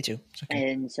 Me too. It's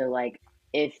okay. And so, like,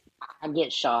 if I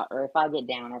get shot or if I get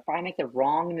down or if I make the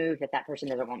wrong move that that person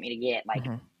doesn't want me to get, like,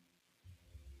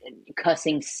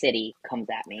 cussing city comes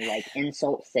at me, like,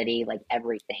 insult city, like,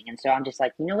 everything. And so I'm just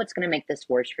like, you know what's going to make this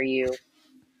worse for you?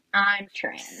 I'm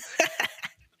trans.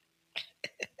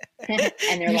 And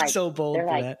they're You're like, so bold they're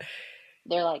for like, that.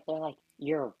 they're like,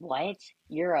 you're what?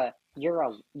 You're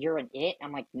an it?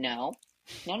 I'm like, no.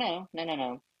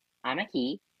 I'm a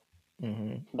he,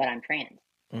 but I'm trans.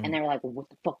 And they were like, well, what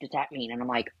the fuck does that mean? And I'm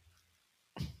like,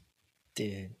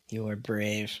 dude, you are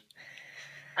brave.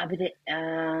 I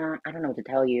don't know what to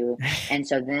tell you. And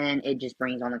so then it just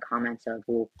brings on the comments of,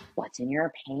 well, what's in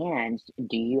your pants?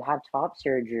 Do you have top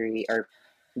surgery? Or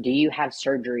do you have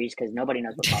surgeries? Because nobody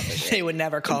knows what top surgery is. They would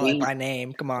never call it by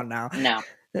name. Come on now. No.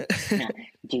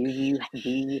 Do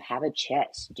you have a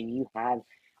chest? Do you have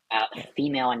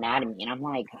female anatomy? And I'm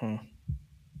like,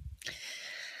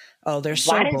 oh, they're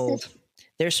so bold.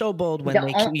 They're so bold when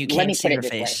you can't see your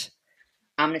face.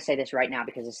 I'm going to say this right now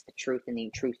because it's the truth and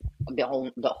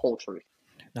the whole truth.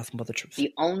 Nothing but the truth.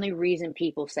 The only reason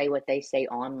people say what they say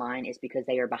online is because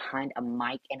they are behind a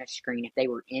mic and a screen. If they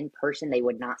were in person, they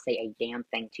would not say a damn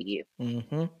thing to you.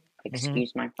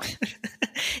 Excuse my French.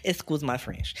 Excuse my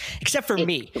French. Except for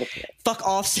me. Fuck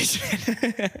off, sis.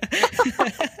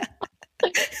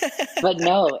 But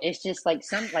no, it's just like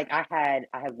I had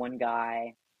one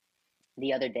guy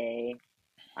the other day.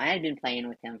 I had been playing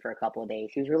with him for a couple of days.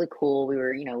 He was really cool. We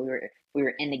were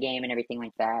in the game and everything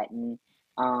like that. And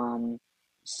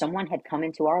someone had come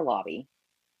into our lobby,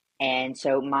 and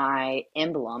so my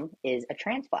emblem is a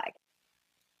trans flag.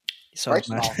 So first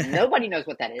of all, nobody knows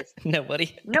what that is.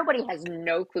 Nobody has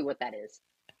no clue what that is.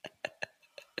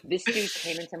 This dude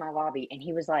came into my lobby, and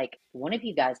he was like, "One of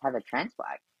you guys have a trans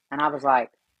flag?" And I was like,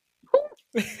 "Who?"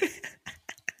 He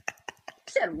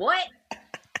said, "What?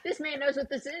 This man knows what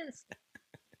this is."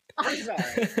 I'm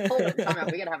sorry. Hold on, time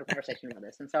out. We gotta have a conversation about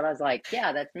this. And so I was like,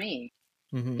 yeah, that's me.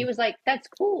 He was like, that's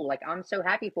cool. Like, I'm so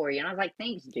happy for you. And I was like,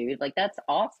 thanks, dude. Like, that's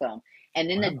awesome. And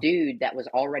then the dude that was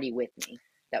already with me,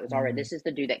 this is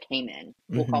the dude that came in.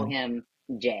 We'll call him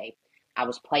Jay. I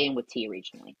was playing with T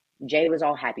originally. Jay was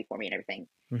all happy for me and everything.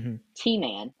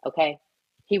 T-Man, okay?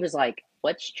 He was like,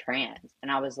 what's trans?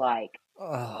 And I was like,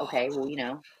 okay,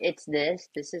 well, it's this.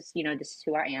 This is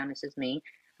who I am. This is me.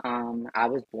 I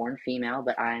was born female,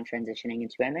 but I am transitioning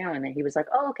into a male. And then he was like,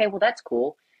 oh, okay, well, that's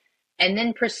cool. And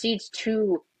then proceeds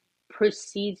to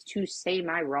say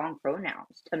my wrong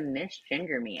pronouns, to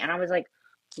misgender me. And I was like,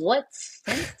 what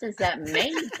sense does that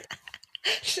make?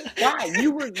 Why?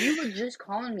 You were just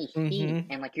calling me he,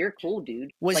 and like, you're cool,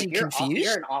 dude. Was like, he confused?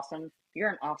 You're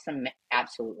an awesome,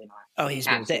 absolutely not. Oh, he's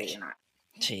being a dick. Absolutely not.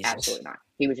 Jesus. Absolutely not.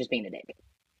 He was just being a dick.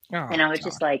 Oh, and I was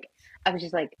just like,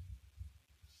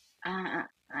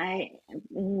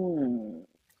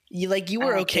 you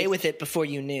were okay with it before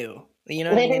you knew. You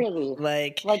know, literally, what I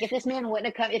mean? like if this man wouldn't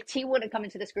have come, if T wouldn't have come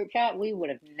into this group chat, we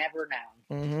would have never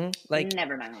known. Like,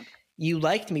 never known. You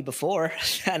liked me before,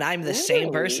 and I'm the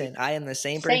same person. I am the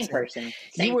same person.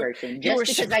 Same person.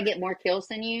 Just because I get more kills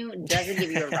than you doesn't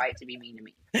give you a right to be mean to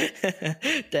me.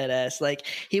 Deadass. Like,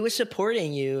 he was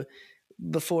supporting you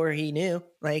before he knew.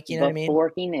 Like, you know what I mean?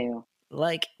 Before he knew.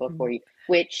 Like,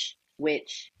 which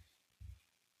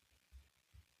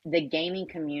the gaming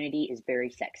community is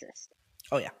very sexist.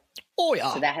 Oh yeah.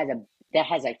 So that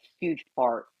has a huge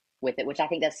part with it, which I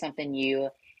think that's something you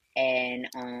and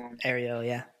Ariel,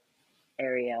 yes.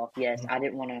 I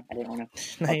didn't want to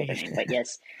talk her name, but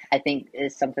yes, I think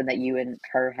it's something that you and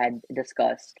her had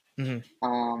discussed. And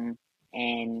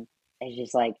it's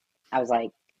just like, I was like,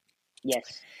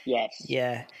 yes.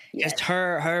 Yeah. Just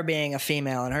her being a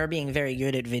female and her being very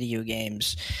good at video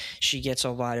games, she gets a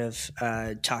lot of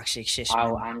toxic cis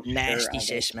men, nasty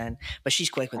cis men, but she's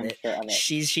quick with it.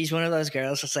 She's one of those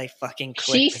girls that's like fucking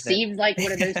quick. She seems like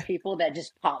one of those people that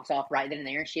just pops off right then and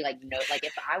there. She like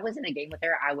if I was in a game with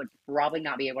her, I would probably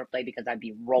not be able to play because I'd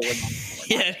be rolling on the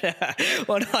floor. Yeah,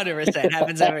 100%.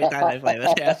 Happens every time I play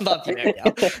with her. I love you,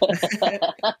 Ariel.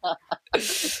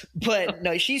 But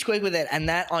no, she's quick with it. And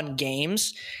that on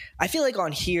games, I feel like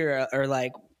on here or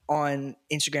like on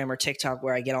Instagram or TikTok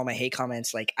where I get all my hate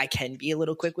comments, like I can be a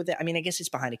little quick with it. I mean, I guess it's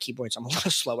behind a keyboard, so I'm a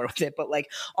little slower with it. But like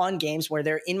on games where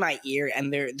they're in my ear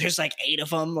and there's like 8 of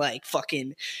them like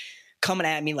fucking coming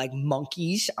at me like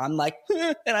monkeys, I'm like,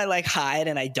 and I like hide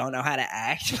and I don't know how to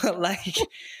act. But like,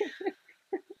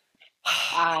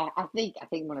 I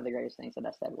think one of the greatest things that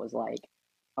I said was like,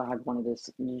 I had one of this.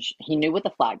 He knew what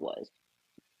the flag was.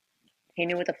 He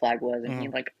knew what the flag was, and he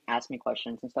mm, like asked me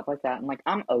questions and stuff like that. And like,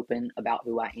 I'm open about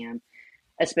who I am,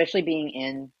 especially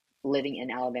living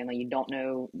in Alabama. You don't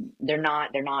know, they're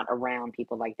not around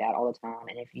people like that all the time.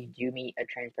 And if you do meet a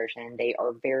trans person, they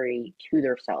are very to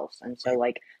themselves. And so right.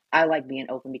 like, I like being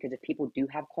open because if people do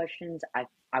have questions,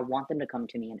 I want them to come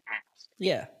to me and ask.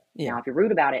 Yeah. Yeah. Now, if you're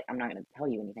rude about it, I'm not going to tell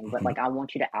you anything, but Mm-hmm. like, I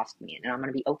want you to ask me, and I'm going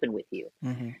to be open with you.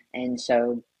 Mm-hmm. And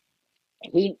so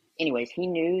he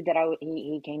knew that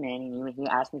he came in and he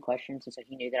asked me questions, and so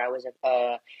he knew that I was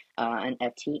an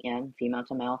FTM, female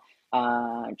to male,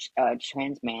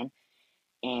 trans man,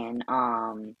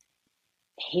 and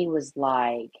he was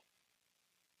like,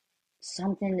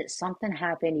 something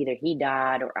happened, either he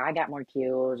died or I got more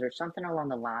kills or something along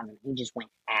the line, and he just went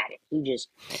at it. He just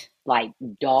like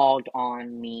dogged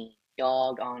on me,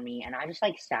 and I just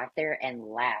like sat there and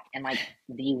laughed. And like,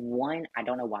 I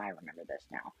don't know why I remember this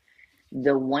now.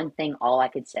 The one thing all I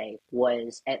could say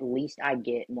was, at least I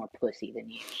get more pussy than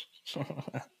you.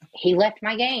 He left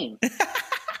my game.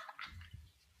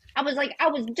 I was like, I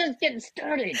was just getting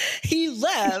started. He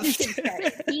left.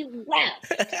 He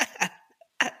left.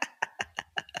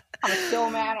 I was so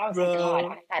mad. I was like,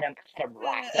 God, I had him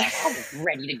racked up. I was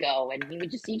ready to go, and he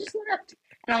just left.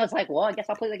 And I was like, well, I guess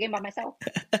I'll play the game by myself.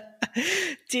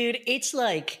 Dude, it's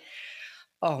like,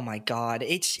 oh my God,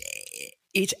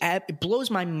 it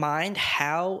blows my mind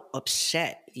how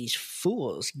upset these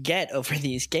fools get over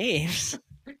these games.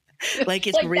 Like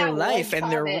it's Like real that life, one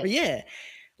and comment.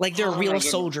 like they're Oh my real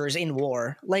goodness. soldiers in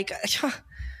war. Like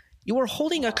you are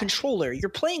holding a Oh. controller, you're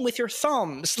playing with your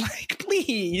thumbs. Like,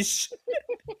 please.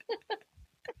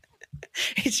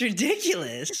 It's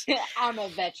ridiculous. I'm a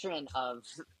veteran of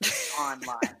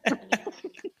online.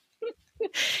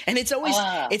 And it's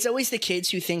always the kids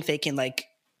who think they can like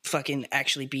fucking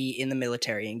actually be in the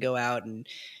military and go out and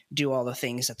do all the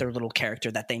things that their little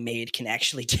character that they made can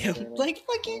actually do. Like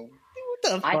fucking what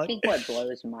the fuck? I think what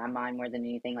blows my mind more than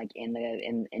anything, like in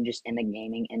just in the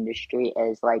gaming industry,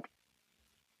 is like,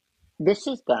 this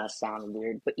is gonna sound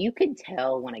weird, but you can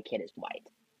tell when a kid is white.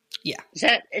 Yeah. Is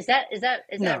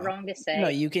that wrong to say? No,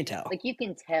 you can tell. Like, you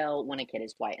can tell when a kid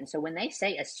is white. And so when they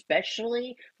say,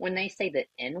 especially when they say the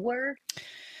N-word,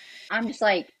 I'm just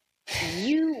like,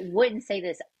 you wouldn't say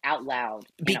this out loud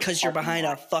because you're behind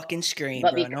a fucking screen,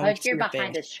 but bro. because you're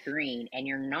behind a screen and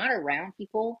you're not around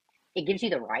people, it gives you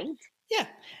the right. Yeah.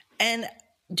 And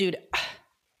dude,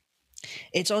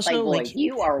 it's also like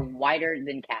you are whiter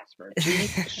than Casper.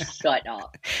 Please shut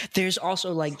up. There's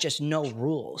also like just no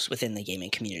rules within the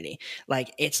gaming community.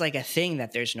 Like it's like a thing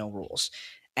that there's no rules,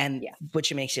 and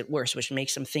which makes it worse, which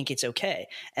makes them think it's okay.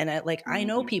 And I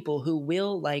know people who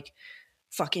will like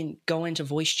fucking go into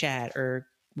voice chat or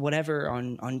whatever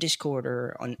on Discord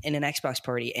or in an Xbox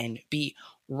party and be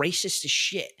racist as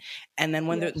shit. And then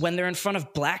when they're in front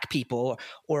of black people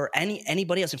or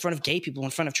anybody else, in front of gay people, in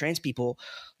front of trans people,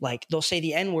 like they'll say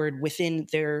the N-word within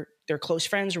their close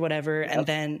friends or whatever, and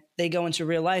then they go into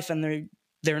real life and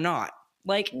they're not.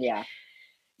 Like,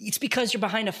 it's because you're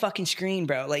behind a fucking screen,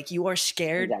 bro. Like, you are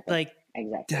scared. Exactly. Like,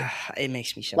 exactly. It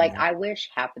makes me so like mad. I wish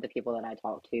half of the people that I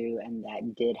talk to and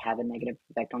that did have a negative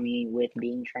effect on me with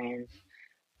being trans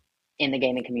in the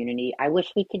gaming community, I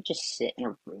wish we could just sit in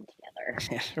a room together.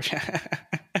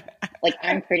 Like,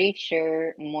 I'm pretty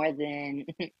sure more than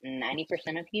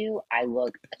 90% of you, I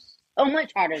look so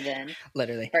much harder than.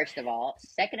 Literally. First of all.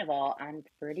 Second of all, I'm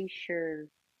pretty sure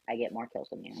I get more kills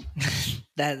than you.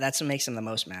 That's what makes them the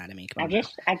most mad at me. Come on,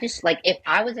 I just like, if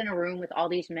I was in a room with all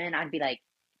these men, I'd be like,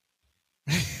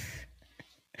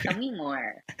 tell me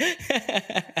more.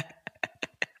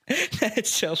 That's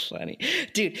so funny,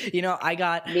 dude. You know, I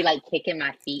got be like kicking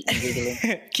my feet and giggling.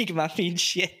 Kicking my feet and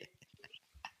shit.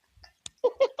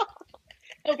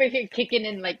 Over here kicking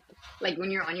in like when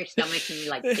you're on your stomach and you're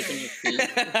like kicking your feet.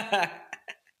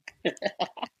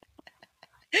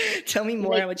 Tell me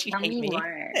more. What you hate me.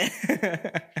 More.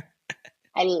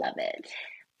 I love it.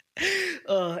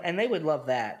 And they would love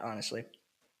that, honestly.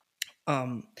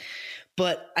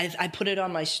 But I put it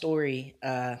on my story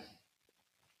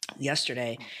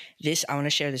yesterday. I want to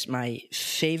share this. My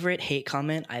favorite hate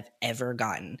comment I've ever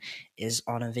gotten is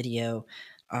on a video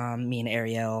me and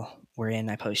Ariel were in.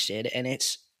 I posted, and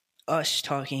it's us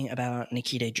talking about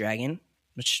Nikita Dragon,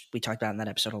 which we talked about in that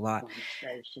episode a lot.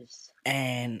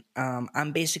 And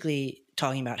I'm basically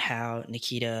talking about how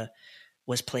Nikita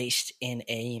was placed in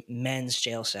a men's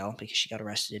jail cell because she got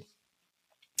arrested.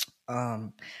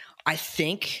 I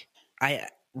think I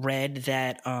read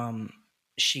that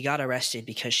she got arrested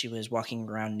because she was walking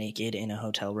around naked in a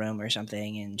hotel room or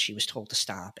something, and she was told to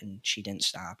stop, and she didn't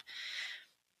stop.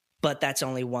 But that's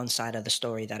only one side of the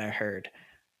story that I heard.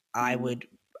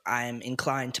 I'm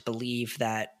inclined to believe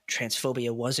that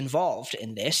transphobia was involved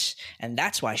in this, and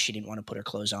that's why she didn't want to put her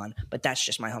clothes on. But that's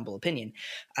just my humble opinion.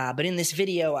 But in this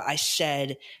video, I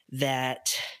said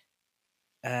that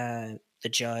the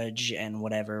judge and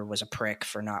whatever was a prick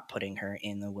for not putting her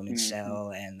in the women's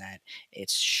cell, and that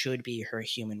it should be her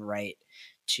human right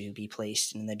to be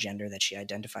placed in the gender that she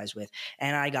identifies with.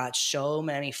 And I got so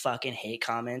many fucking hate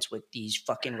comments with these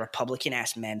fucking Republican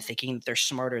ass men thinking that they're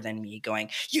smarter than me, going,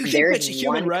 "You think it's a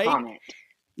human right?" Comment.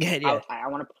 Yeah. I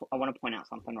want to point out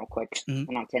something real quick,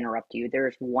 not to interrupt you.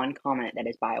 There's one comment that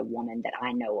is by a woman that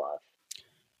I know of.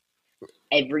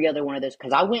 Every other one of those,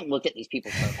 because I went and looked at these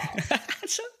people's profiles.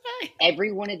 That's so nice.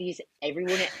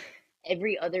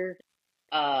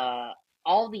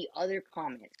 All the other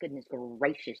comments, goodness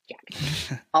gracious,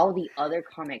 Jackson. All the other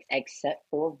comments except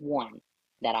for one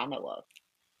that I know of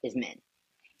is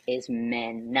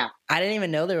men. No. I didn't even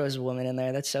know there was a woman in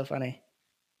there. That's so funny.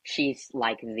 She's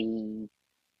like the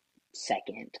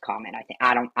second comment, I think.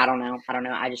 I don't know.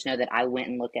 I just know that I went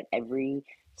and looked at every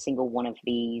single one of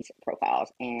these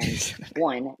profiles, and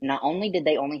one, not only did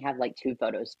they only have like 2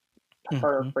 photos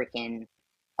per freaking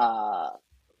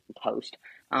post,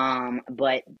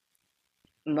 but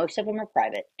most of them are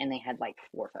private, and they had like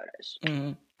 4 photos.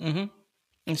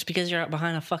 It's because you're out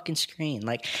behind a fucking screen,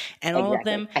 like, and exactly. all of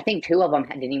them. I think 2 of them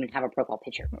didn't even have a profile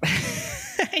picture.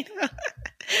 I know.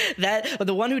 That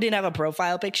the one who didn't have a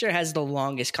profile picture has the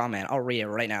longest comment. I'll read it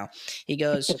right now. He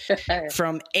goes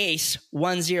from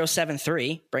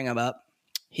Ace1073. Bring him up.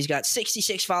 He's got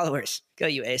 66 followers. Go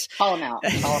you, Ace. Call him out.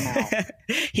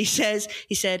 He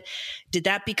said, did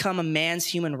that become a man's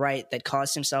human right that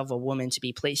caused himself a woman to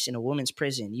be placed in a woman's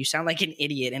prison? You sound like an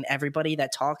idiot, and everybody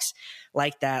that talks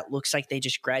like that looks like they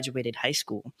just graduated high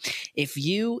school. If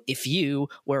you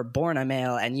were born a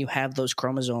male and you have those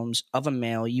chromosomes of a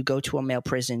male, you go to a male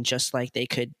prison just like they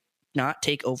could not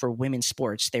take over women's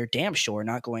sports. They're damn sure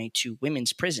not going to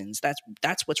women's prisons.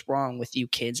 That's what's wrong with you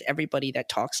kids. Everybody that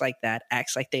talks like that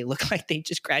acts like they look like they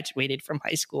just graduated from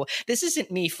high school. This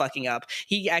isn't me fucking up.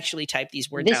 He actually typed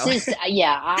these words out. This is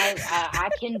I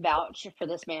can vouch for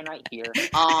this man right here.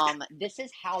 This is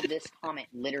how this comment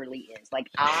literally is. Like,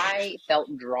 I felt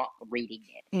drunk reading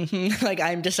it. Like,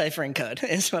 I'm deciphering code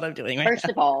is what I'm doing right First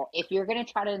now. of all, if you're gonna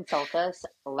try to insult us,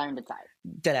 learn to type.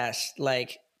 Deadass.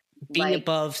 Like, be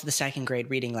above the second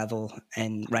grade reading level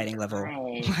and writing level.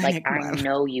 Like, I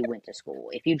know you went to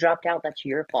school. If you dropped out, that's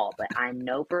your fault. But I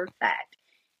know for a fact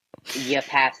you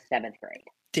passed 7th grade.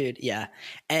 Dude, yeah.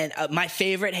 And my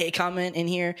favorite hate comment in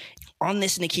here on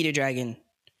this Nikita Dragon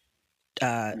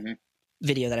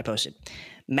video that I posted,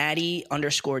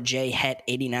 Maddie_J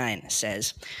Het89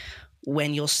 says,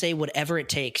 when you'll say whatever it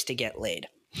takes to get laid.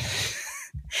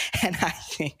 And I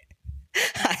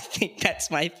think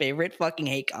that's my favorite fucking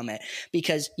hate comment,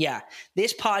 because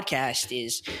this podcast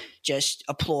is just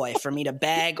a ploy for me to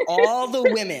bag all the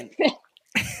women.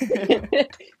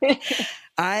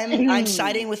 I'm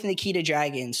siding with Nikita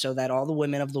Dragon so that all the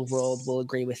women of the world will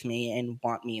agree with me and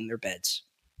want me in their beds.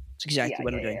 That's exactly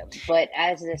what I'm doing. But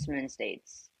as this man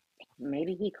states,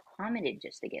 maybe he commented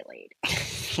just to get laid.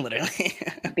 Literally.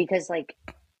 Because, like,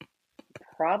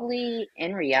 probably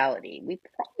in reality, we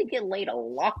probably get laid a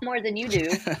lot more than you do.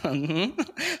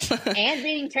 And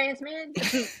being trans men,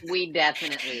 we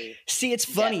definitely. See, it's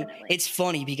funny. It's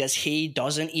funny because he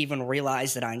doesn't even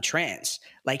realize that I'm trans.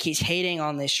 Like, he's hating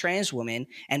on this trans woman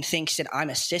and thinks that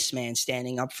I'm a cis man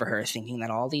standing up for her, thinking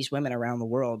that all these women around the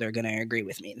world are going to agree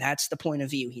with me. That's the point of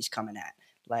view he's coming at.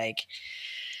 Like,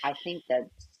 I think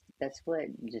that's what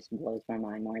just blows my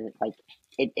mind more. Like,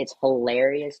 it's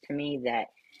hilarious to me that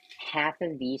half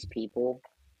of these people,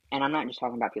 and I'm not just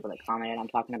talking about people that commented, I'm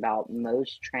talking about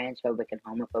most transphobic and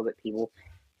homophobic people,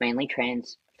 mainly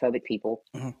transphobic people.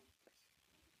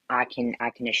 I can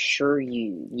assure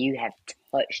you, you have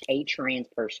touched a trans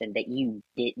person that you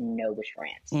didn't know was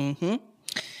trans.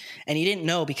 And you didn't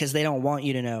know because they don't want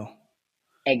you to know.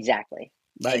 Exactly.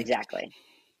 Exactly.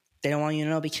 They don't want you to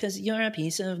know because you're a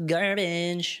piece of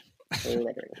garbage.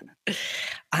 Literally.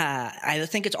 I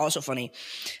think it's also funny.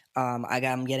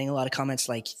 I'm getting a lot of comments,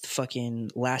 like the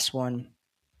fucking last one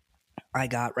I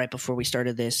got right before we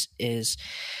started this is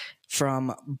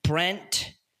from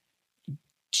Brent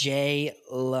Jay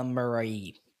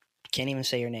LaMurray. Can't even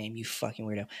say your name, you fucking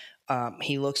weirdo.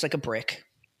 He looks like a brick.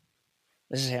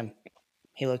 This is him.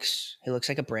 He looks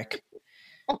like a brick.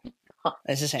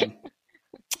 This is him.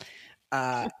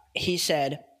 He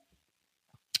said,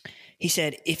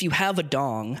 if you have a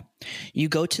dong, you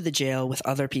go to the jail with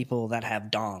other people that have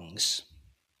dongs.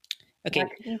 Okay. Why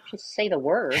couldn't you just say the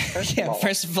word, first of all?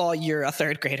 First of all, you're a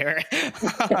third grader.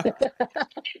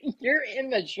 You're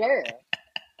immature.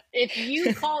 If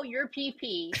you call your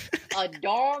PP a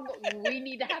dog, we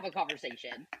need to have a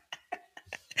conversation.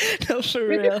 No, for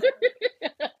real.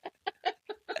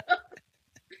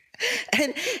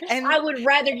 and I would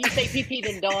rather you say PP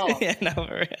than dog. Yeah, no,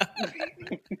 for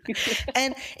real.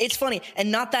 And it's funny,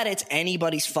 and not that it's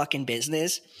anybody's fucking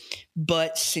business,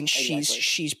 but since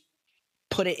she's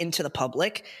put it into the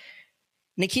public,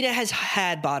 Nikita has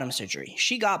had bottom surgery.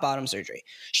 She got bottom surgery.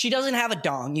 She doesn't have a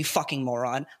dong, you fucking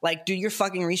moron. Like, do your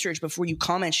fucking research before you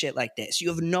comment shit like this. You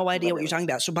have no idea what you're talking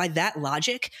about. So by that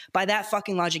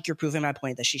fucking logic, you're proving my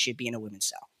point that she should be in a women's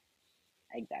cell.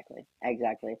 Exactly.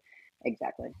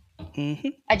 Mm-hmm.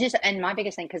 And my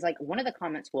biggest thing, because like one of the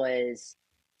comments was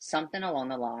something along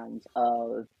the lines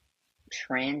of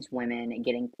trans women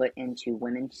getting put into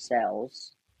women's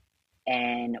cells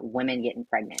and women getting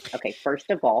pregnant. Okay, first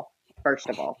of all,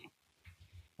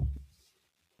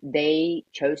 they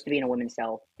chose to be in a women's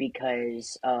cell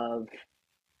because of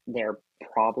they're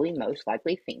probably most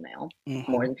likely female.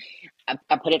 Mm-hmm. More than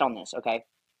I put it on this, okay?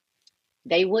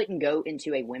 They wouldn't go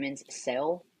into a women's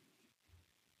cell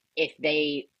if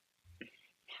they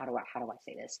how do I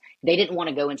say this? They didn't want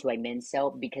to go into a men's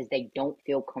cell because they don't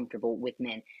feel comfortable with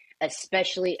men,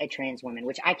 especially a trans woman,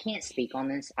 which I can't speak on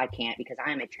this. I can't because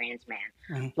I am a trans man.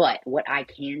 Mm-hmm. But what I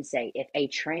can say, if a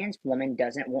trans woman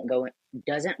doesn't want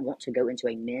to go into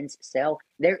a men's cell,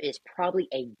 there is probably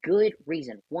a good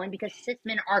reason. One, because cis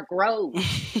men are gross.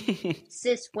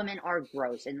 Cis women are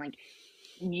gross. And like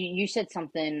you said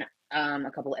something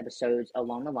a couple of episodes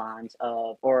along the lines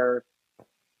of, or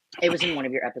it was in one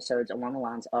of your episodes along the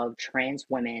lines of trans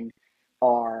women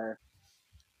are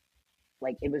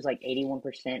like, it was like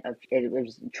 81% of it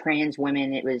was trans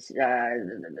women. It was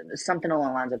something along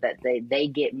the lines of that they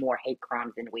get more hate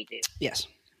crimes than we do. Yes.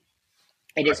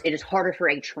 It is harder for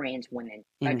a trans woman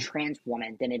than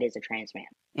it is a trans man.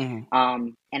 Mm-hmm.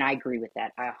 And I agree with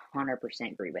that. I 100%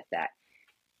 agree with that.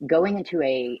 Going into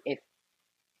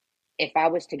if I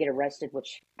was to get arrested,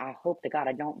 which I hope to God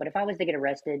I don't, but if I was to get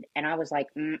arrested and I was like,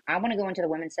 I want to go into the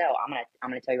women's cell, I'm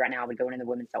gonna tell you right now, I would go into the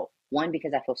women's cell. One,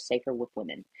 because I feel safer with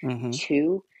women. Mm-hmm.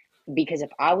 Two, because if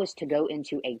I was to go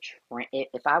into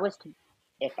if I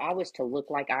was to look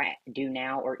like I do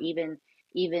now, or even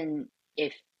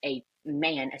if a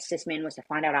cis man was to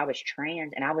find out I was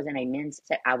trans and I was in a men's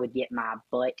set, I would get my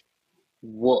butt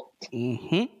whooped.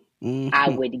 Mm-hmm. Mm-hmm.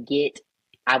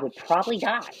 I would probably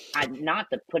die. Not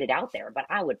to put it out there, but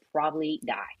I would probably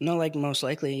die. No, like most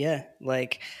likely, yeah.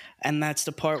 Like, and that's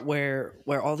the part where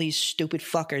all these stupid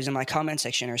fuckers in my comment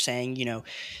section are saying,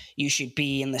 you should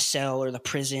be in the cell or the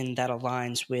prison that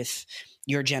aligns with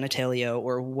your genitalia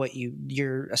or what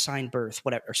your assigned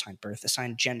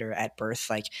gender at birth.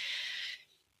 Like,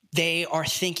 they are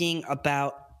thinking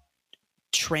about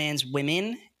trans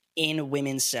women in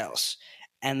women's cells,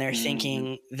 and they're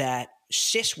thinking that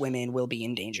cis women will be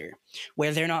in danger,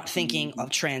 where they're not thinking of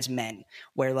trans men,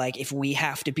 where like if we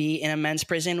have to be in a men's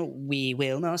prison, we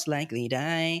will most likely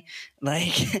die.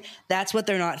 Like, that's what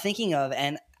they're not thinking of.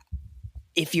 And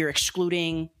if you're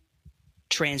excluding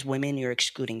trans women, you're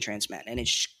excluding trans men, and it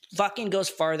fucking goes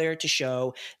farther to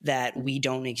show that we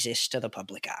don't exist to the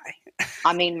public eye.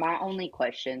 I mean, my only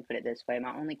question to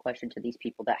these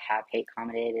people that have hate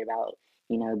commented about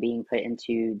being put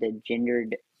into the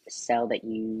gendered cell that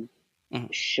you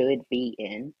should be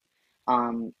in,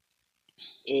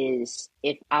 is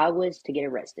if I was to get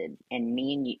arrested and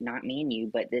me and you, not me and you,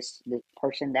 but this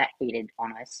person that hated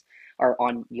on us or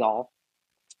on y'all,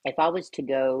 if I was to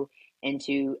go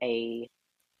into a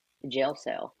jail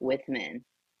cell with men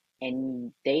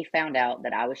and they found out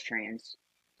that I was trans,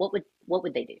 what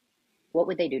would they do? What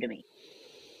would they do to me?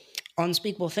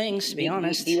 Unspeakable things, to be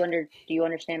honest. Do you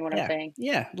understand what I'm saying?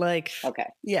 Yeah, like okay.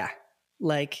 Yeah.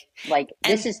 Like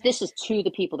this is to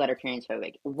the people that are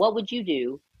transphobic. What would you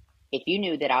do if you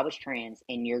knew that I was trans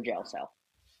in your jail cell?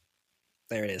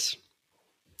 There it is.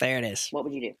 What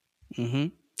would you do?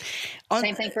 Mm-hmm.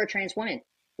 Same thing for a trans woman.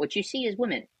 What you see is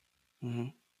women. Mm-hmm.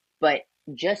 But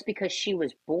just because she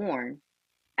was born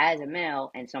as a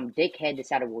male and some dickhead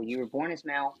decided, well, you were born as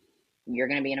male, you're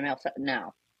going to be in a male cell.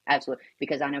 No, absolutely.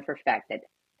 Because I know for a fact that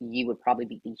you would probably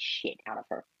beat the shit out of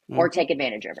her or take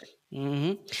advantage of her.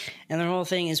 Mm-hmm. And the whole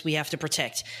thing is we have to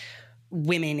protect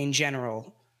women in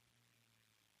general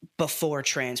before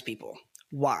trans people.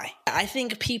 Why? I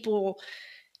think people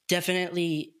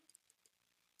definitely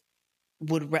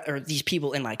would, or these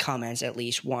people in my comments at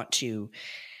least, want to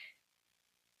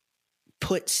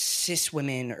put cis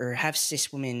women or have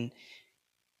cis women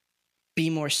be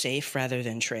more safe rather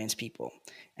than trans people.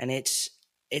 And it's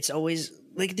always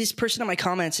like, this person in my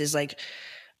comments is like,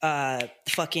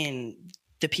 fucking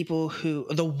the people who,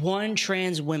 the one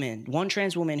trans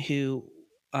woman who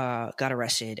got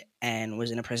arrested and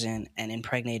was in a prison and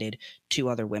impregnated 2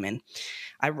 other women.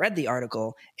 I read the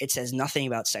article. It says nothing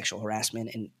about sexual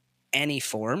harassment in any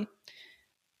form.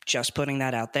 Just putting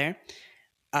that out there.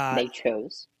 They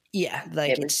chose. Yeah,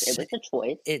 like it was a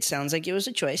choice. It sounds like it was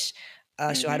a choice.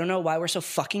 So I don't know why we're so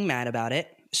fucking mad about it,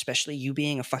 especially you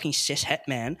being a fucking cis het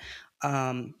man.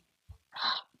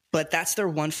 But that's their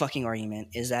one fucking argument,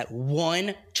 is that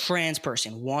one trans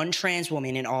person, one trans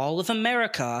woman in all of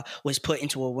America was put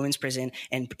into a women's prison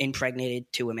and impregnated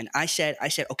 2 women. I said,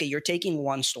 okay, you're taking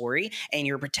one story and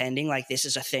you're pretending like this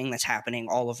is a thing that's happening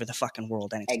all over the fucking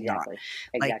world, and it's not.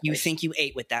 Like, you think you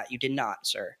ate with that. You did not,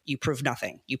 sir. You proved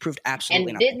nothing. You proved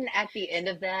absolutely nothing. And didn't at the end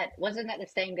of that, wasn't that the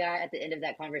same guy at the end of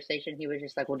that conversation? He was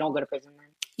just like, well, don't go to prison then.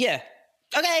 Yeah.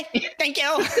 Okay, thank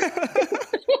you.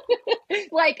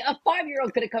 Like, a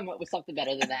 5-year-old could have come up with something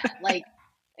better than that. Like,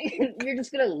 you're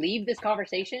just gonna leave this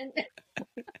conversation?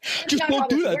 Just don't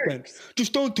do that, man.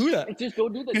 Just don't do that. Just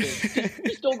don't do that.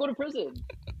 Just don't go to prison.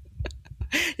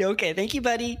 Okay, thank you,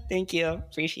 buddy. Thank you.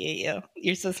 Appreciate you.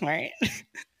 You're so smart.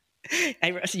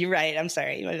 You're right. I'm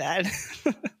sorry. My bad.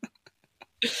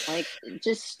 Like,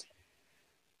 just,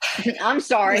 I'm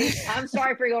sorry. I'm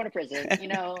sorry for going to prison. You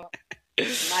know,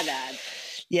 my bad.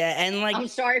 Yeah, and like, I'm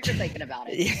sorry for thinking about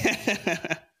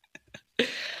it. Yeah.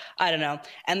 I don't know.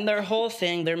 And their whole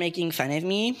thing, they're making fun of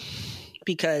me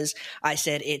because I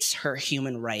said it's her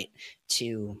human right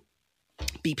to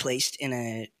be placed in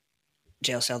a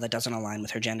jail cell that doesn't align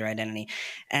with her gender identity.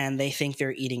 And they think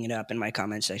they're eating it up in my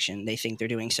comment section. They think they're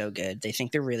doing so good. They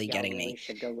think they're really getting me. We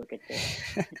should go look at this.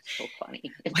 It's so funny.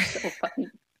 It's so funny.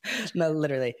 No,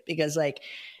 literally, because like,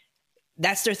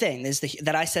 that's their thing, is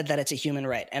that I said that it's a human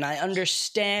right. And I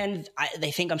understand. They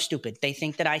think I'm stupid. They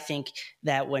think that I think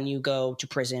that when you go to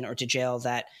prison or to jail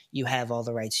that you have all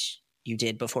the rights you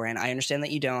did before. And I understand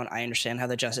that you don't. I understand how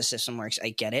the justice system works. I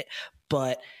get it.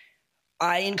 But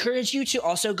I encourage you to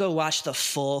also go watch the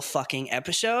full fucking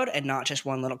episode and not just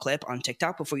one little clip on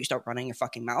TikTok before you start running your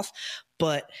fucking mouth.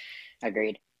 But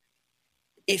agreed.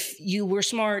 If you were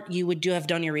smart, you would have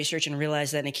done your research and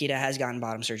realized that Nikita has gotten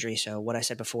bottom surgery. So what I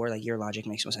said before, like, your logic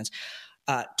makes no sense.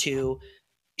 2,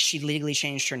 she legally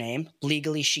changed her name.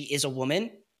 Legally, she is a woman.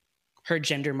 Her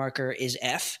gender marker is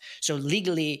F. So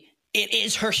legally, it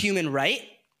is her human right.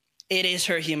 It is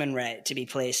her human right to be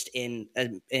placed in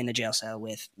a jail cell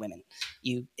with women.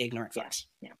 You ignorant fucks.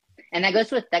 Yeah. And that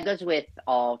goes with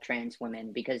all trans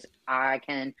women, because I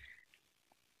can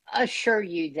assure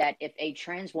you that if a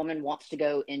trans woman wants to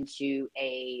go into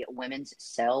a women's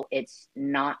cell, it's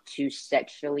not to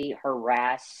sexually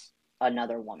harass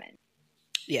another woman.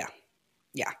 Yeah.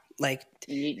 Like,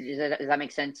 does that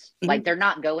make sense? Mm-hmm. Like, they're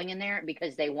not going in there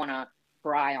because they want to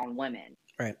pry on women.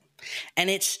 Right. And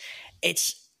it's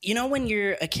you know, when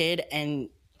you're a kid and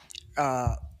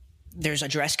there's a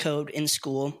dress code in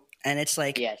school, and it's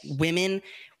like, yes, women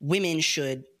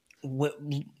should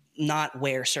not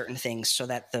wear certain things so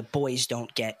that the boys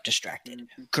don't get distracted.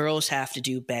 Mm-hmm. Girls have to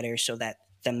do better so that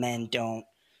the men don't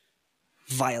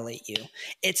violate you.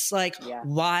 It's like,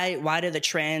 why do the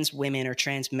trans women or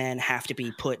trans men have to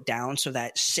be put down so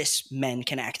that cis men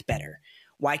can act better?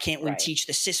 Why can't we teach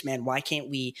the cis men? Why can't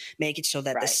we make it so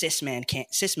that the cis men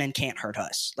can't hurt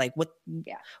us? Like, what?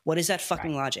 Yeah. What is that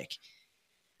fucking logic?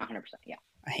 100%. Yeah.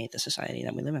 I hate the society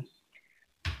that we live in.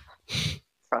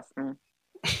 Trust me.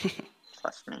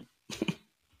 Trust me.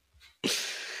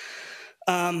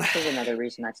 This is another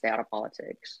reason I stay out of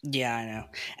politics. Yeah, I know.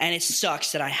 And it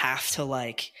sucks that I have to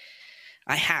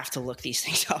look these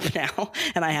things up now,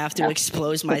 and I have to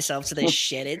expose myself to this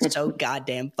shit. It's so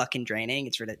goddamn fucking draining.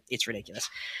 It's ridiculous.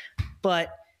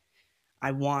 But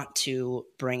I want to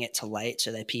bring it to light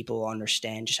so that people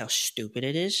understand just how stupid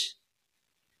it is.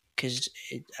 Because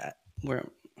it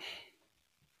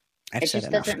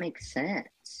just doesn't make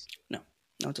sense. No,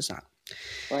 it does not.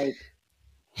 Like,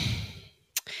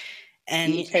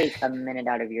 and you take a minute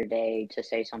out of your day to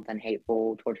say something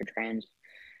hateful towards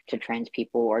trans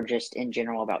people, or just in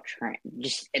general about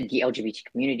just the LGBT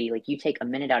community. Like, you take a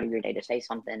minute out of your day to say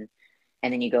something,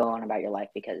 and then you go on about your life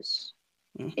because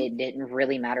it didn't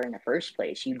really matter in the first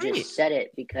place. You just said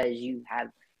it because you have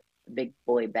a big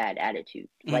boy bad attitude.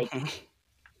 Like,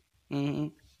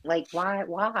 Like, why?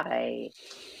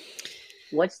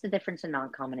 What's the difference in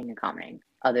non-commenting and commenting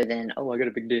other than, oh, I got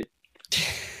a big dick?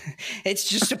 It's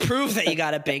just to prove that you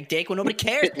got a big dick when nobody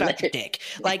cares about your dick.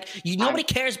 Like, nobody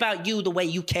cares about you the way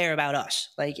you care about us.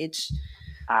 Like, it's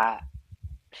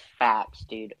facts,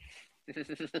 dude.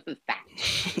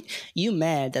 Facts. You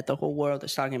mad that the whole world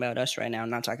is talking about us right now,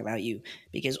 not talking about you?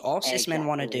 Because all cis men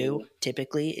want to do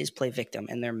typically is play victim,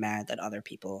 and they're mad that other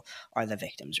people are the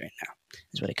victims right now.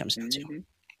 Is what it comes down to.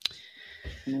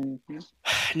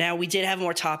 Now, we did have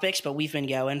more topics, but we've been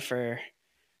going for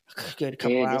a good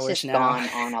couple hours this has now. Gone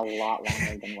on a lot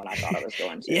longer than what I thought it was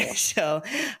going to. Yeah, so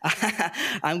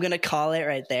I'm going to call it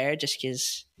right there just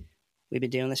because we've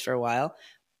been doing this for a while.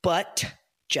 But,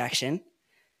 Jaxxon,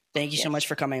 thank you so much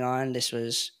for coming on. This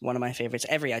was one of my favorites.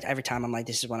 Every time I'm like,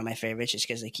 this is one of my favorites just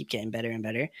because they keep getting better and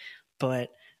better.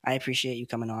 But I appreciate you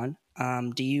coming on.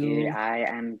 Dude, I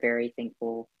am very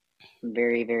thankful.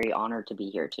 Very, very honored to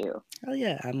be here too. Oh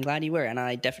yeah, I'm glad you were, and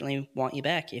I definitely want you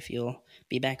back if you'll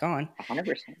be back on.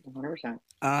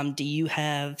 100%. Do you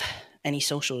have any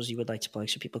socials you would like to plug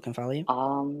so people can follow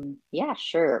you? Yeah,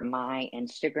 sure. My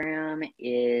Instagram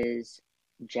is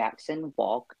Jaxxon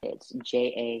Walk. It's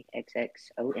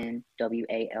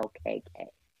JAXXONWALKK.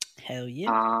 Hell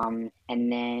yeah.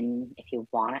 And then if you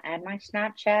want to add my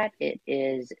Snapchat, it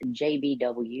is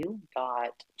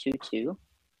JBW.22.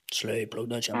 Slay, bro,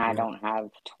 I don't have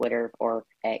Twitter or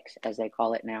X as they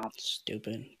call it now.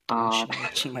 Stupid. My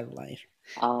life.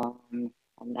 And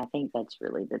I think that's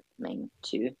really the main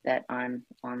two that I'm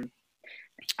on.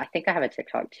 I think I have a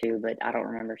TikTok too, but I don't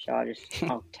remember, so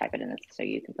I'll type it in so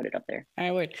you can put it up there. All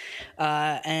right, word.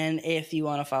 And if you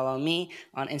want to follow me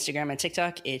on Instagram and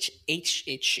TikTok, it's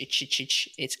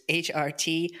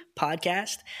HRT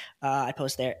podcast. I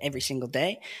post there every single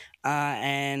day.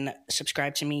 And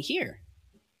subscribe to me here.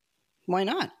 Why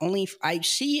not? I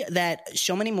see that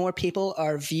so many more people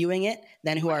are viewing it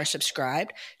than who are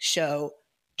subscribed. So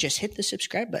just hit the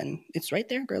subscribe button. It's right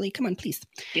there, girlie. Come on, please.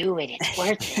 Do it. It's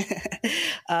worth it.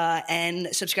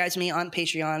 And subscribe to me on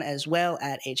Patreon as well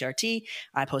at HRT.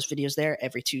 I post videos there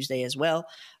every Tuesday as well.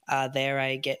 There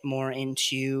I get more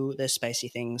into the spicy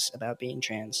things about being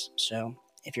trans. So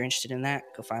if you're interested in that,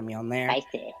 go find me on there.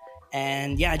 Spicy.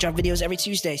 And yeah, I drop videos every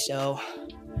Tuesday. So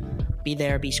be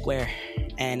there, be square.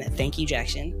 And thank you,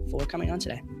 Jaxxon, for coming on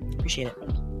today. Appreciate it.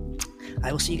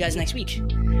 I will see you guys next week.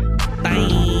 Bye.